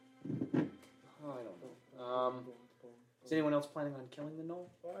hurt. Oh, I don't know. Is anyone else planning on killing the knoll?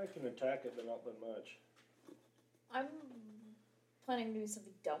 Well, I can attack it, but not that much. I'm planning on doing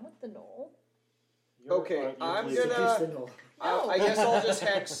something dumb with the knoll. Okay, I'm Seduce gonna. the knoll. No. I guess I'll just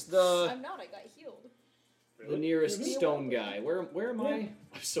hex the I'm not. I got healed. nearest Really? stone guy. Where am I?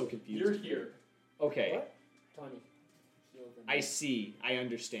 I'm so confused. You're here. Okay, What? Tawny. Heal the knoll. I see. I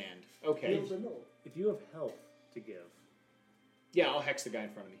understand. Okay. Heal the knoll. If you have health to give, Yeah, I'll hex the guy in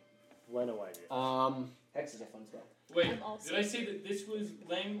front of me. let no idea. Hex is a fun spell. Wait, I'm also- did I say that this was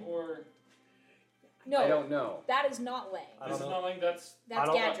Lang or No, I don't know. that is not Lang. I this don't is know. not Lang? That's That's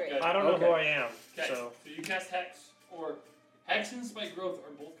don't- Gadrick. I don't know Okay. who I am, okay. so So you cast Hex or Hex and Spike Growth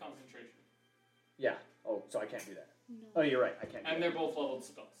are both concentration, Yeah. Oh, so I can't do that. No. Oh, you're right. I can't. and they're both leveled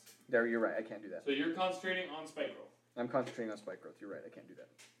spells. There, you're right. I can't do that. So you're concentrating on Spike Growth. I'm concentrating on spike growth. You're right. I can't do that.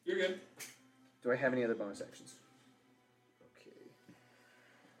 You're good. Do I have any other bonus actions? Okay.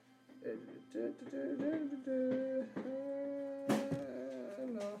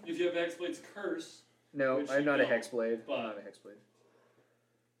 No. If you have Hexblade's Curse, No, Which I'm you not a don't, hexblade. but- I'm not a hexblade.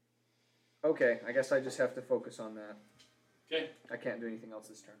 Okay, I guess I just have to focus on that. okay. I can't do anything else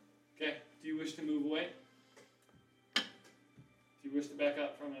this turn. Okay. Do you wish to move away? Do you wish to back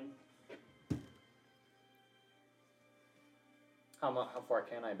up from him? How far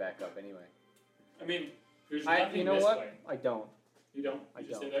can I back up anyway? I mean, there's nothing You know this what? way. I don't. You don't? I You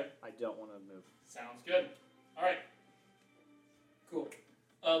just don't. stay there? I don't want to move. Sounds good. Alright. Cool.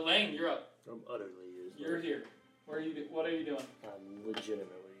 Lang, you're up. I'm utterly useless. You're here. What are you doing? I'm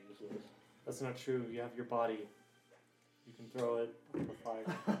legitimately useless. That's not true. You have your body. You can throw it on the fire.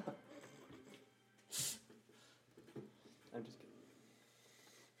 I'm just kidding.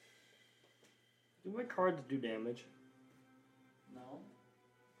 Do my cards do damage? No.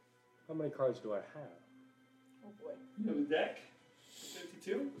 How many cards do I have? Oh boy. You have a deck?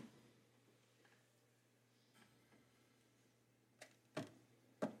 52?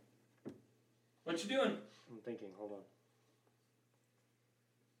 What you doing? I'm thinking. Hold on.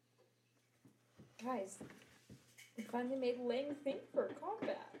 Guys, we finally made Lang think for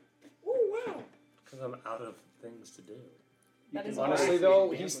combat. Oh wow! Because I'm out of things to do. That is Honestly, awesome.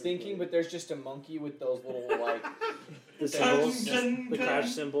 though, he's thinking, but there's just a monkey with those little like. The symbols, the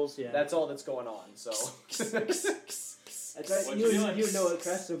crash symbols, yeah. That's all that's going on. So. That's right. What You you doing? know what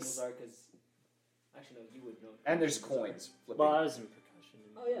crash symbols are, because actually no, you would know. And there's coins. Flipping. Well, I was in percussion.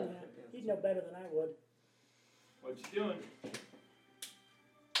 Oh yeah. He'd know better than I would. What you doing?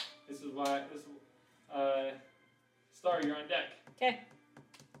 This is why. Star, you're on deck. Okay.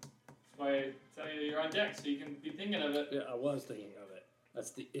 That's why I tell you you're on deck, so you can be thinking of it. Yeah, I was thinking of it.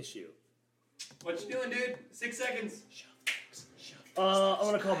 That's the issue. What you doing, dude? 6 seconds. I'm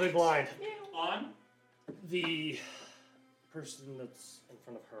gonna call Big Blind. On. The person that's in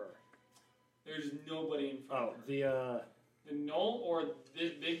front of her. There's nobody in front Oh, of her. the The Knoll or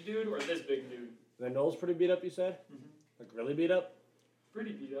this big dude or this big dude? Knoll's pretty beat up. You said? Mm-hmm. Like really beat up?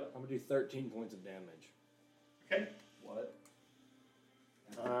 Pretty beat up. I'm gonna do 13 points of damage. Okay. What?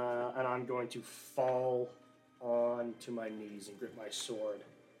 And I'm going to fall onto my knees and grip my sword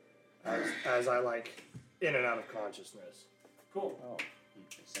as I like in and out of consciousness. Cool. Oh, he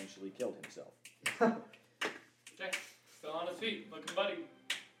essentially killed himself. Okay. Still on his feet. Looking buddy.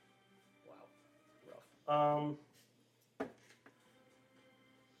 Wow. Rough.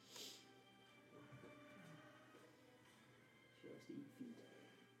 60 feet.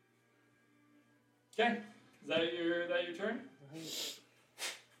 Okay. Is that your turn?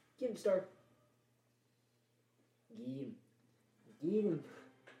 Get him, Star. Get him. Get him.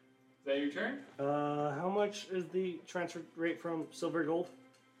 Is that your turn? How much is the transfer rate from silver to gold?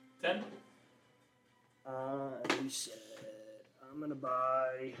 10. You said I'm gonna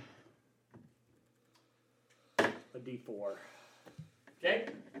buy a D4. Okay.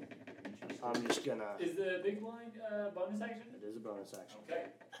 I'm just gonna. Is the big blind bonus action? It is a bonus action. Okay.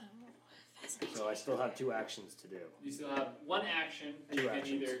 So I still have 2 actions to do. You still have 1 action. Two You can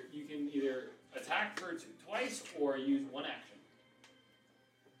actions. either attack for twice or use 1 action.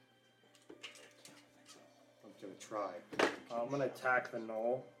 I'm gonna try. I'm gonna attack the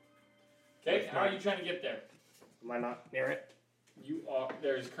knoll. Okay. How are you trying to get there? Am I not near it? You are.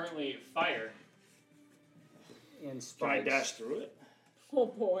 There's currently fire. And Can I spikes. dash through it? Oh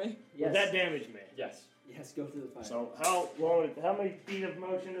boy. Yes. Would that damage me? Yes. Yes, go through the fire. So how many feet of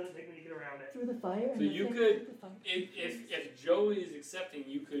motion does it take me to get around it? Through the fire? So you could, if Joe is accepting,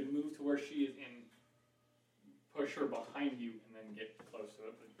 you could move to where she is and push her behind you and then get close to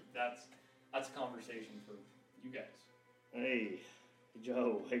it. But that's a conversation for you guys. Hey,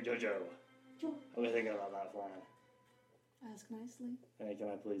 Joe. Hey, Jojo. Joe. What are you thinking about that plan? Ask nicely. Hey, can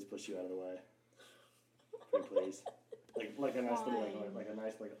I please push you out of the way? Pretty please. Like a nice little like a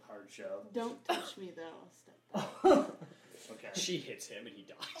nice hard shove. Don't touch me though. I'll step back. Okay. She hits him and he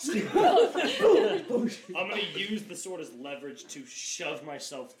dies. I'm gonna use the sword as leverage to shove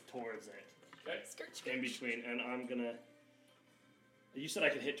myself towards it. Okay. In between, and I'm gonna. You said I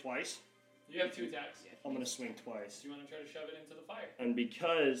could hit twice. You have 2 attacks. I'm gonna swing twice. Do you want to try to shove it into the fire? And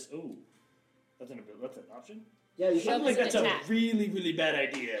because that's an option. Yeah, you I Shove feel like is that's an a attack. really really bad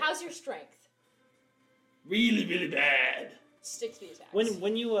idea. How's your strength? Really really bad. Stick to the attacks.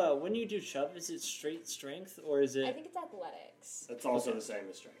 When you do shove, is it straight strength or is I it? think it's athletics. That's also the same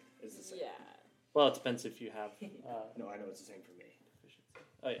as strength. It's the same. Yeah. Well, it depends if you have. No, I know it's the same for me.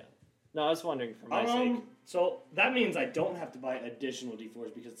 Oh yeah. No, I was wondering for my sake. So that means I don't have to buy additional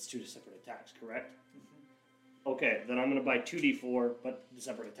d4s because it's 2 separate attacks, correct? Okay, then I'm going to buy 2 d4, but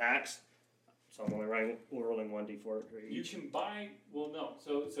separate attacks. So I'm only rolling 1 d4 for each. You can buy. Well, no.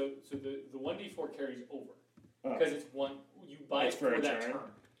 So the 1d4 carries over Oh. because it's one. You buy It's it for for a that turn. turn.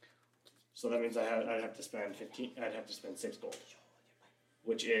 So that means I'd have to spend 15. I'd have to spend 6 gold,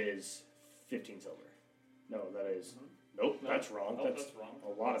 which is 15 silver. No, that is. Nope, No. that's wrong. Oh, that's that's wrong. a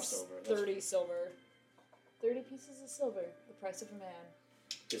lot of It's silver. That's 30 silver. 30 pieces of silver. The price of a man.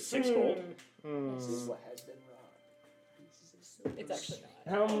 just 6 gold. This is what has been wrong. Pieces of silver. It's actually not.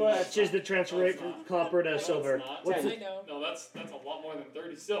 How much is the transfer No, rate it's from not. copper to No, it's silver? not. What's I the, know. No, that's a lot more than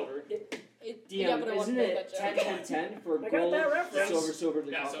 30 silver. Yeah, but I wasn't isn't made it that 10 joke. and 10 for I got gold, that reference. silver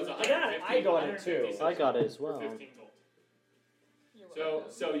to Yeah, so copper? it's I got it. 150. I got it too. 150 I got it as for well. 15 gold. You're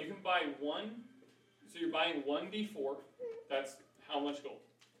So welcome. you can buy one. So you're buying 1d4. That's how much gold?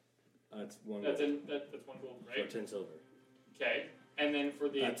 That's 1 That's gold. that's 1 gold, So right? 10 silver. Okay. And then for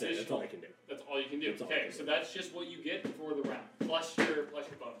the That's it. additional, That's all I can do. that's all you can do. That's all I Okay, can so do. that's just what you get for the round, plus your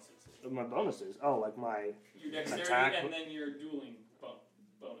bonuses. My bonuses. Oh, like my Your dexterity Attack. and then your dueling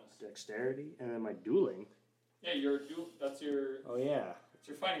bonus. dexterity and then my dueling. Yeah, your duel. That's your Oh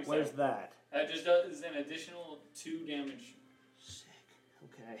fighting Where's style. that? That just does an additional 2 damage. Sick.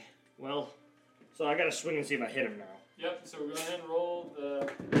 Okay. Well, so I gotta swing and see if I hit him now. Yep. So go ahead and roll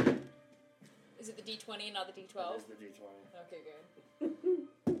the. Is it the D20 and not the D12? That is the d20. Okay, good.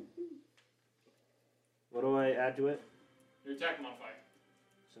 What do I add to it? Your attack modifier.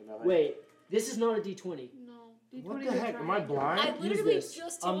 So now Wait, this is not a D20. No. D20 What is the a heck? Am I triangle. blind? I literally this.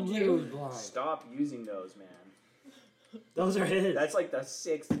 just I'm told literally you. blind. Stop using those, man. Those are his. That's like the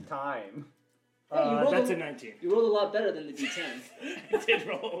 6th time. Hey, you rolled that's a- a 19. You rolled a lot better than the D10. I did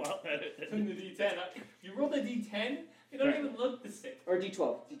roll a lot better. In the D10. You rolled a D10. They don't even look the same. Or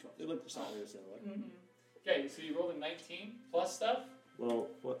D12. They look similar. Okay, so you rolled a 19 plus stuff. Well,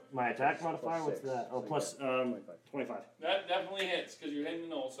 what my attack modifier? What's 6. that? Oh, So plus 25. That definitely hits because you're hitting the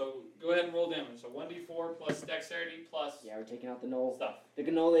null. So go ahead and roll damage. So 1d4 plus dexterity plus Yeah, we're taking out the null. stuff. The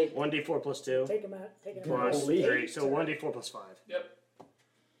cannoli. 1d4 plus 2 Take him out. Take him plus out. 3. So 1d4 plus 5. Yep.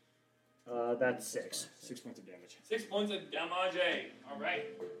 That's 6. 6 points of damage. 6 points of damage. All right.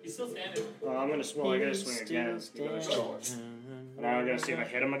 He's still standing. I'm gonna swing. I gotta swing again. And now I'm gonna see if I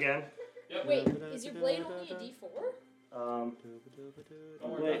hit him again. Yep. Wait, is your blade only a D4? Don't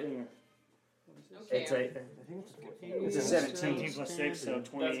worry Wait. about it. Okay. It's a. I think It's a 17. plus 6, so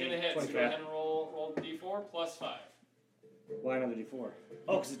 20. That's gonna hit. So go 25. ahead and roll d4 plus 5. Why another d4?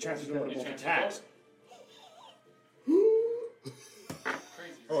 Oh, because it transfers over to It both transfers attacks.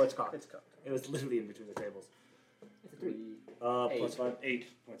 Crazy. Oh, it's cocked. It's cocked. It was literally in between the tables. It's a 3. Plus 5,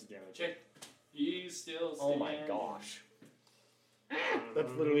 8 points of damage. Check. He's still Oh my standing. gosh.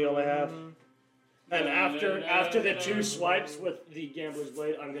 That's literally all I have. And after the 2 swipes with the Gambler's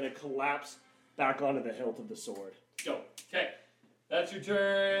Blade, I'm going to collapse back onto the hilt of the sword. Go. Okay. That's your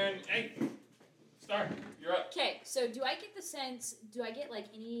turn. Hey. Star, you're up. Okay, so do I get the sense? Do I get like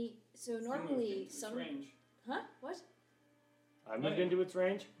any? So normally It's some. range. Huh? What? I moved into its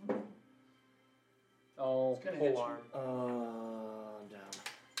range. Oh, It's gonna hit pull you. arm. I'm down.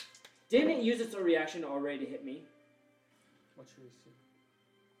 Didn't it use its reaction already to hit me? What should we see?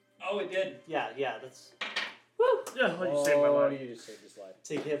 Oh, it did. Yeah, that's Yeah, you saved my life. You just saved his life.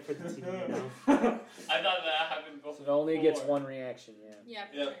 take it for the team. You know? I thought that happened before. So it only gets one reaction, yeah. Yeah.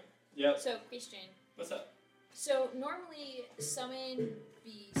 Yep. Sure. Yep. So question. What's up? So normally summon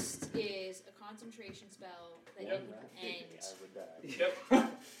beast is a concentration spell that Yep. and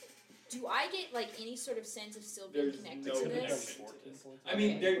Yep. do I get like any sort of sense of still being There's connected no to connection this? to this. I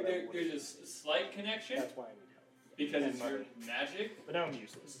mean, there's a slight connection That's why I need help. because And it's your money. magic, But now I'm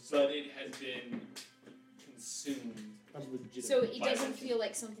useless. but it has been consumed. I'm legitimate. So it doesn't feel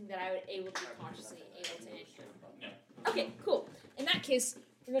like something that I would able to consciously able to enter. No. Okay, cool. In that case,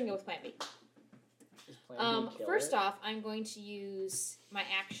 we're gonna go with plan B. Is plan B kill First it? off, I'm going to use my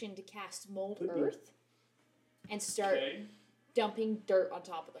action to cast Mold Earth and start Okay. dumping dirt on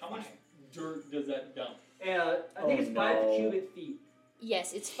top of the How fire. much dirt does that dump? I think Oh, it's 5 no. cubic feet.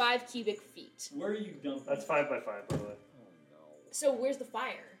 Yes, it's 5 cubic feet. Where are you dumping? That's 5 by 5, by the way. Oh no. So where's the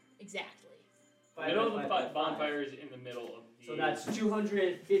fire exactly? The middle of the bonfire is in the middle of the. So that's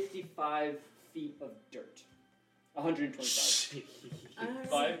 255 feet of dirt. 125.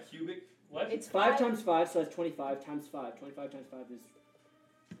 5 cubic. What? It's 5 times 5, so that's 25 times 5. 25 times 5 is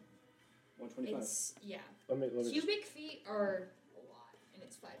 125. It's Let me just... cubic feet are a lot, and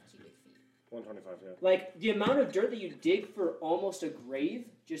it's 5 cubic feet. 125, yeah. Like, the amount of dirt that you dig for almost a grave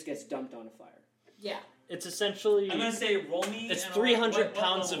just gets dumped on a fire. Yeah, It's essentially I'm gonna say roll me. it's and 300 what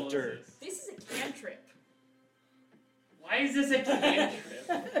pounds level of is dirt. this? this is a cantrip. Why is this a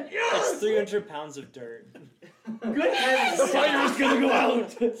cantrip? It's 300 pounds of dirt. Good heavens! The fire's gonna go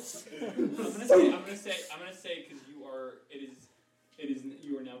out! I'm gonna say, because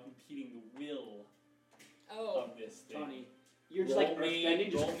you are now competing the will Oh, of this thing. Tony, you're just Roll like me,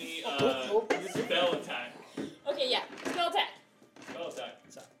 earthbending. roll me, spell attack. okay, yeah. Spell attack. Spell attack.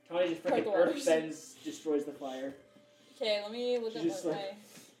 Tony just freaking Break the waters. earthbends, destroys the fire. Okay, let me look at Just what like-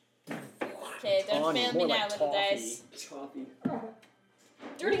 my. Okay, don't Tawny, fail me more now, like little toffee. dice. Choppy.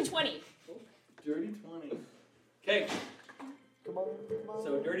 Dirty 20. Dirty 20. Okay, Come on.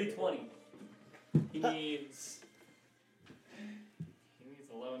 so dirty 20. He needs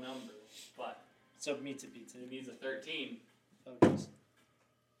a low number, but So pizza pizza. he needs a 13. Focus.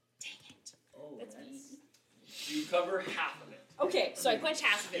 Dang it. Oh, That's mean. You cover half of it. Okay, so I quench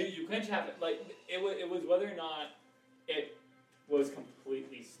half of it. You quench half it. Like it was whether or not it was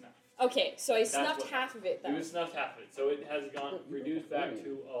completely snuffed. Okay, so I That's snuffed what- half of it It though. was snuffed half of it, so it has gone reduced back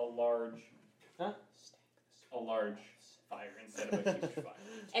to a large, Huh? a large fire instead of a huge fire.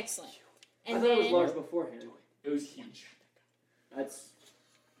 Excellent. I And thought it was then large beforehand. It was huge. That's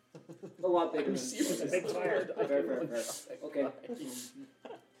a lot bigger. I'm than serious. a big fire. Fair, fair, fair. Okay.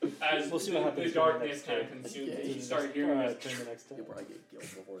 As We'll see what happens the in the darkness next kind of turn. consumes it, Yeah, you start hearing this. Turn the next time. You'll probably get guilt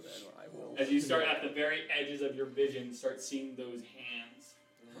before then. I will. As you start at the very edges of your vision, start seeing those hands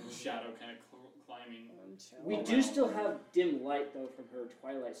from the shadow kind of climbing. We do still have dim light though from her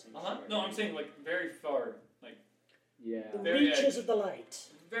twilight sanctuary. No, I'm saying like very far, like Yeah. The Very reaches edge. of the light.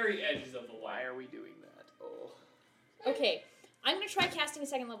 very edges of the Why light. are we doing that? Oh. okay, I'm gonna try casting a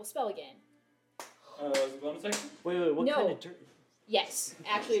second level spell again. Bonus action? Wait, what No. kind of dirt? Yes,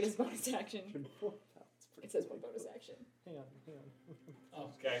 actually it is bonus action. It says bonus action. Hang on.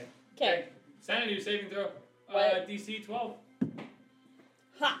 Okay. Okay. Sanity saving throw. What? DC 12.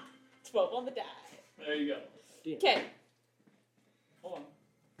 Ha! 12 on the die. There you go. Okay. Hold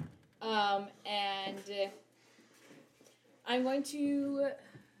on. And I'm going to.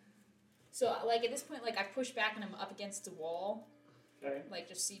 So, like, at this point, like, I push back and I'm up against the wall. Okay. Like,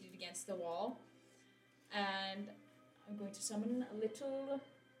 just seated against the wall. And I'm going to summon a little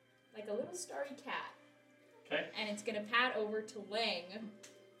starry cat. Okay. And it's going to pad over to Lang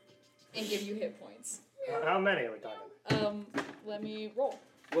and give you hit points. How many are we talking? Let me roll.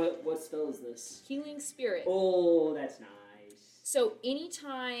 What spell is this? Healing Spirit. Oh, that's nice. So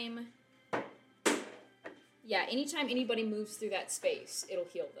anytime anybody moves through that space, it'll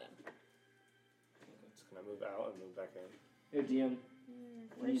heal them. It's gonna move out and move back in. Here, DM.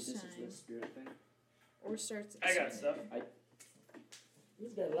 What do you use First this as time. the spirit thing? Or starts at I got zero. stuff.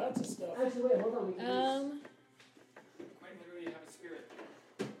 He's got lots of stuff. Actually, wait, hold on. We can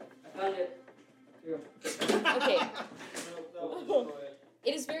Found it. Here. Okay. That'll destroy it.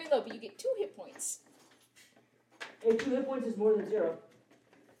 It is very low, but you get 2 hit points. Hey, 2 hit points is more than 0.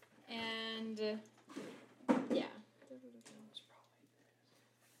 And yeah.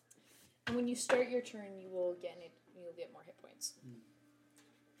 And when you start your turn, you'll get more hit points.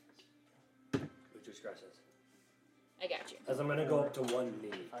 Which stresses. I got you. As I'm gonna go up to 1 knee.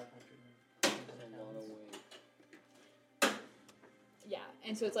 500. A lot of weight. Yeah,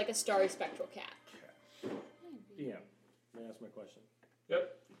 and so it's like a starry spectral cat. Yeah. May I ask my question?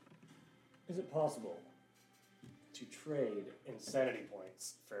 Yep. Is it possible to trade insanity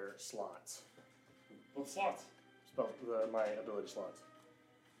points for slots? What slots? My ability slots.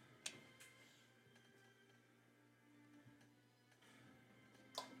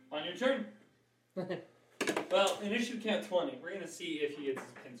 On your turn. Well, in issue count 20, we're going to see if he gets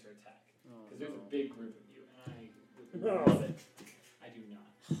his pincer attack. Because there's a big group of you, and I would love it. I do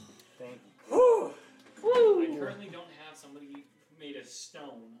not. Thank you. I currently don't have somebody who made a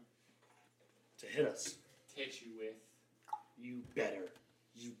stone To hit us. to hit you with. You better.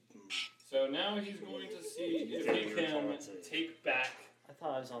 You. So now he's going to see if he can take back I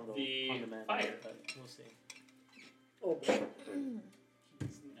thought I was on the the fire. but we'll see. Oh, boy.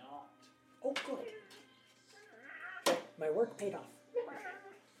 He's not. Oh, good. My work paid off.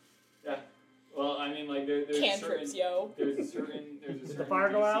 Yeah. Well, I mean, like there's Cantrips, yo. There's a certain Did the fire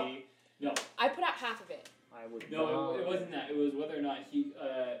go out? No, I put out half of it. I would. no, it wasn't that. It was whether or not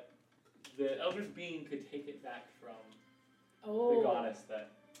the Eldritch being could take it back from the goddess that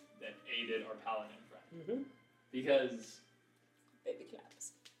aided our paladin friend. Mm-hmm. Because Baby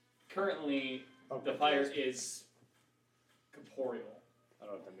claps. currently the fire is corporeal, I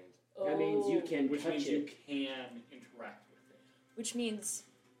don't know what that means. That means you can which touch means it. you can interact with it. Which means,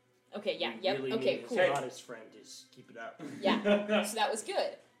 okay, yeah, We yep, really okay, need cool. His goddess friend is keep it up. Yeah, so that was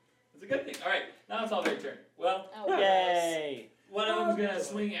good. It's a good thing. All right, now it's all their turn. Well, Oh, Yay! one of them's gonna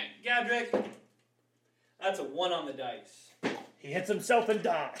swing at Gadrick. That's a 1 on the dice. He hits himself and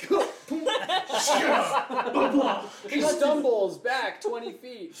dies. He stumbles back 20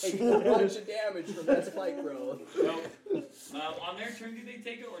 feet, taking a bunch of damage from that spike growth. So, on their turn, do they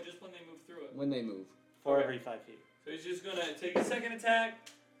take it, or just when they move through it? When they move. For every 5 feet. So he's just gonna take a second attack.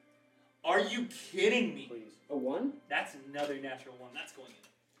 Are you kidding me? Please. A 1? That's another natural 1. That's going in.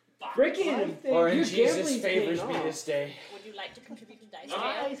 Box. Frickin'! Or your Jesus gambling's favors paying me off. this day. Would you like to contribute to dice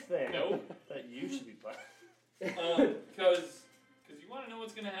I jail? think No. that you should be playing. Because you want to know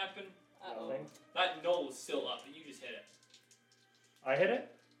what's gonna happen. Uh-oh. That knoll is still up, and you just hit it. I hit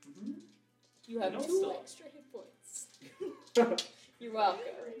it? You have No, 2 still. extra hit points. You're welcome.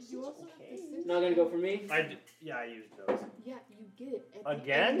 You also have to sit. Not gonna go for me? Yeah, I used those. Yeah, you get it at the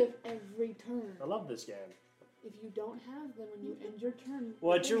Again? end of every turn. I love this game. If you don't have them when you end your turn,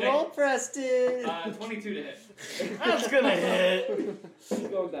 What's your Okay. roll, Preston? 22 to hit. That's gonna hit. He's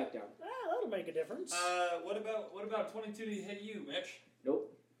going back down. Ah, that'll make a difference. What about 22 to hit you, Mitch?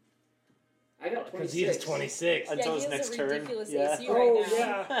 Nope. I got 26. Because he is 26. Yeah, Until he his has next a turn. ridiculous Yeah. AC Oh, right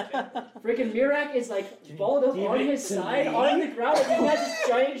now. yeah. Freaking Mirak is like balled up give on it his to side, me? on the ground, and he has this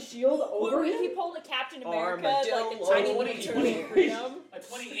giant shield What over if him. he pulled a Captain America, Armadillo. like the tiny 20, little 20. turtle freedom? A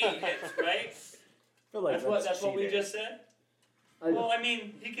 28 hits, right? I feel like That's what we cheating. just said? Well, I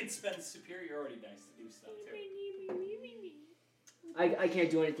mean, he could spend superiority dice to do stuff, too. I can't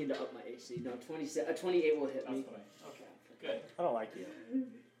do anything to up my AC. No, 28 will hit That's me. what okay, good. I don't like you.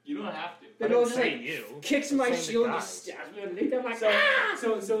 You don't have to. I Then didn't I'll just say like you. kicks I'm my saying the shield and guys. just stabs me underneath. I'm like, So,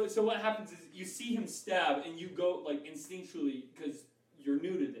 ah! so what happens is you see him stab, and you go like instinctually because you're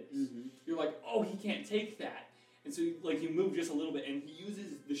new to this. Mhm. You're like, oh, he can't take that, and so like you move just a little bit, and he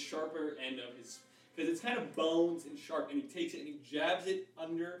uses the sharper end of his because it's kind of bones and sharp, and he takes it and he jabs it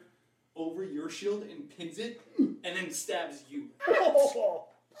over your shield and pins it, and then stabs you. Well,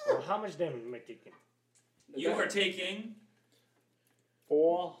 how much damage am I taking? You are taking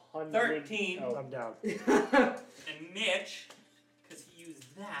 400. 13. Oh, I'm down. and Mitch, because he used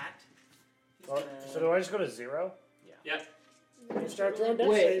that. He's Oh, gonna... so do I just go to 0? Yep. You start throwing death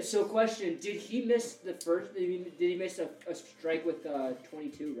Wait, saves. so question: did he miss the first? Did he miss a strike with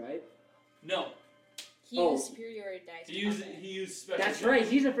 22? Right? No. He used superiority dice. He used special. That's right.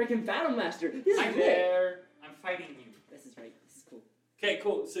 He's a freaking battle master. This is I'm great. there. I'm fighting you. This is right. This is cool. Okay,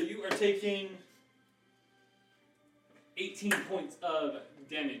 cool. So you are taking 18 points of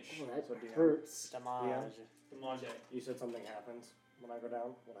damage. Oh, that So do you- hurts. Damage. Damage. You said something happens when I go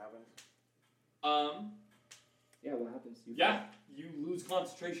down. What happens? Yeah, what happens? Yeah, you lose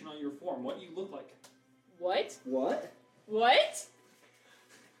concentration on your form. What do you look like? What? What? What?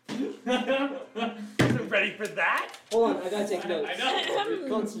 It's a ready for that? Hold on, I gotta take notes. I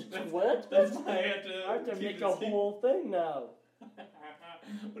know. What? That's why I had to. I have to keep make it a secret. whole thing now.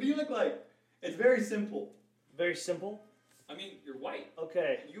 What do you look like? It's very simple. Very simple. I mean, you're white.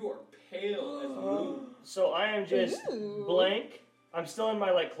 Okay. You are pale as the moon. So I am just Ooh. blank. I'm still in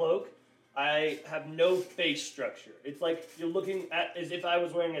my cloak. I have no face structure. It's like you're looking at as if I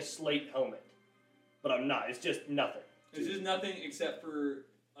was wearing a slate helmet, but I'm not. It's just nothing. It's just nothing except for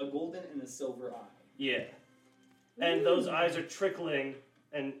a golden and a silver eye. Yeah. And those eyes are trickling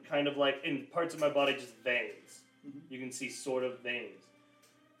and kind of like in parts of my body, just veins. You can see sort of veins.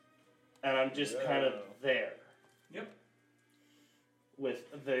 And I'm just kind of there. Yep.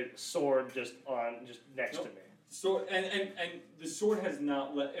 With the sword just next to me. Sword and the sword has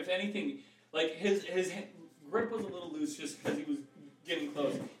not let. If anything, like his grip was a little loose just because he was getting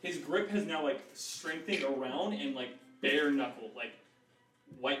close. His grip has now strengthened around and bare knuckled,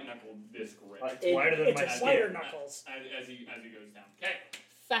 white knuckled this grip. It's wider than my It's wider skin. knuckles. As he goes down. Okay.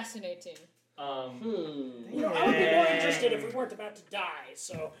 Fascinating. You know, I would be more interested if we weren't about to die.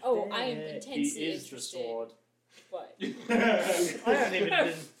 So. Oh, I am intensely He is the interested. sword. What? I haven't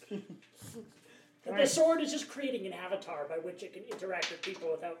even been. The sword is just creating an avatar by which it can interact with people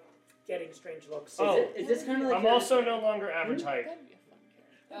without getting strange looks. Oh. Is this kind of like I'm also no longer average height. That'd be a fun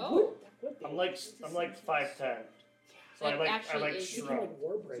character. Oh. I'm like 5'10". So That I actually is- shrunk.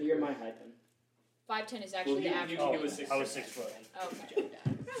 So you're my height then. 5'10" is actually the average. he was 6 I was 6 foot. Okay.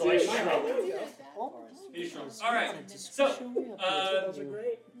 So I you're my height. shrunk. There we go. He's strong. All right. So Those are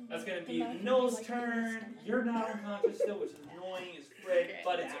great. that's gonna be Noel's turn. You're not unconscious still, which is annoying as frick,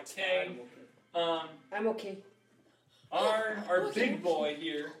 but it's okay. I'm okay. Our big boy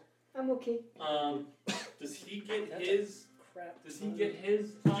here. I'm okay. Does he get his? Crap. Does he get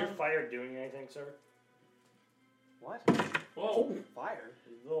his? Is your fire doing anything, sir? What? Whoa! Fire?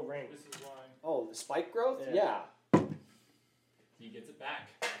 A little rain. This is why Oh, the spike growth? Yeah. Yeah. he gets it back.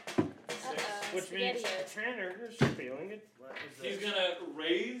 Which means Spaghetti-o. Tanner is feeling it. What is He's this? gonna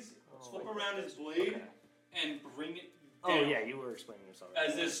raise, flip around his blade, and bring it down. Oh yeah, you were explaining this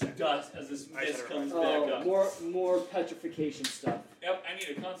already. As this I mist said it comes Oh, back up. more petrification stuff. Yep, I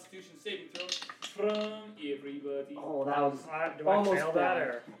need a Constitution saving throw from everybody. Oh, that was Do I almost fail that bad.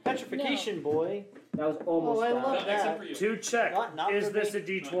 or? Petrification, boy. that was almost Oh, I bad. love No, except for you. 2 check. Not Is for this me. a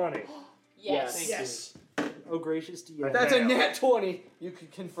D20? Yes. Yes. Oh, gracious to you. That's a failed. nat 20. You can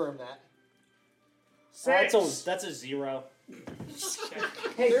confirm that. That's a 0.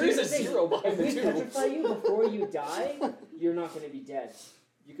 Hey, There here's is a the thing. 0 behind If the we 2. petrify you before you die, you're not going to be dead.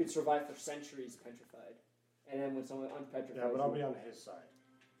 You could survive for centuries petrified. And then when someone unpetrifies Yeah, but I'll you... be on his side.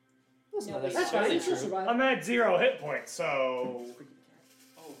 That's No, not that's That's fine, necessarily you still true. survive. I'm at 0 hit points, so Oh,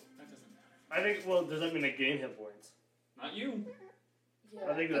 that doesn't matter. I think. Well, does that mean I gain hit points? Not you.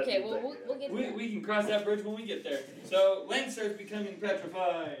 I think that- Okay, well, we'll get there. We can cross that bridge when we get there. So Lang starts becoming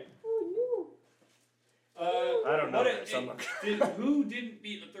petrified. Oh, I don't know what this, I'm not- who didn't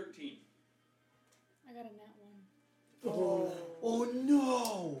beat the 13? I got a nat one. Oh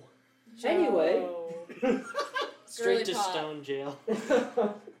no! no. Anyway. Straight Girly to pop. stone jail.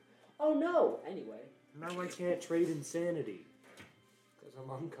 Oh, no. Anyway. Now I can't trade insanity because I'm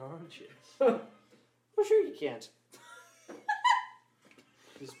unconscious. Well, sure you can't.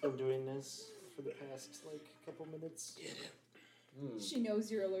 He's been doing this for the past couple minutes. She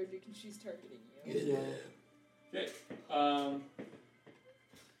knows you're allergic and she's targeting you. Yeah. Okay.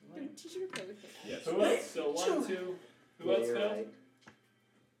 Don't teach her to play with it. Yeah. Who else? So 1, 2. Who else you're failed? right.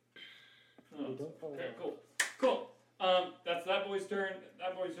 Oh, We don't follow. okay. Cool. That's that boy's turn.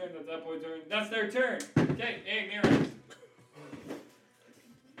 That boy's turn. That's that boy's turn. That's their turn. Okay. Hey, Mira.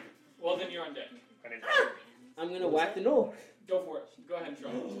 Well, then you're on deck. I'm going to whack the knoll. Go for it. Go ahead and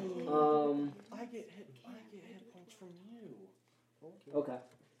try. I get hit points from you. Okay.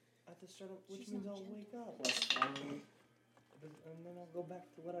 At the start of, which means I'll wake up. And then I'll go back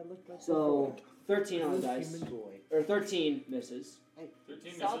to what I looked like. So, 13 on the before. dice. Human boy. Or 13 misses.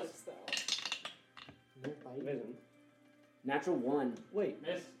 13 Saw misses. this though. Nope, I didn't. Natural 1. Wait,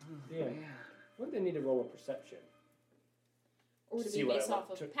 Miss. Yeah. Wouldn't they need to roll a perception? Or To to see be what I based look- off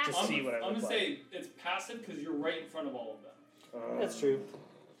of to passive. see what I I'm look gonna like. say it's passive because you're right in front of all of them. that's true.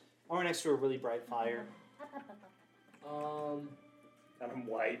 Or next to a really bright fire. Um, And I'm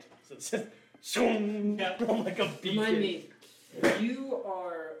white, so it's just shoom, I'm like a beacon. remind me, you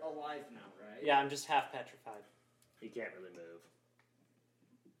are alive now, right? Yeah, I'm just half petrified. He can't really move.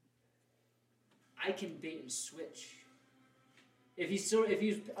 I can bait and switch. If he's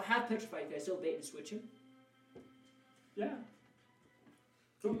half petrified, can I still bait and switch him? Yeah.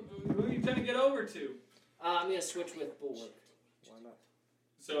 Who are you trying to get over to? I'm gonna switch with Bulwark. Why not?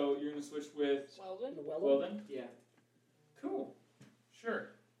 So you're gonna switch with Weldon? Weldon? Yeah. Cool. Sure.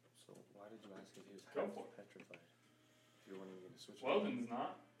 So why did you ask if he was Go for it. petrified? If you're wanting me to switch. Weldon's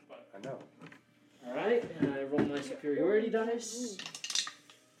not, but I know. Alright, and I roll my superiority dice.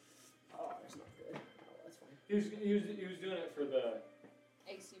 Oh, that's not good. Oh, that's fine. he was doing it for the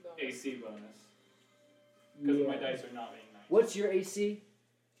AC bonus. AC bonus. Because my dice are not being nice. What's your AC?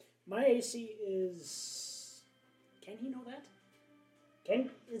 My AC is. Can he know that?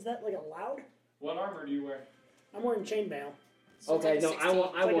 Is that like allowed? What armor do you wear? I'm wearing chainmail. So Okay, like a no, 16.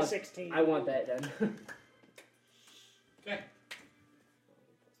 I Like want a 16. I want that then. Okay.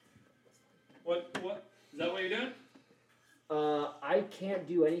 What is that what you're doing? I can't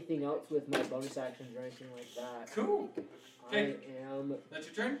do anything else with my bonus actions or anything like that. Cool. Okay. I am That's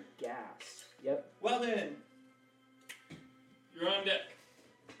your turn? gassed. Yep. Well then. You're on deck.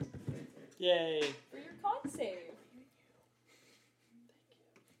 Yay. For your con save.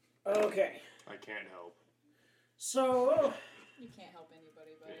 Okay. I can't help. So, You can't help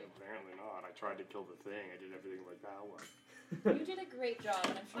anybody, buddy. Apparently not. I tried to kill the thing. I did everything like that one. You did a great job,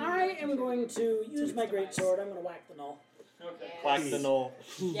 and I'm sure I you am going to use my demise. greatsword. I'm going to whack the null. Okay. Yes. Whack the knoll.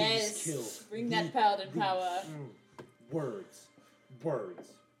 Yes. Kill. Bring that paladin power. Words. Words.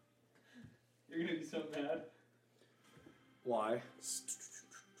 You're gonna be so mad. Why?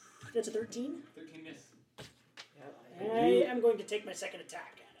 That's a 13. 13 miss. I am going to take my second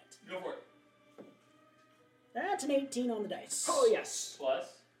attack at it. Go for it. That's an 18 on the dice. Oh yes. Plus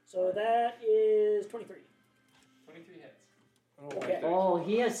So that is 23. 23 hits. Okay. Oh,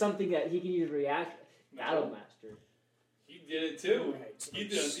 he has something that he can use react. Battle No. Master. He did it too. Alright, so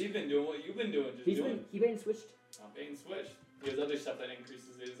He's been doing what you've been doing. Just doing. He been switched. Not being switched. He has other stuff that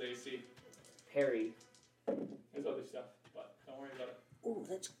increases his AC. Parry. There's other stuff, but don't worry about it. Ooh,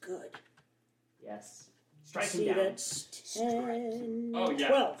 that's good. Yes. Strike See, him down. that's 10, Oh, yeah.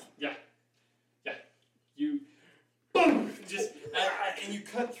 12. You boom, just and you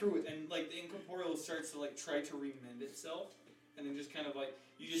cut through it, and like the incorporeal starts to like try to remend itself, and then just kind of like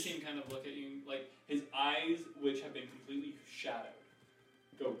you just see him kind of look at you, like his eyes, which have been completely shadowed,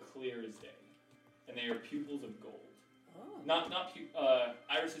 go clear as day, and they are pupils of gold. Oh.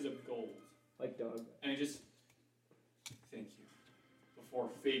 Irises of gold, Like dog. and he just thank you before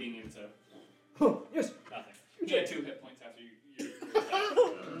fading into Yes. nothing. He had 2 hit points after you.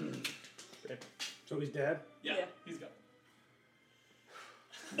 So he's dead? Yeah, Yeah. he's gone.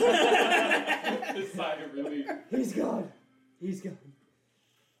 This sigh of relief. He's gone. He's gone.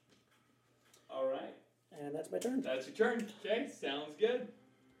 All right, And that's my turn. that's your turn. Okay, sounds good.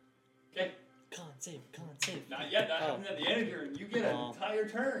 Okay, Con save, con save. not yet. That happens at the end of your turn. You get an entire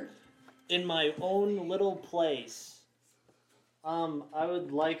turn. In my own little place, I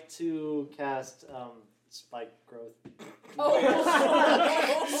would like to cast spike growth. Oh.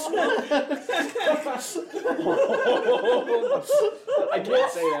 I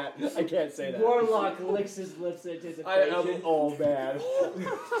can't say that. I can't say that. Warlock licks his lips in anticipation. Oh man.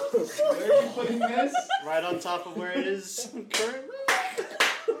 Where are you putting this? Right on top of where it is currently.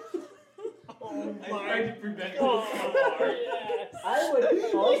 I tried to prevent you so hard. I would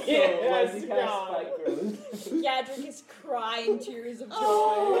also like to cast God. spike growth. Yadrick is crying tears of joy.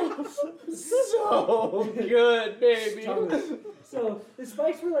 Oh, So good, baby. So the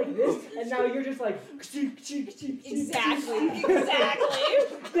spikes were like this, and now you're just like Exactly.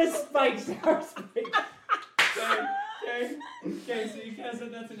 The spikes are spikes. Okay, so you cast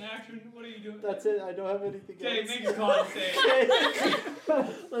it, that's an action. What are you doing? That's it. I don't have anything Okay, else. make a con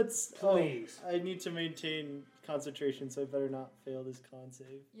save. Let's. Please. I need to maintain concentration, so I better not fail this con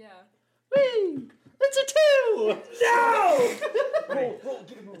save. Yeah. Whee! It's a 2! No!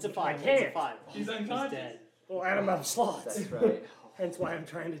 It's a 5. It's a 5. He's unconscious. dead. Well, and I'm out of slots. That's right. Hence why I'm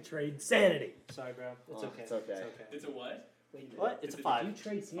trying to trade sanity. Sorry, bro. It's Oh, okay. it's okay. It's a what? Wait a minute. What? It's a If 5. You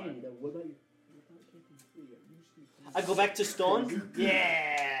trade sanity though. What about your? I go back to stone?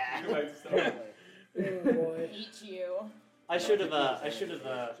 Yeah! Go back to stone. Oh boy. Hate you. I should have,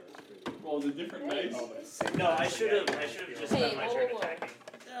 Rolled a different dice. no, I should have just Hey, spent my whoa, turn whoa, whoa. attacking.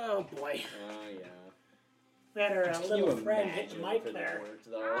 Oh boy. Oh yeah. Better Can little you friend hit the imagine if mic it there.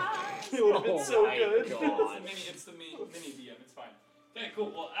 worked, though? It would have been so my good. God. It's the mini DM. It's fine. Okay, cool.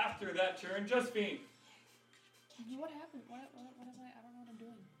 Well, after that turn, Josephine, What happened? What am I don't know what I'm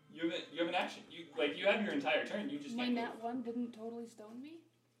doing. you have an action. You have your entire turn. You just My can't nat 1 didn't totally stone me?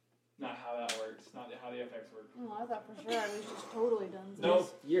 Not how that works. Not how the effects work. Oh, I thought for sure I was just totally done. No.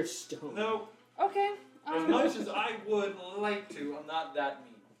 You're stoned. No. Okay. As much as I would like to, I'm not that mean.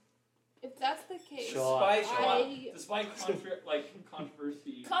 If that's the case, Sure. Despite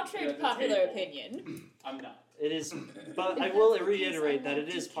controversy. Contrary to that's popular hateful, opinion. I'm not. it is. But I will reiterate that it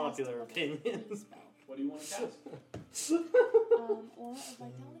is popular opinion. What do you want to cast? Aura of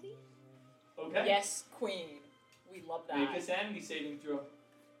Vitality? Okay. Yes, Queen. We love that. Make a sanity saving throw.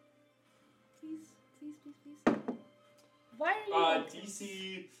 Please, please, please, please. Why are you...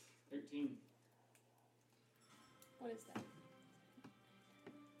 DC 13. What is that?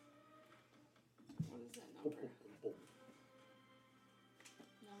 What is that number?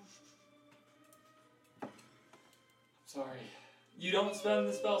 No. Sorry. You don't spend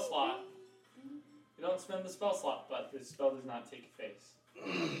the spell slot. You don't spend the spell slot, but this spell does not take face.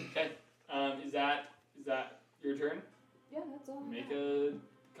 Okay. Is that your turn? Yeah, that's all. Make a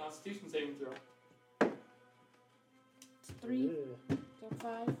Constitution saving throw. It's 3, so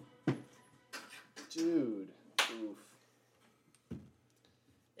 5. Dude. Oof.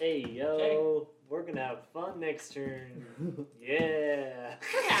 Hey yo, we're gonna have fun next turn. Yeah.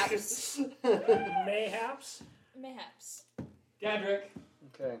 Perhaps. Mayhaps. Mayhaps. Gadrick.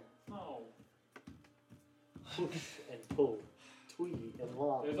 Okay. Oh. Push and pull, tweet and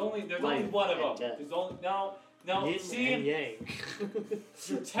lock. There's only Life one of and them. death. There's only no. Yin See, and yang.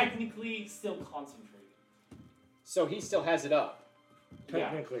 you're technically still concentrating. So he still has it up.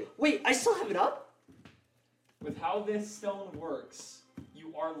 Technically. Wait, I still have it up? With how this stone works,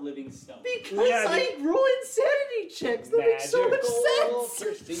 you are living stone. Because Yeah, I roll insanity checks. That makes so much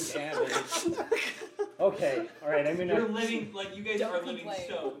sense. 13 damage. Okay. All right. I'm You're gonna. living like you guys Don't are living complain.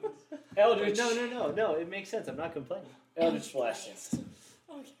 stones. Eldritch. No. It makes sense. I'm not complaining. Eldritch Flash.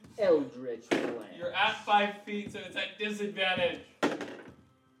 Okay. Eldritch Flash. You're at 5 feet, so it's at disadvantage.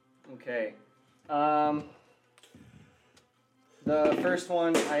 Okay. The first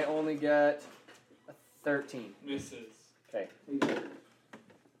one I only get a 13. Misses. Okay.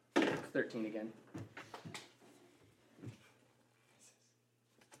 13 again.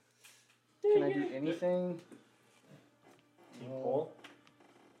 Can I do anything? You pull?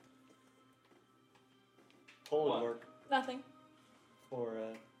 Pull would What? work Nothing. for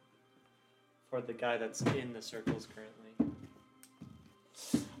the guy that's in the circles currently.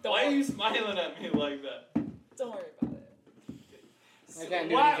 Why are you smiling at me like that? Don't worry about it. I can't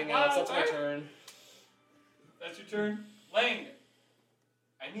do What? anything else. That's my What? turn. That's your turn. Lang,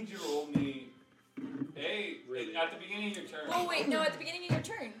 I need you to roll me. Hey, at the beginning of your turn. Oh wait, no. At the beginning of your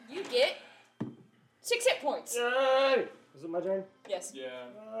turn, you get 6 hit points. Yay! Is it my turn? Yes. Yeah.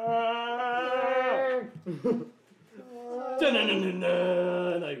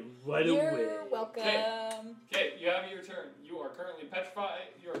 And I right away. You're welcome. Okay, you have your turn. You are currently petrified.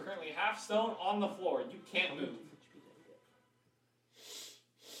 You are currently half stone on the floor. You can't move.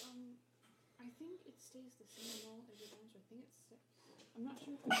 I think it stays the same roll every time, so I think it's 6. I'm not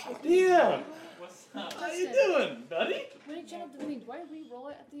sure if Damn! What's up? How you doing, buddy? When I channel divinity, do I re-roll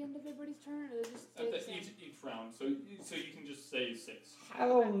it at the end of everybody's turn, or does it just stay At the the, same? each round, so you can just say 6.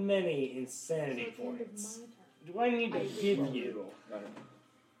 How many So insanity at the end of points my turn. do I need to I give re-roll. you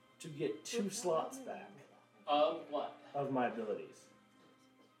to get 2 slots back Of what? of my abilities?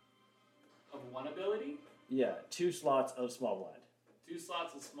 Of one ability? Yeah, 2 slots of small blind. 2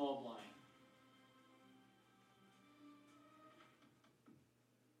 slots of small blind.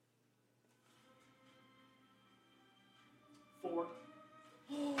 Four.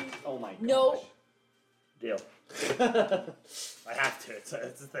 Oh my gosh. No. Deal. I have to. It's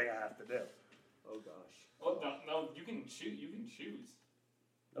the thing I have to do. Oh gosh. Oh no! You can choose. You can choose.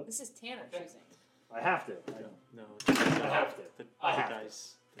 This is Tanner Okay. choosing. I have to. I don't. No, I have to. the I have to.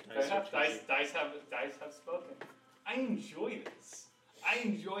 dice. The Dice dice. have spoken. I enjoy this. I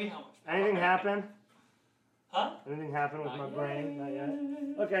enjoy how much. Anything happen? Huh? Anything happen with Not my yet. brain? Not yet.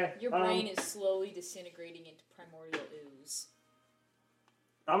 Okay. Your brain is slowly disintegrating into primordial ooze.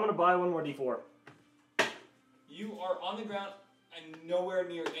 I'm gonna buy 1 more D4. You are on the ground and nowhere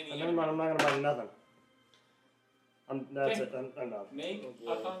near any. And then I'm not gonna buy nothing. That's Okay. it. I'm done. Make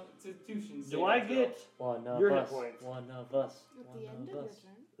a Constitution. Do I saving get? One of Your hit us. points. One of us. At One the end of of your us.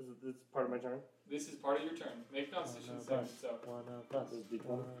 turn. Is this part of my turn? throw? This is part of your turn. Make a Constitution One of saving. us. So One of us. This is D20.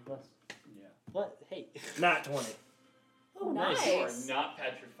 One of us. Yeah. What? Hey. Not 20 Oh, nice. you are nice. not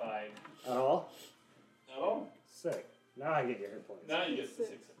petrified at all. at all. Sick. Now I get your hit points. Now you get the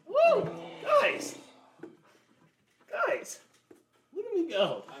 6. Woo! Guys! Guys! Look at me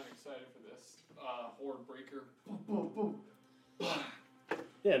go. I'm excited for this. Horde breaker. Boom, boom, boom.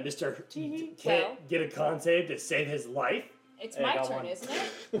 Yeah, Mr. Well. Can't get a con save to save his life. It's Hey, I my got turn, one. isn't it?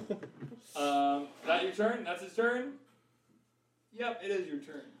 Is that your turn? That's his turn? Yep, it is your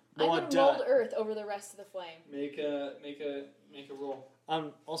turn. I'm No, gonna roll to earth over the rest of the flame. Make a roll.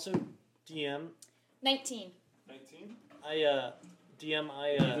 Also, DM. 19. 19. DM.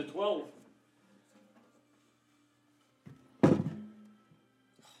 It's a 12.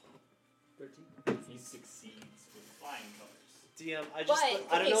 13. He succeeds with flying colors. DM, I But,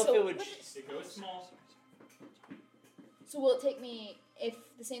 don't okay, know so if it would. what It goes small. So will it take me, if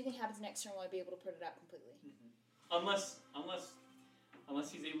the same thing happens next turn, will I be able to put it out completely? Unless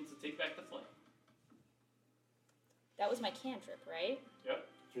he's able to take back the flame. That was my cantrip, right? Yep.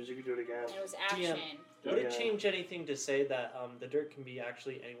 As you can do it again. And it was action. Would it Yeah. change anything to say that the dirt can be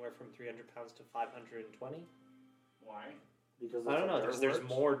actually anywhere from 300 pounds to 520? Why? Because I don't know, because there's works.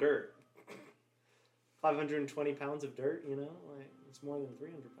 more dirt. 520 pounds of dirt, you know, like it's more than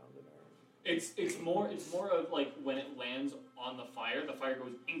 300 pounds of dirt. It's more of like when it lands on the fire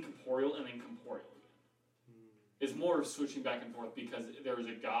goes incorporeal and then corporeal again. It's more of switching back and forth because there is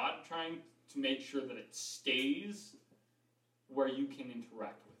a god trying to make sure that it stays where you can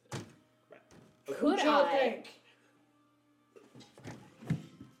interact with it. Could Who'd y'all I? think?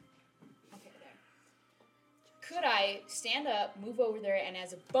 Okay, there. Could I stand up, move over there, and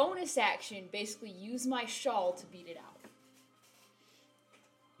as a bonus action, basically use my shawl to beat it out?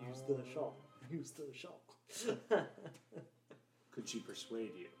 Use the shawl. Use the shawl. Could she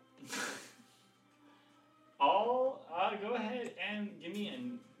persuade you? Go ahead and give me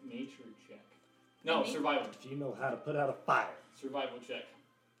a nature check. No, Me? survival. Do you know how to put out a fire? Survival check.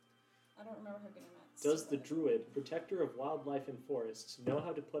 I don't remember her getting that. Does the druid, protector of wildlife and forests, know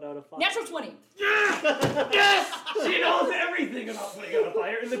how to put out a fire? Natural 20! Yes! She knows everything about putting out a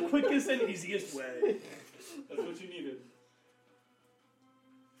fire in the quickest and easiest way. That's what you needed.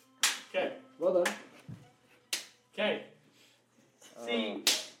 Okay. Well done. Okay. See,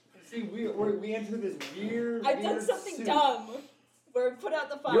 we enter this weird. I've done something dumb. Where I put out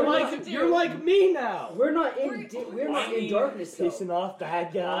the fire. You're like me now. We're not in darkness though. Pissing off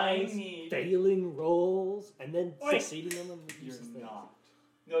bad guys, need- failing rolls, and then Oi. succeeding on them. You're not.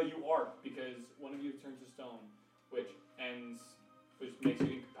 No, you are because one of you turns to stone, which makes you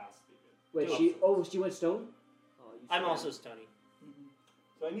incapacitated. Wait, she went stone? Oh, you I'm said also stony.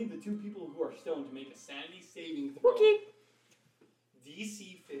 So I need the two people who are stoned to make a sanity saving throw. Okay.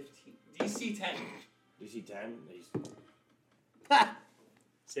 DC 15. DC 10. DC 10.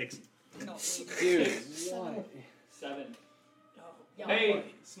 6. No, Dude, Six. what? 7. Yeah. Hey,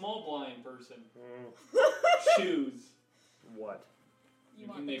 small blind person. Choose. What? You You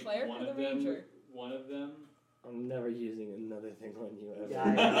want can the make cleric one or the of them. ranger? One of them. I'm never using another thing on you ever. Yeah, I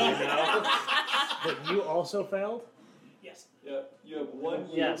know. But you also failed? Yes. Yeah, you have one.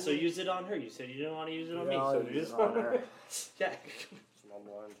 Yeah, so use it on her. You said you didn't want to use it on me, Yeah, so I'll use use it it on on her. her. Yeah. Small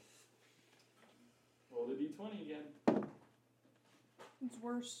blind. Roll the d20 again. It's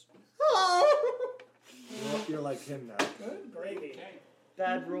worse. You're like him now. Good gravy. Okay.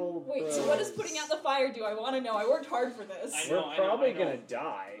 Bad roll. Wait, so what does putting out the fire do? I want to know. I worked hard for this. I We're know, probably I know. gonna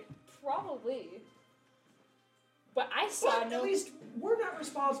die. Probably. But I saw But no. at least we're not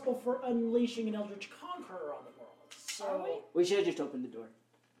responsible for unleashing an Eldritch Conqueror on the world. So Are we? We should have just opened the door.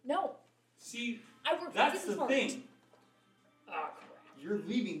 No. See, I worked that's really the hard. thing. Ah, crap. You're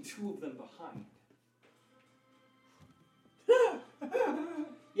leaving two of them behind.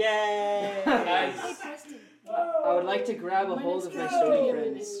 Yay! Guys, Hey, Preston. I would like to grab a hold of my stony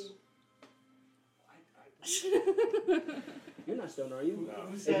friends. You're not stoned, are you?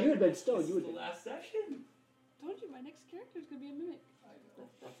 who If said you had been stoned, this you is would. the last session? Told you my next character is gonna be a mimic.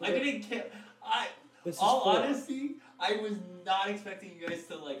 I didn't care. This is All 4. honesty, I was not expecting you guys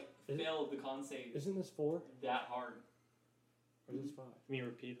to like Is it- fail the con save Isn't this 4? that hard. Or is this 5? Me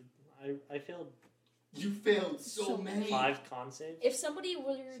repeated. I failed You failed so many. 5 con saves. If somebody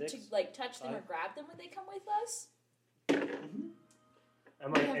were to 6, like touch them or 5. grab them, would they come with us?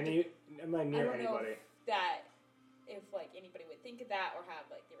 Am I near I don't know anybody? if like anybody would think of that or have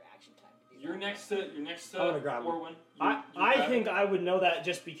like the reaction time to do You're that. next to I'm gonna grab him. Orwin. I think I would know that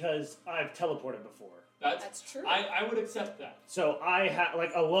just because I've teleported before. That's true. I would accept that. So I have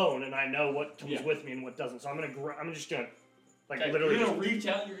like alone, and I know what comes Yeah. with me and what doesn't. So I'm just gonna like Okay, literally you're gonna just, reach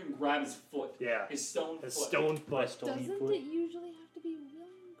out. You're gonna grab his foot. yeah, His stone a foot. stone foot. Doesn't it usually have to be a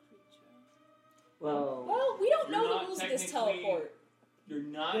willing creature? Well, Well, we don't You're know not the rules of this technically- teleport. You're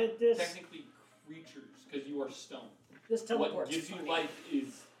not This- technically creatures because you are stone. this What teleport's gives you funny. life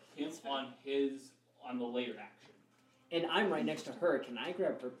is him on the layered action. and I'm right next to her. Can I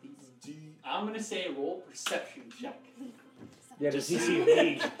grab her, please? I'm gonna say roll perception check. Yeah, Did you see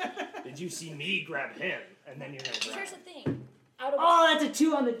me? Did you see me grab him? And then you're gonna grab Here's the him. thing. Out of Oh, that's a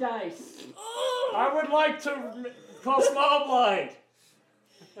 2 on the dice. I would like to call small blind.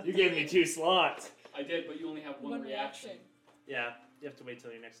 You gave me 2 slots. I did, but you only have one reaction. Yeah, you have to wait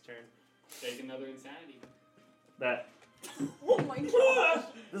till your next turn. Take another insanity. That Oh my gosh.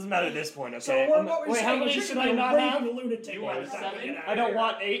 doesn't matter at this point. Okay. So what we're Wait, how saying many is should you're I gonna not be have? raving lunatic You by are the time we 7. get out I of don't here.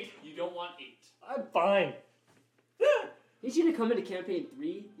 want 8. You You don't want 8. I'm fine. He's gonna come into campaign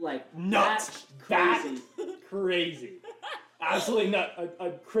 3 like Nuts. that's crazy. That's crazy. Absolutely not.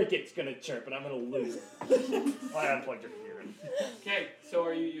 A cricket's gonna chirp and I'm gonna lose it. I unplugged your computer. Okay, so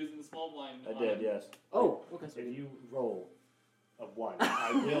are you using the small blind? I did, yes. Oh, okay. If you roll a 1,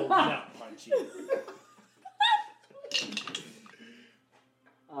 I will not punch you.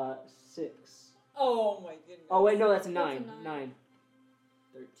 6. Oh my goodness. Oh wait, no, that's a 9. That's a 9.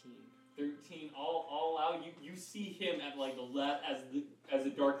 13. 13. I'll allow you. You see him at like the left as the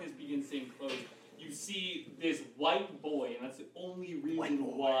darkness begins to enclose. You see this white boy, and that's the only reason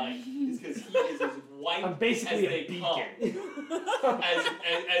why is because he is as white I'm basically as a they come.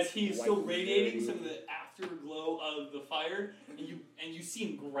 beacon. as he's still radiating some of the afterglow of the fire, and you see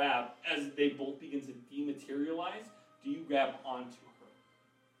him grab as they both begin to dematerialize. Do you grab onto her?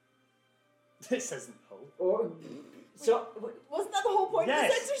 This isn't hope. Or so Wasn't that the whole point Yes. of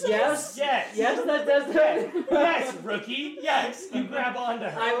this exercise? yes, Yes. yes, that's Yes, rookie. Yes, you grab onto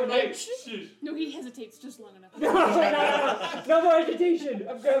her. I would like. No, he hesitates just long enough. No more agitation.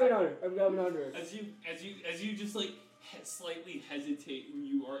 I'm grabbing on her. I'm grabbing on her. As you just like slightly hesitate, and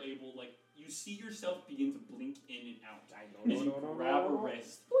you are able you see yourself begin to blink in and out. As you grab her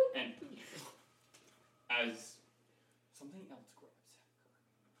wrist, and as something else grabs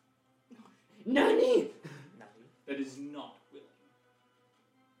her. Nani. That is not willing.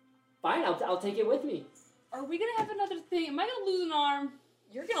 Fine, I'll take it with me. Are we gonna have another thing? Am I gonna lose an arm?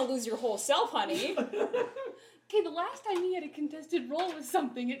 You're gonna lose your whole self, honey. Okay, the last time he had a contested roll with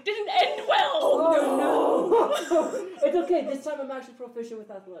something, it didn't end well. Oh no! It's okay. This time I'm actually proficient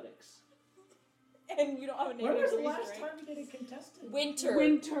with athletics. And you don't have a name. When was the last time you did a contested? Winter.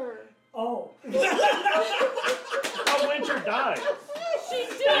 Winter. Oh. Oh, Winter died. She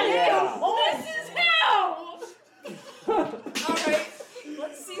did Yeah. it! This is how! Alright,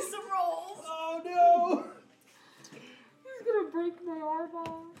 let's see some rolls. Oh no. He's gonna break my arm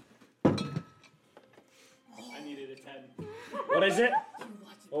off. I needed a 10. What is it?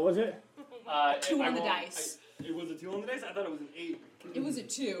 What was it? 2 I on the rolled- dice. It was a 2 on the dice? I thought it was an 8. It was a It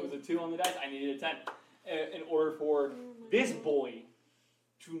 2. was a 2 on the dice. I needed a 10. In order for this boy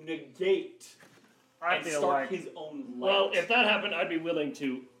to negate I and feel start like. his own light. Well, if that happened, I'd be willing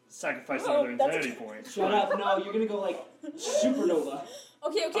to sacrifice Oh, another that's insanity point. Shut up! No, you're gonna go like supernova.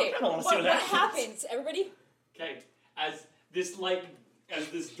 Okay. I don't wanna see What what happens, everybody? Okay, as this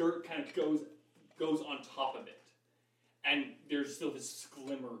dirt kind of goes on top of it, and there's still this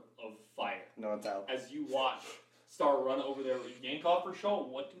glimmer of fire. No, it's out. As you watch Star run over there and yank off her shawl,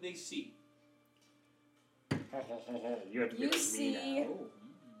 what do they see? You have to be You like me see now.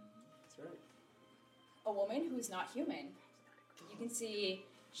 That's right. a woman who is not human. You can see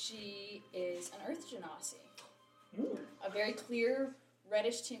she is an Earth Genasi. A very clear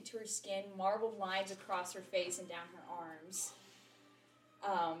reddish tint to her skin, marbled lines across her face and down her arms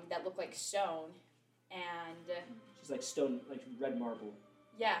that look like stone. And She's like stone, like red marble.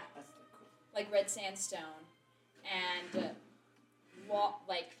 yeah, That's cool. like red sandstone. And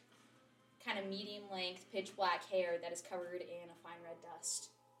kind of medium length, pitch black hair that is covered in a fine red dust.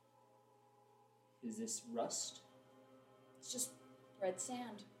 Is this rust? It's just red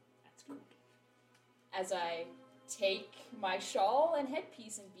sand. That's cool. As I take my shawl and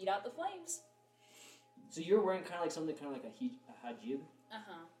headpiece and beat out the flames. So you're wearing kind of like something, kind of like a hijab.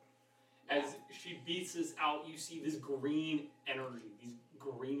 Uh-huh. As she beats this out, you see this green energy. These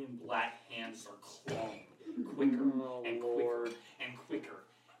green and black hands start clawing quicker and quicker and quicker.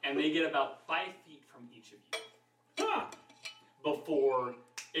 And they get about 5 feet from each of you. Before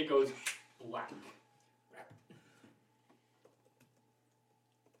it goes black.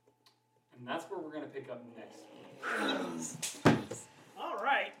 And that's where we're going to pick up next. All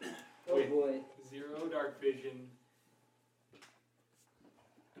right. Oh With boy. 0 dark vision.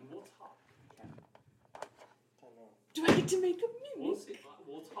 And we'll talk. Do I get to make a We'll mimic? see.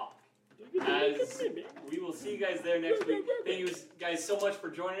 We'll talk. As we will see you guys there next week. Thank you guys so much for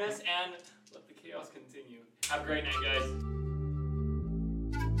joining us, and let the chaos continue. Have a great night, guys.